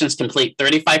 cardiac patients complete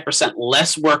 35%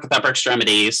 less work with upper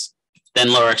extremities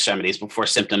than lower extremities before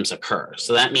symptoms occur.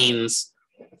 So that means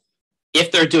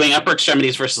if they're doing upper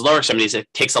extremities versus lower extremities, it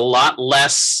takes a lot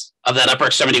less of that upper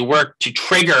extremity work to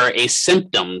trigger a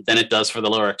symptom than it does for the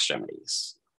lower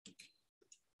extremities.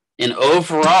 And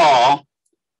overall,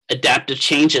 adaptive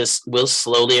changes will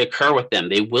slowly occur with them.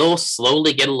 They will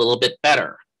slowly get a little bit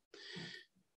better.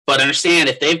 But understand,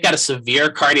 if they've got a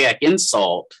severe cardiac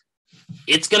insult,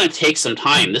 it's going to take some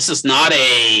time. This is not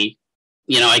a,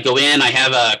 I go in, I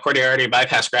have a coronary artery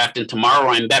bypass graft, and tomorrow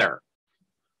I'm better.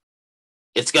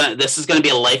 This is going to be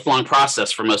a lifelong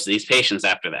process for most of these patients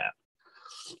after that.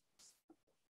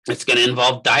 It's going to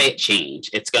involve diet change.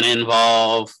 It's going to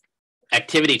involve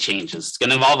activity changes. It's going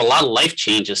to involve a lot of life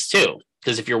changes too.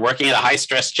 Because if you're working at a high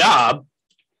stress job,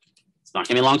 it's not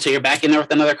going to be long till you're back in there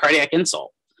with another cardiac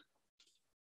insult.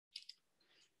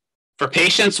 For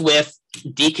patients with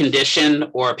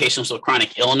deconditioned or patients with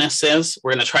chronic illnesses,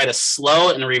 we're going to try to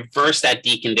slow and reverse that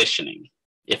deconditioning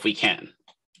if we can.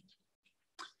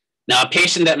 Now, a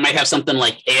patient that might have something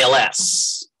like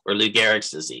ALS or Lou Gehrig's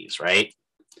disease, right?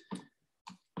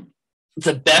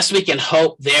 The best we can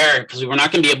hope there, because we're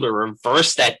not going to be able to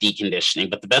reverse that deconditioning,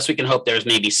 but the best we can hope there is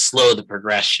maybe slow the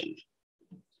progression.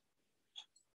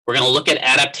 We're going to look at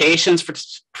adaptations for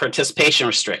participation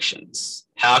restrictions.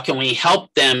 How can we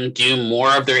help them do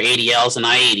more of their ADLs and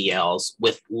IADLs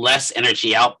with less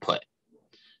energy output,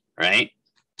 right?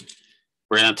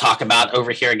 We're going to talk about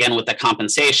over here again with the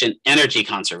compensation, energy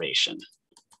conservation.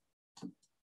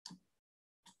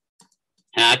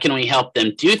 How can we help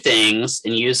them do things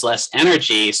and use less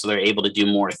energy so they're able to do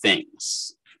more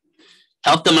things?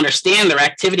 Help them understand their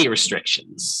activity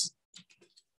restrictions.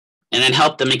 And then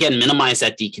help them, again, minimize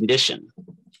that decondition.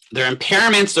 Their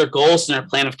impairments, their goals, and their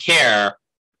plan of care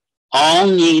all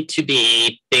need to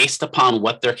be based upon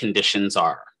what their conditions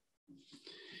are.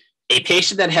 A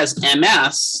patient that has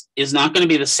MS is not going to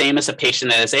be the same as a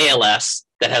patient that has ALS,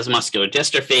 that has muscular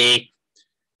dystrophy,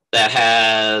 that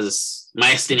has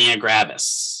myasthenia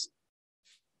gravis.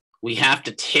 We have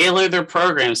to tailor their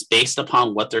programs based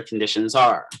upon what their conditions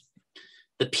are.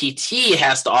 The PT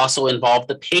has to also involve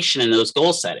the patient in those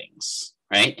goal settings,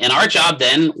 right? And our job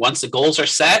then, once the goals are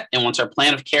set and once our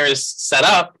plan of care is set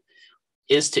up,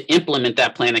 is to implement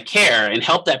that plan of care and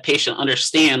help that patient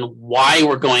understand why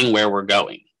we're going where we're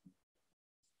going,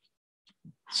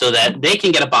 so that they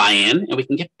can get a buy-in and we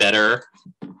can get better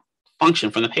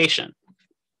function from the patient.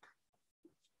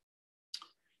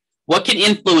 What can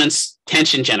influence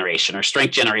tension generation or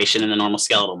strength generation in the normal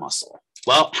skeletal muscle?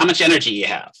 Well, how much energy you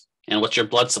have and what's your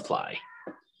blood supply.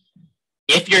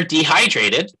 If you're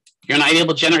dehydrated, you're not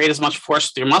able to generate as much force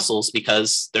with your muscles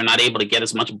because they're not able to get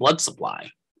as much blood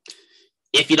supply.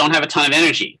 If you don't have a ton of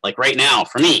energy, like right now,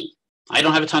 for me, I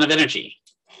don't have a ton of energy.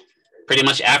 Pretty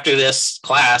much after this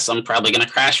class, I'm probably going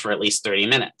to crash for at least 30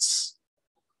 minutes.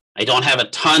 I don't have a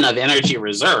ton of energy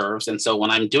reserves. And so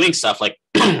when I'm doing stuff like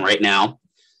right now,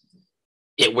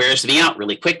 it wears me out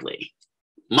really quickly.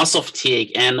 Muscle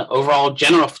fatigue and overall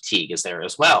general fatigue is there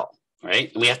as well,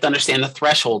 right? And we have to understand the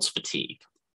thresholds fatigue.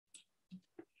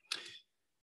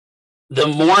 The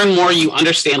more and more you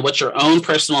understand what your own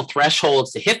personal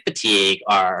thresholds to hit fatigue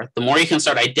are, the more you can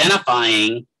start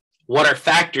identifying what are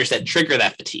factors that trigger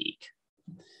that fatigue.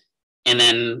 And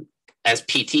then as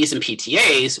PTs and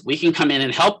PTAs, we can come in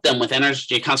and help them with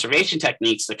energy conservation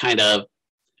techniques to kind of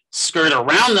skirt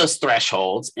around those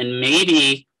thresholds and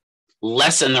maybe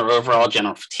lessen their overall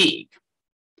general fatigue.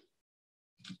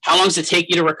 How long does it take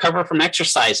you to recover from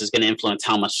exercise is going to influence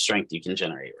how much strength you can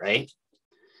generate, right?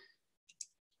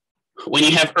 When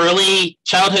you have early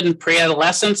childhood and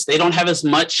pre-adolescence, they don't have as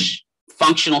much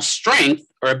functional strength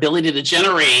or ability to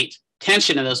generate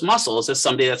tension in those muscles as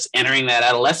somebody that's entering that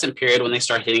adolescent period when they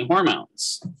start hitting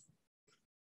hormones.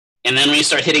 And then when you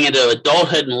start hitting into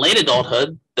adulthood and late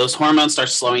adulthood, those hormones start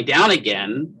slowing down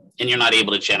again and you're not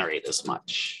able to generate as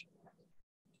much.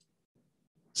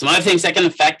 Some other things that can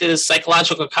affect is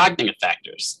psychological cognitive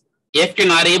factors. If you're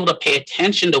not able to pay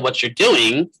attention to what you're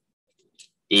doing,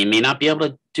 you may not be able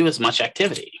to do as much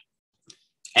activity.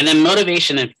 And then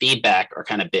motivation and feedback are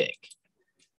kind of big.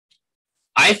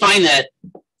 I find that,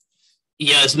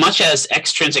 as much as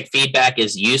extrinsic feedback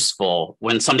is useful,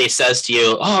 when somebody says to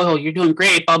you, oh, you're doing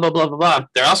great, blah, blah, blah, blah, blah,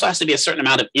 there also has to be a certain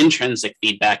amount of intrinsic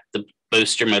feedback to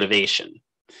boost your motivation.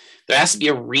 There has to be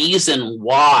a reason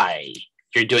why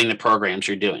you're doing the programs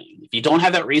you're doing. If you don't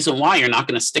have that reason why, you're not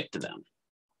going to stick to them.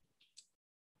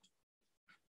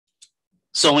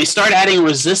 So when we start adding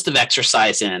resistive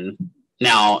exercise in,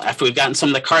 now after we've gotten some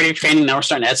of the cardio training, now we're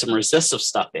starting to add some resistive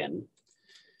stuff in.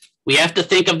 We have to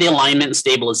think of the alignment and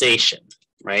stabilization,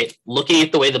 right? Looking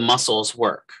at the way the muscles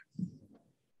work.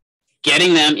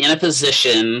 Getting them in a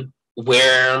position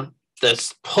where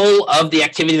the pull of the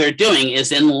activity they're doing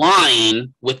is in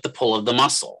line with the pull of the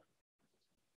muscle.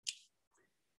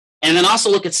 And then also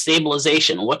look at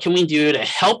stabilization. What can we do to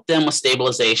help them with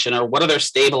stabilization, or what do their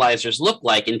stabilizers look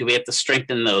like, and do we have to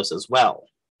strengthen those as well?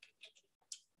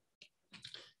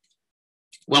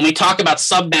 When we talk about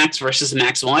submax versus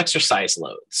maximal exercise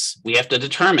loads, we have to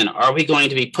determine, are we going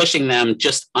to be pushing them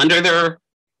just under their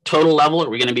total level, or are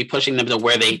we going to be pushing them to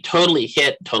where they totally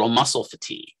hit total muscle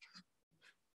fatigue?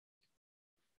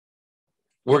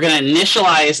 We're going to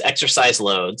initialize exercise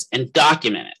loads and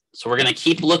document it. So we're going to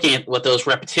keep looking at what those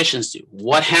repetitions do.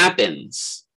 What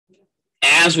happens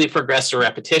as we progress to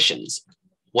repetitions?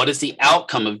 What is the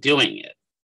outcome of doing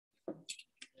it?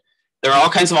 There are all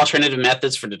kinds of alternative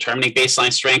methods for determining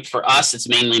baseline strength. For us, it's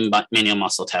mainly manual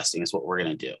muscle testing is what we're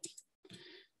going to do.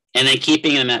 And then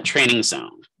keeping them in that training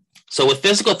zone. So with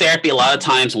physical therapy, a lot of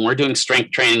times when we're doing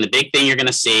strength training, the big thing you're going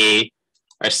to see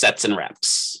are sets and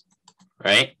reps,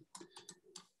 right?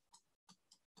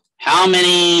 How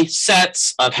many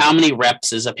sets of how many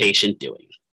reps is a patient doing?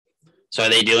 So are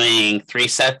they doing 3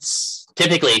 sets?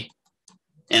 Typically,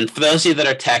 and for those of you that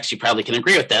are techs, you probably can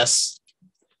agree with this.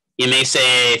 You may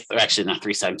say, or actually not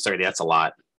 3 sets, 30, that's a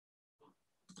lot.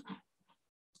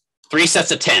 3 sets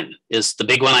of 10 is the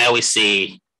big one I always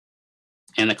see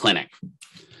in the clinic.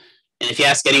 And if you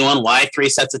ask anyone why 3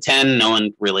 sets of 10, no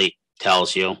one really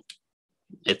tells you.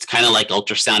 It's kind of like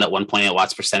ultrasound at 1.8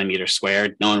 watts per centimeter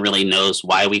squared. No one really knows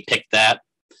why we picked that.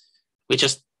 We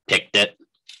just picked it.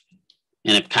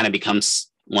 And it kind of becomes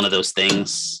one of those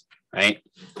things, right?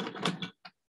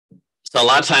 So a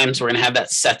lot of times we're going to have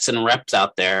that sets and reps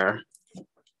out there.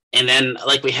 And then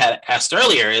like we had asked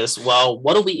earlier is, well,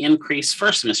 what do we increase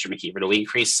first, Mr. McKeever? Do we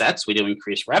increase sets? We do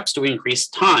increase reps? Do we increase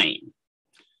time?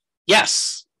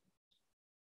 Yes.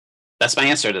 That's my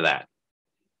answer to that.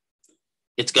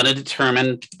 It's going to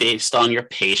determine based on your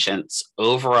patient's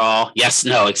overall, yes,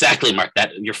 no, exactly, Mark,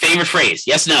 that your favorite phrase,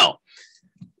 yes, no.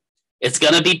 It's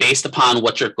going to be based upon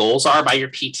what your goals are by your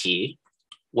PT,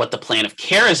 what the plan of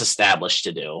care is established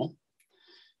to do,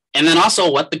 and then also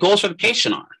what the goals for the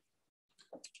patient are.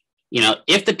 You know,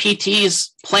 if the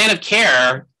PT's plan of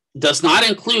care does not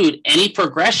include any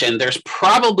progression, there's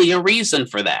probably a reason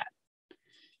for that.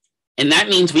 And that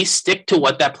means we stick to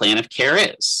what that plan of care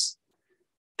is.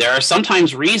 There are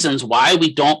sometimes reasons why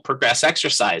we don't progress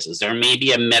exercises. There may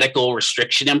be a medical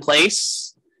restriction in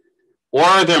place,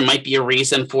 or there might be a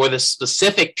reason for the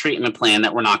specific treatment plan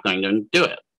that we're not going to do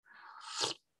it.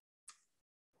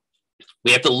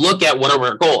 We have to look at what are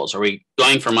our goals. Are we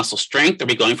going for muscle strength? Are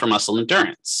we going for muscle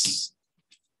endurance?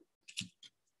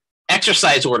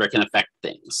 Exercise order can affect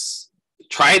things.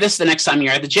 Try this the next time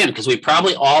you're at the gym, because we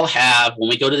probably all have, when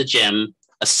we go to the gym,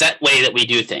 a set way that we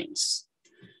do things.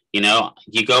 You know,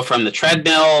 you go from the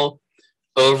treadmill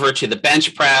over to the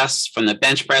bench press, from the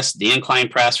bench press to the incline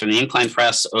press, from the incline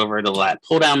press over to the lat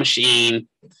pull down machine.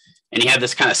 And you have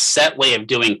this kind of set way of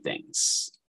doing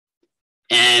things.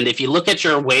 And if you look at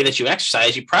your way that you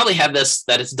exercise, you probably have this,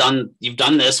 that it's done, you've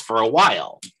done this for a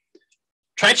while.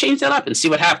 Try change that up and see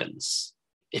what happens.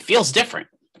 It feels different.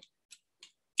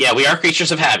 Yeah, we are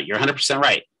creatures of habit. You're 100%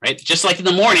 right? Just like in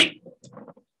the morning.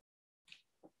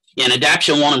 And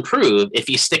adaptation won't improve if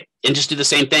you stick and just do the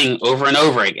same thing over and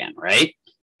over again, right?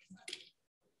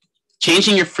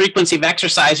 Changing your frequency of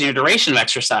exercise and your duration of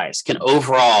exercise can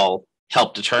overall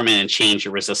help determine and change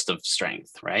your resistive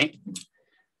strength, right?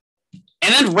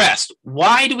 And then rest.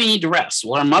 Why do we need to rest?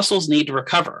 Well, our muscles need to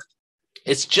recover.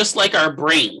 It's just like our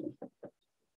brain,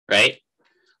 right?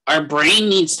 Our brain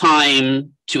needs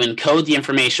time to encode the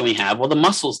information we have. Well, the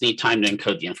muscles need time to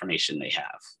encode the information they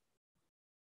have,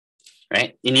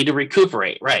 right? You need to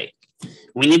recuperate, right?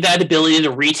 We need that ability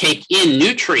to retake in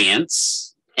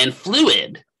nutrients and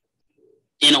fluid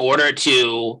in order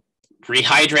to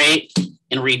rehydrate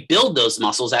and rebuild those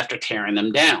muscles after tearing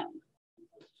them down.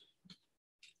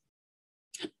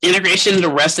 Integration into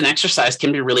rest and exercise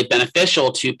can be really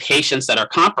beneficial to patients that are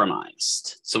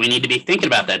compromised. So we need to be thinking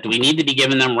about that. Do we need to be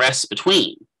giving them rest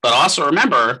between? But also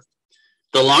remember,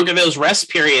 the longer those rest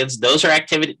periods, those are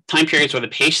time periods where the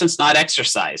patient's not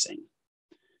exercising.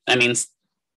 That means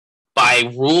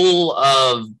by rule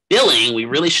of billing, we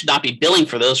really should not be billing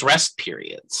for those rest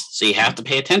periods. So you have to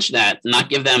pay attention to that and not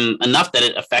give them enough that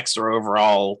it affects their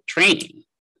overall training.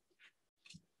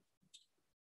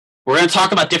 We're going to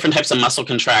talk about different types of muscle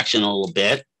contraction a little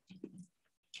bit.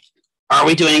 Are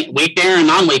we doing weight-bearing and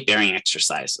non-weight-bearing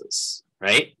exercises,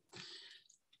 right?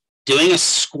 Doing a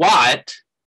squat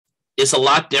is a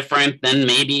lot different than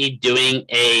maybe doing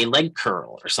a leg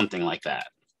curl or something like that.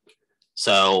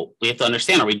 So we have to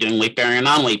understand, are we doing weight-bearing or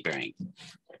non-weight-bearing?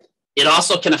 it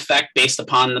also can affect based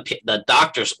upon the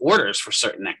doctor's orders for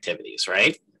certain activities,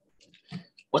 right?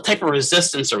 What type of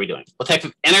resistance are we doing? What type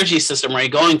of energy system are we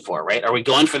going for, right? Are we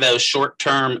going for those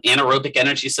short-term anaerobic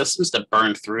energy systems to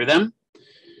burn through them?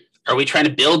 Are we trying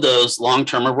to build those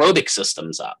long-term aerobic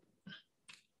systems up?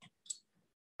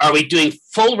 Are we doing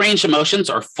full range of motions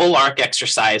or full arc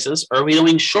exercises, or are we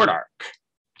doing short arc,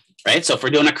 right? So if we're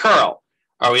doing a curl,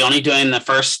 are we only doing the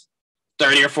first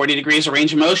 30 or 40 degrees of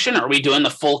range of motion, or are we doing the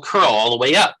full curl all the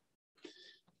way up?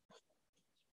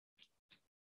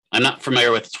 I'm not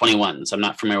familiar with 21s. I'm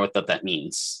not familiar with what that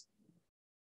means.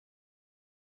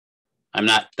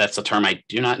 That's a term I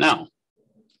do not know.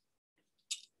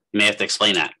 You may have to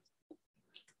explain that.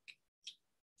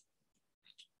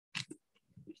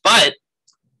 But,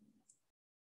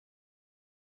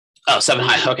 oh, 7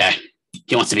 high, okay.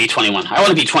 He wants to be 21. I want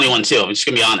to be 21 too, I'm just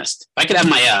gonna be honest. If I could have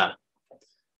my,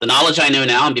 the knowledge I know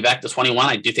now and be back to 21,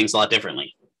 I'd do things a lot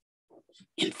differently.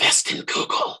 Invest in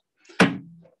Google.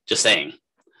 Just saying.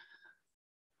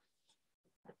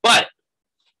 But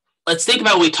let's think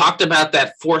about when we talked about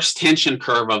that force tension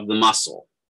curve of the muscle,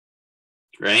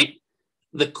 right?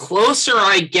 The closer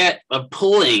I get of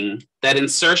pulling that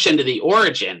insertion to the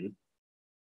origin,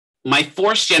 my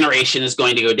force generation is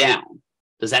going to go down.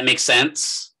 Does that make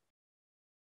sense?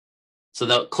 So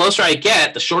the closer I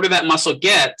get, the shorter that muscle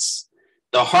gets,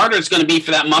 the harder it's going to be for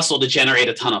that muscle to generate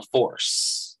a ton of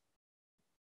force.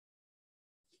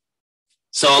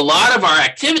 So a lot of our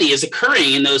activity is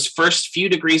occurring in those first few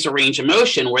degrees of range of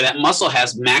motion where that muscle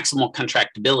has maximal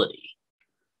contractibility.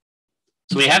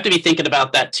 So we have to be thinking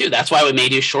about that too. That's why we may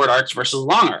do short arcs versus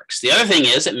long arcs. The other thing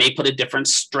is it may put a different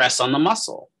stress on the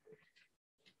muscle.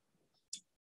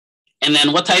 And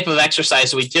then what type of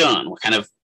exercise are we doing? What kind of,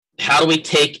 how do we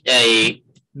take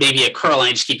maybe a curl, and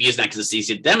I just keep using that because it's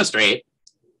easy to demonstrate.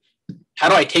 How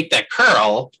do I take that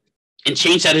curl and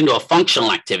change that into a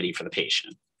functional activity for the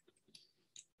patient?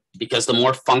 Because the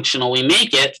more functional we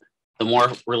make it, the more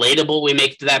relatable we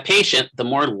make to that patient, the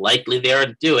more likely they are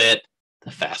to do it,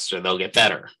 the faster they'll get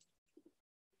better.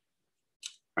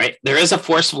 Right? There is a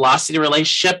force-velocity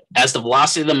relationship. As the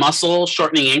velocity of the muscle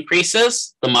shortening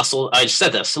increases, the muscle, I just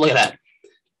said this, so look at that.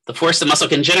 The force the muscle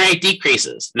can generate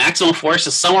decreases. Maximum force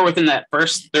is somewhere within that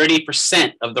first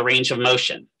 30% of the range of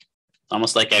motion.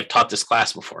 Almost like I've taught this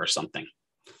class before or something.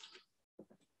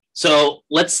 So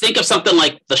let's think of something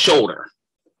like the shoulder.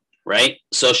 Right?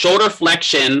 So shoulder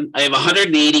flexion, I have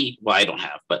 180, well, I don't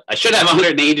have, but I should have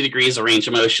 180 degrees of range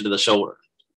of motion to the shoulder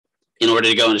in order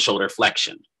to go into shoulder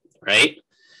flexion, right?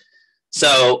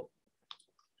 So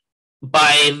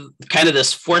by kind of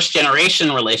this force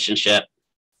generation relationship,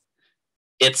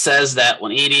 it says that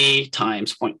 180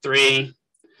 times 0.3,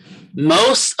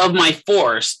 most of my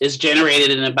force is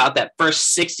generated in about that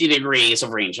first 60 degrees of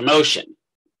range of motion.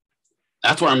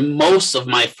 That's where most of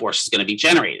my force is going to be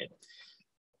generated.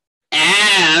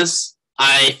 As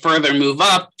I further move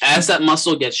up, as that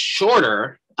muscle gets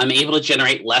shorter, I'm able to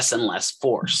generate less and less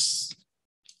force.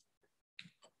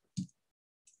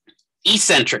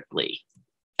 Eccentrically,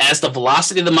 as the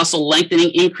velocity of the muscle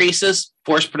lengthening increases,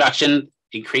 force production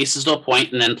increases to a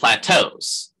point and then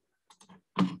plateaus.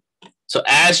 So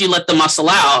as you let the muscle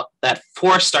out, that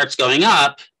force starts going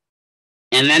up,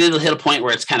 and then it'll hit a point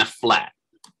where it's kind of flat.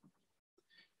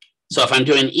 So if I'm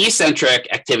doing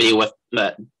eccentric activity with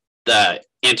the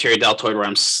anterior deltoid where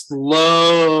I'm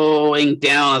slowing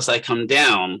down as I come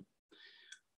down,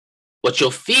 what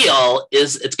you'll feel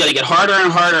is it's going to get harder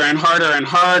and harder and harder and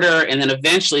harder, and then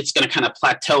eventually it's going to kind of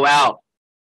plateau out,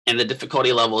 and the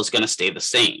difficulty level is going to stay the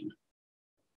same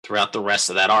throughout the rest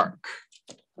of that arc.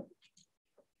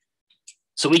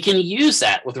 So we can use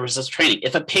that with resistive training.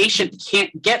 If a patient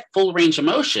can't get full range of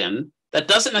motion, that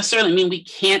doesn't necessarily mean we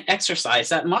can't exercise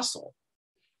that muscle,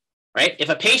 right? If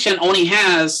a patient only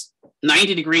has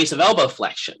 90 degrees of elbow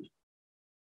flexion,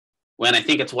 when I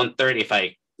think it's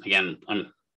 130,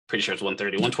 I'm pretty sure it's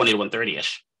 130, 120 to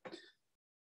 130-ish,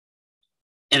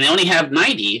 and they only have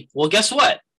 90, well, guess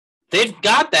what? They've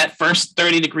got that first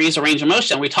 30 degrees of range of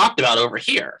motion we talked about over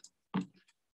here.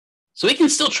 So we can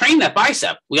still train that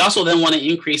bicep. We also then want to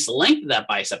increase the length of that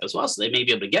bicep as well, so they may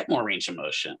be able to get more range of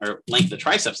motion, or length of the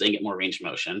triceps, they can get more range of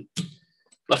motion.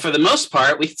 But for the most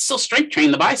part, we can still strength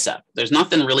train the bicep. There's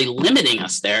nothing really limiting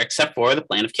us there except for the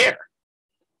plan of care.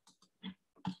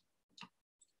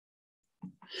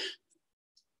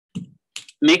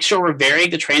 Make sure we're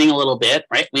varying the training a little bit,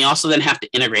 right? We also then have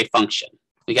to integrate function.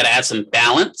 We got to add some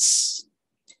balance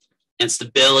and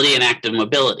stability and active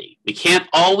mobility. We can't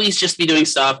always just be doing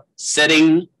stuff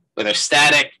sitting where they're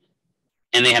static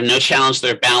and they have no challenge to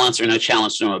their balance or no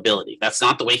challenge to their mobility. That's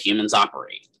not the way humans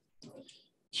operate.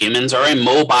 Humans are a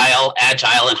mobile,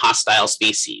 agile, and hostile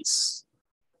species.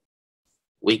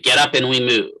 We get up and we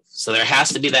move. So there has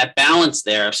to be that balance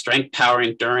there of strength, power,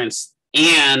 endurance,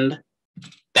 and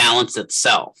balance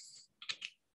itself.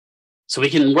 So we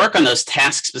can work on those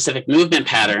task-specific movement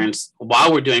patterns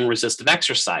while we're doing resistive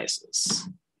exercises.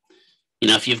 You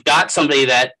know, if you've got somebody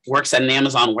that works at an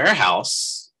Amazon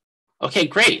warehouse, okay,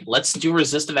 great. Let's do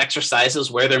resistive exercises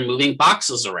where they're moving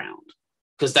boxes around,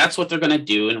 because that's what they're going to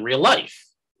do in real life.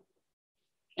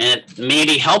 And it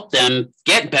maybe help them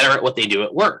get better at what they do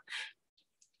at work.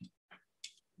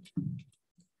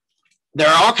 There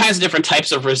are all kinds of different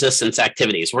types of resistance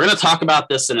activities. We're going to talk about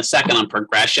this in a second on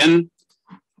progression.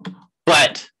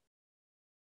 But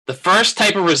the first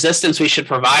type of resistance we should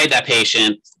provide that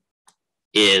patient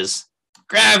is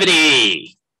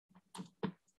gravity.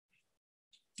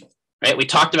 Right? We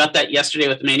talked about that yesterday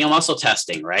with manual muscle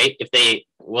testing, right?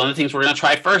 One of the things we're going to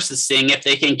try first is seeing if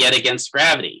they can get against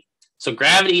gravity. So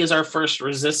gravity is our first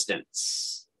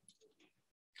resistance.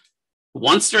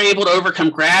 Once they're able to overcome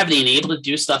gravity and able to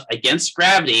do stuff against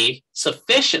gravity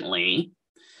sufficiently,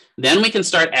 then we can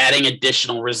start adding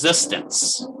additional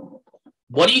resistance.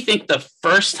 What do you think the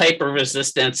first type of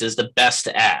resistance is the best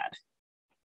to add?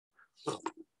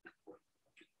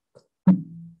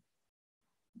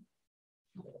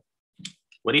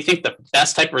 What do you think the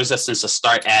best type of resistance to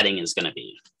start adding is going to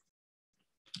be?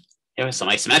 We have some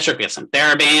isometric, we have some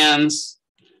therabands,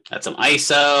 that's some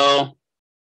iso.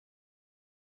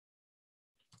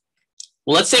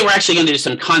 Well, let's say we're actually going to do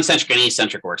some concentric and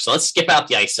eccentric work. So let's skip out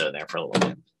the iso there for a little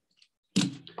bit.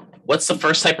 What's the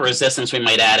first type of resistance we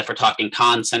might add if we're talking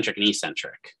concentric and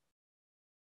eccentric?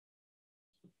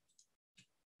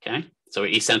 Okay, so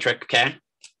we're eccentric, okay?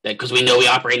 Because we know we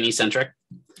operate in eccentric.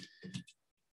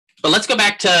 But let's go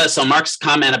back to Mark's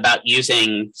comment about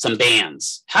using some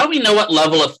bands. How do we know what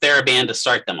level of TheraBand to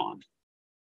start them on?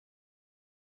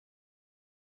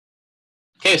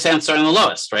 Okay, so I'm starting the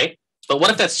lowest, right? But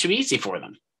what if that's too easy for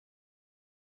them?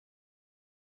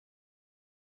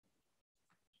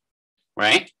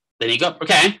 Right? Then you go,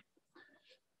 okay.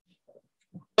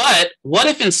 But what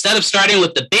if instead of starting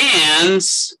with the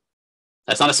bands,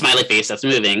 that's not a smiley face, that's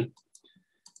moving,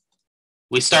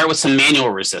 we start with some manual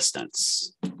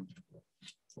resistance?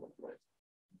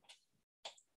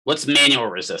 What's manual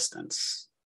resistance?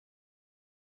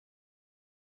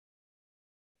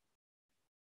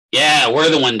 Yeah,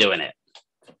 we're the one doing it.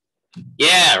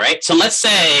 Yeah, right. So let's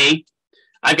say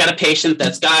I've got a patient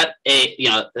that's got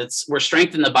we're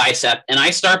strengthening the bicep, and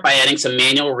I start by adding some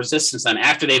manual resistance on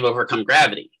after they've overcome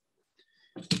gravity.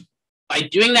 By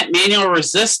doing that manual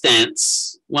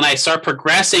resistance, when I start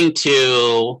progressing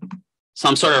to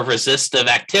some sort of resistive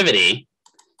activity,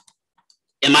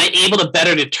 am I able to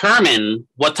better determine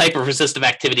what type of resistive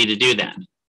activity to do then?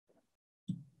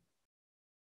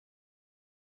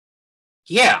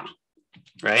 Yeah,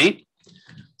 right?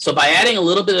 So by adding a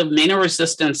little bit of manual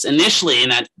resistance initially in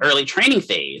that early training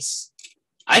phase,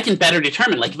 I can better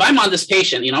determine, like if I'm on this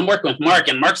patient, I'm working with Mark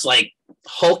and Mark's like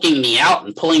hulking me out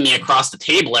and pulling me across the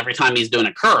table every time he's doing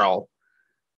a curl.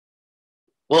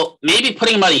 Well, maybe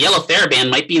putting him on a yellow TheraBand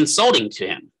might be insulting to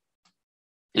him.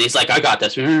 And he's like, I got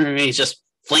this. He's just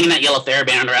flinging that yellow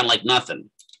TheraBand around like nothing.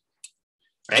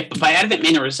 Right? But by adding that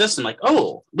manual resistance, like,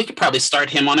 oh, we could probably start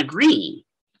him on a green.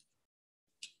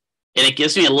 And it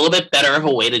gives me a little bit better of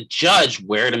a way to judge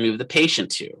where to move the patient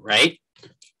to, right?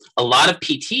 A lot of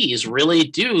PTs really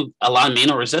do allow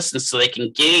manual resistance so they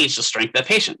can gauge the strength of the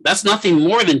patient. That's nothing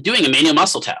more than doing a manual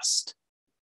muscle test,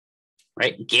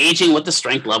 right? Gauging what the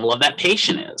strength level of that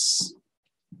patient is.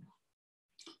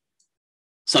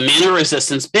 So manual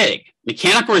resistance, big.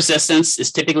 Mechanical resistance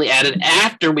is typically added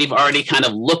after we've already kind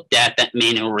of looked at that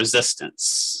manual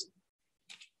resistance.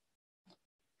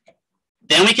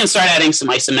 Then we can start adding some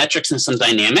isometrics and some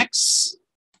dynamics,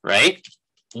 right?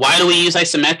 Why do we use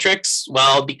isometrics?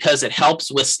 Well, because it helps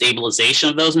with stabilization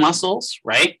of those muscles,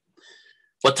 right?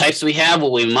 What types do we have?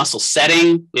 Well, we have muscle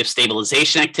setting, we have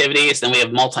stabilization activities, then we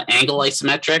have multi-angle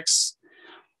isometrics.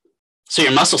 So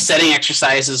your muscle setting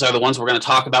exercises are the ones we're going to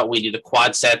talk about when we do the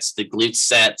quad sets, the glute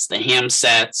sets, the ham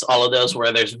sets, all of those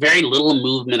where there's very little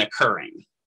movement occurring,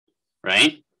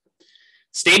 right?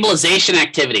 Stabilization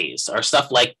activities are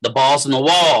stuff like the balls and the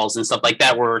walls and stuff like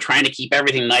that, where we're trying to keep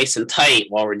everything nice and tight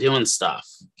while we're doing stuff.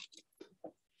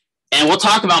 And we'll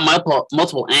talk about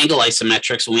multiple angle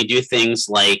isometrics when we do things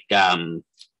like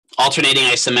alternating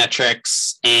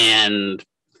isometrics and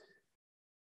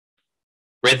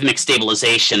rhythmic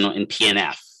stabilization in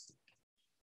PNF.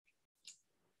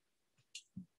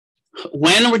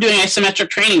 When we're doing isometric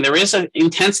training, there is an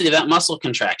intensity of that muscle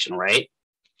contraction, right?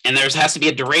 and there has to be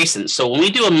a duration. So when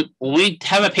we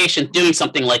have a patient doing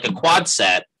something like a quad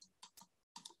set,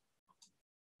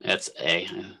 that's A,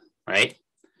 right?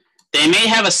 They may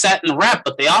have a set and rep,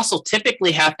 but they also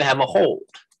typically have to have a hold,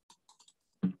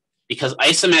 because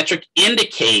isometric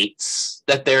indicates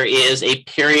that there is a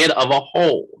period of a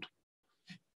hold,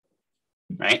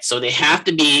 right? So they have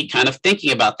to be kind of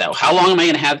thinking about that. How long am I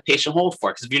going to have the patient hold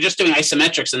for? Because if you're just doing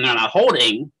isometrics and they're not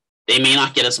holding, they may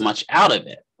not get as much out of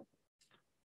it.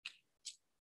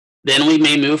 Then we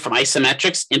may move from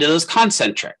isometrics into those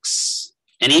concentrics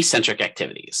and eccentric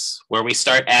activities, where we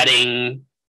start adding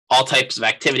all types of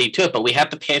activity to it, but we have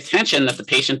to pay attention that the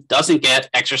patient doesn't get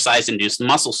exercise-induced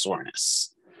muscle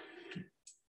soreness,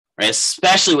 right?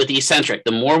 Especially with eccentric.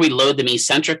 The more we load them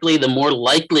eccentrically, the more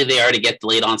likely they are to get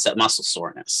delayed onset muscle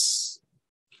soreness.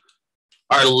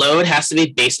 Our load has to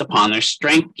be based upon their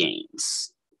strength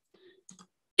gains.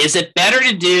 Is it better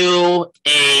to do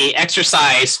a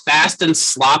exercise fast and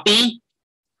sloppy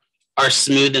or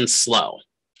smooth and slow?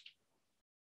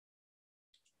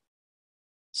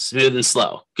 Smooth and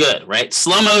slow. Good, right?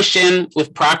 Slow motion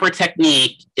with proper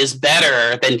technique is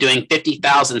better than doing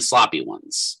 50,000 sloppy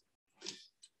ones.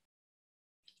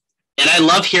 And I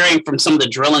love hearing from some of the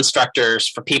drill instructors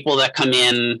for people that come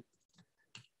in.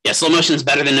 Yeah, slow motion is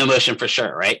better than no motion for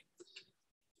sure, right?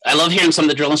 I love hearing some of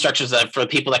the drill instructors that for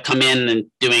people that come in and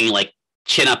doing like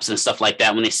chin-ups and stuff like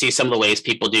that, when they see some of the ways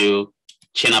people do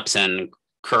chin-ups and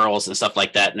curls and stuff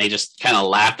like that, and they just kind of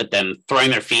laugh at them throwing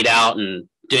their feet out and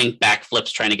doing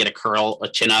backflips trying to get a curl, a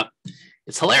chin-up.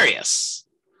 It's hilarious.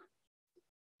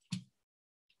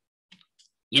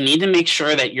 You need to make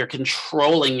sure that you're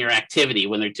controlling your activity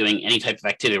when they're doing any type of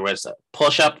activity, whether it's a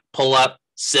push-up, pull-up,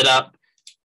 sit-up,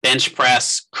 bench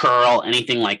press, curl,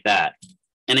 anything like that.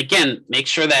 And again, make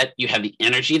sure that you have the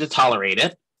energy to tolerate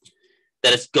it,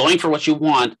 that it's going for what you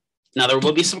want. Now, there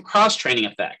will be some cross-training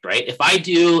effect, right? If I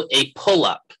do a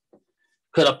pull-up,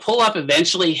 could a pull-up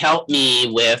eventually help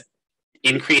me with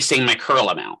increasing my curl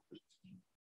amount?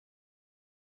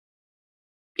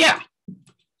 Yeah,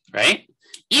 right?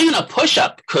 Even a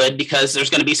push-up could, because there's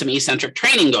going to be some eccentric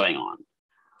training going on.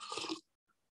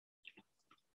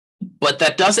 But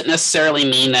that doesn't necessarily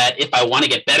mean that if I want to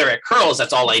get better at curls,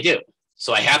 that's all I do.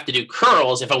 So I have to do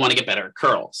curls if I want to get better at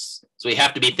curls. So we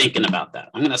have to be thinking about that.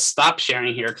 I'm going to stop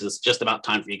sharing here because it's just about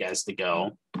time for you guys to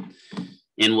go.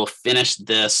 And we'll finish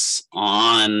this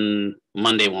on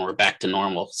Monday when we're back to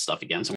normal stuff again. So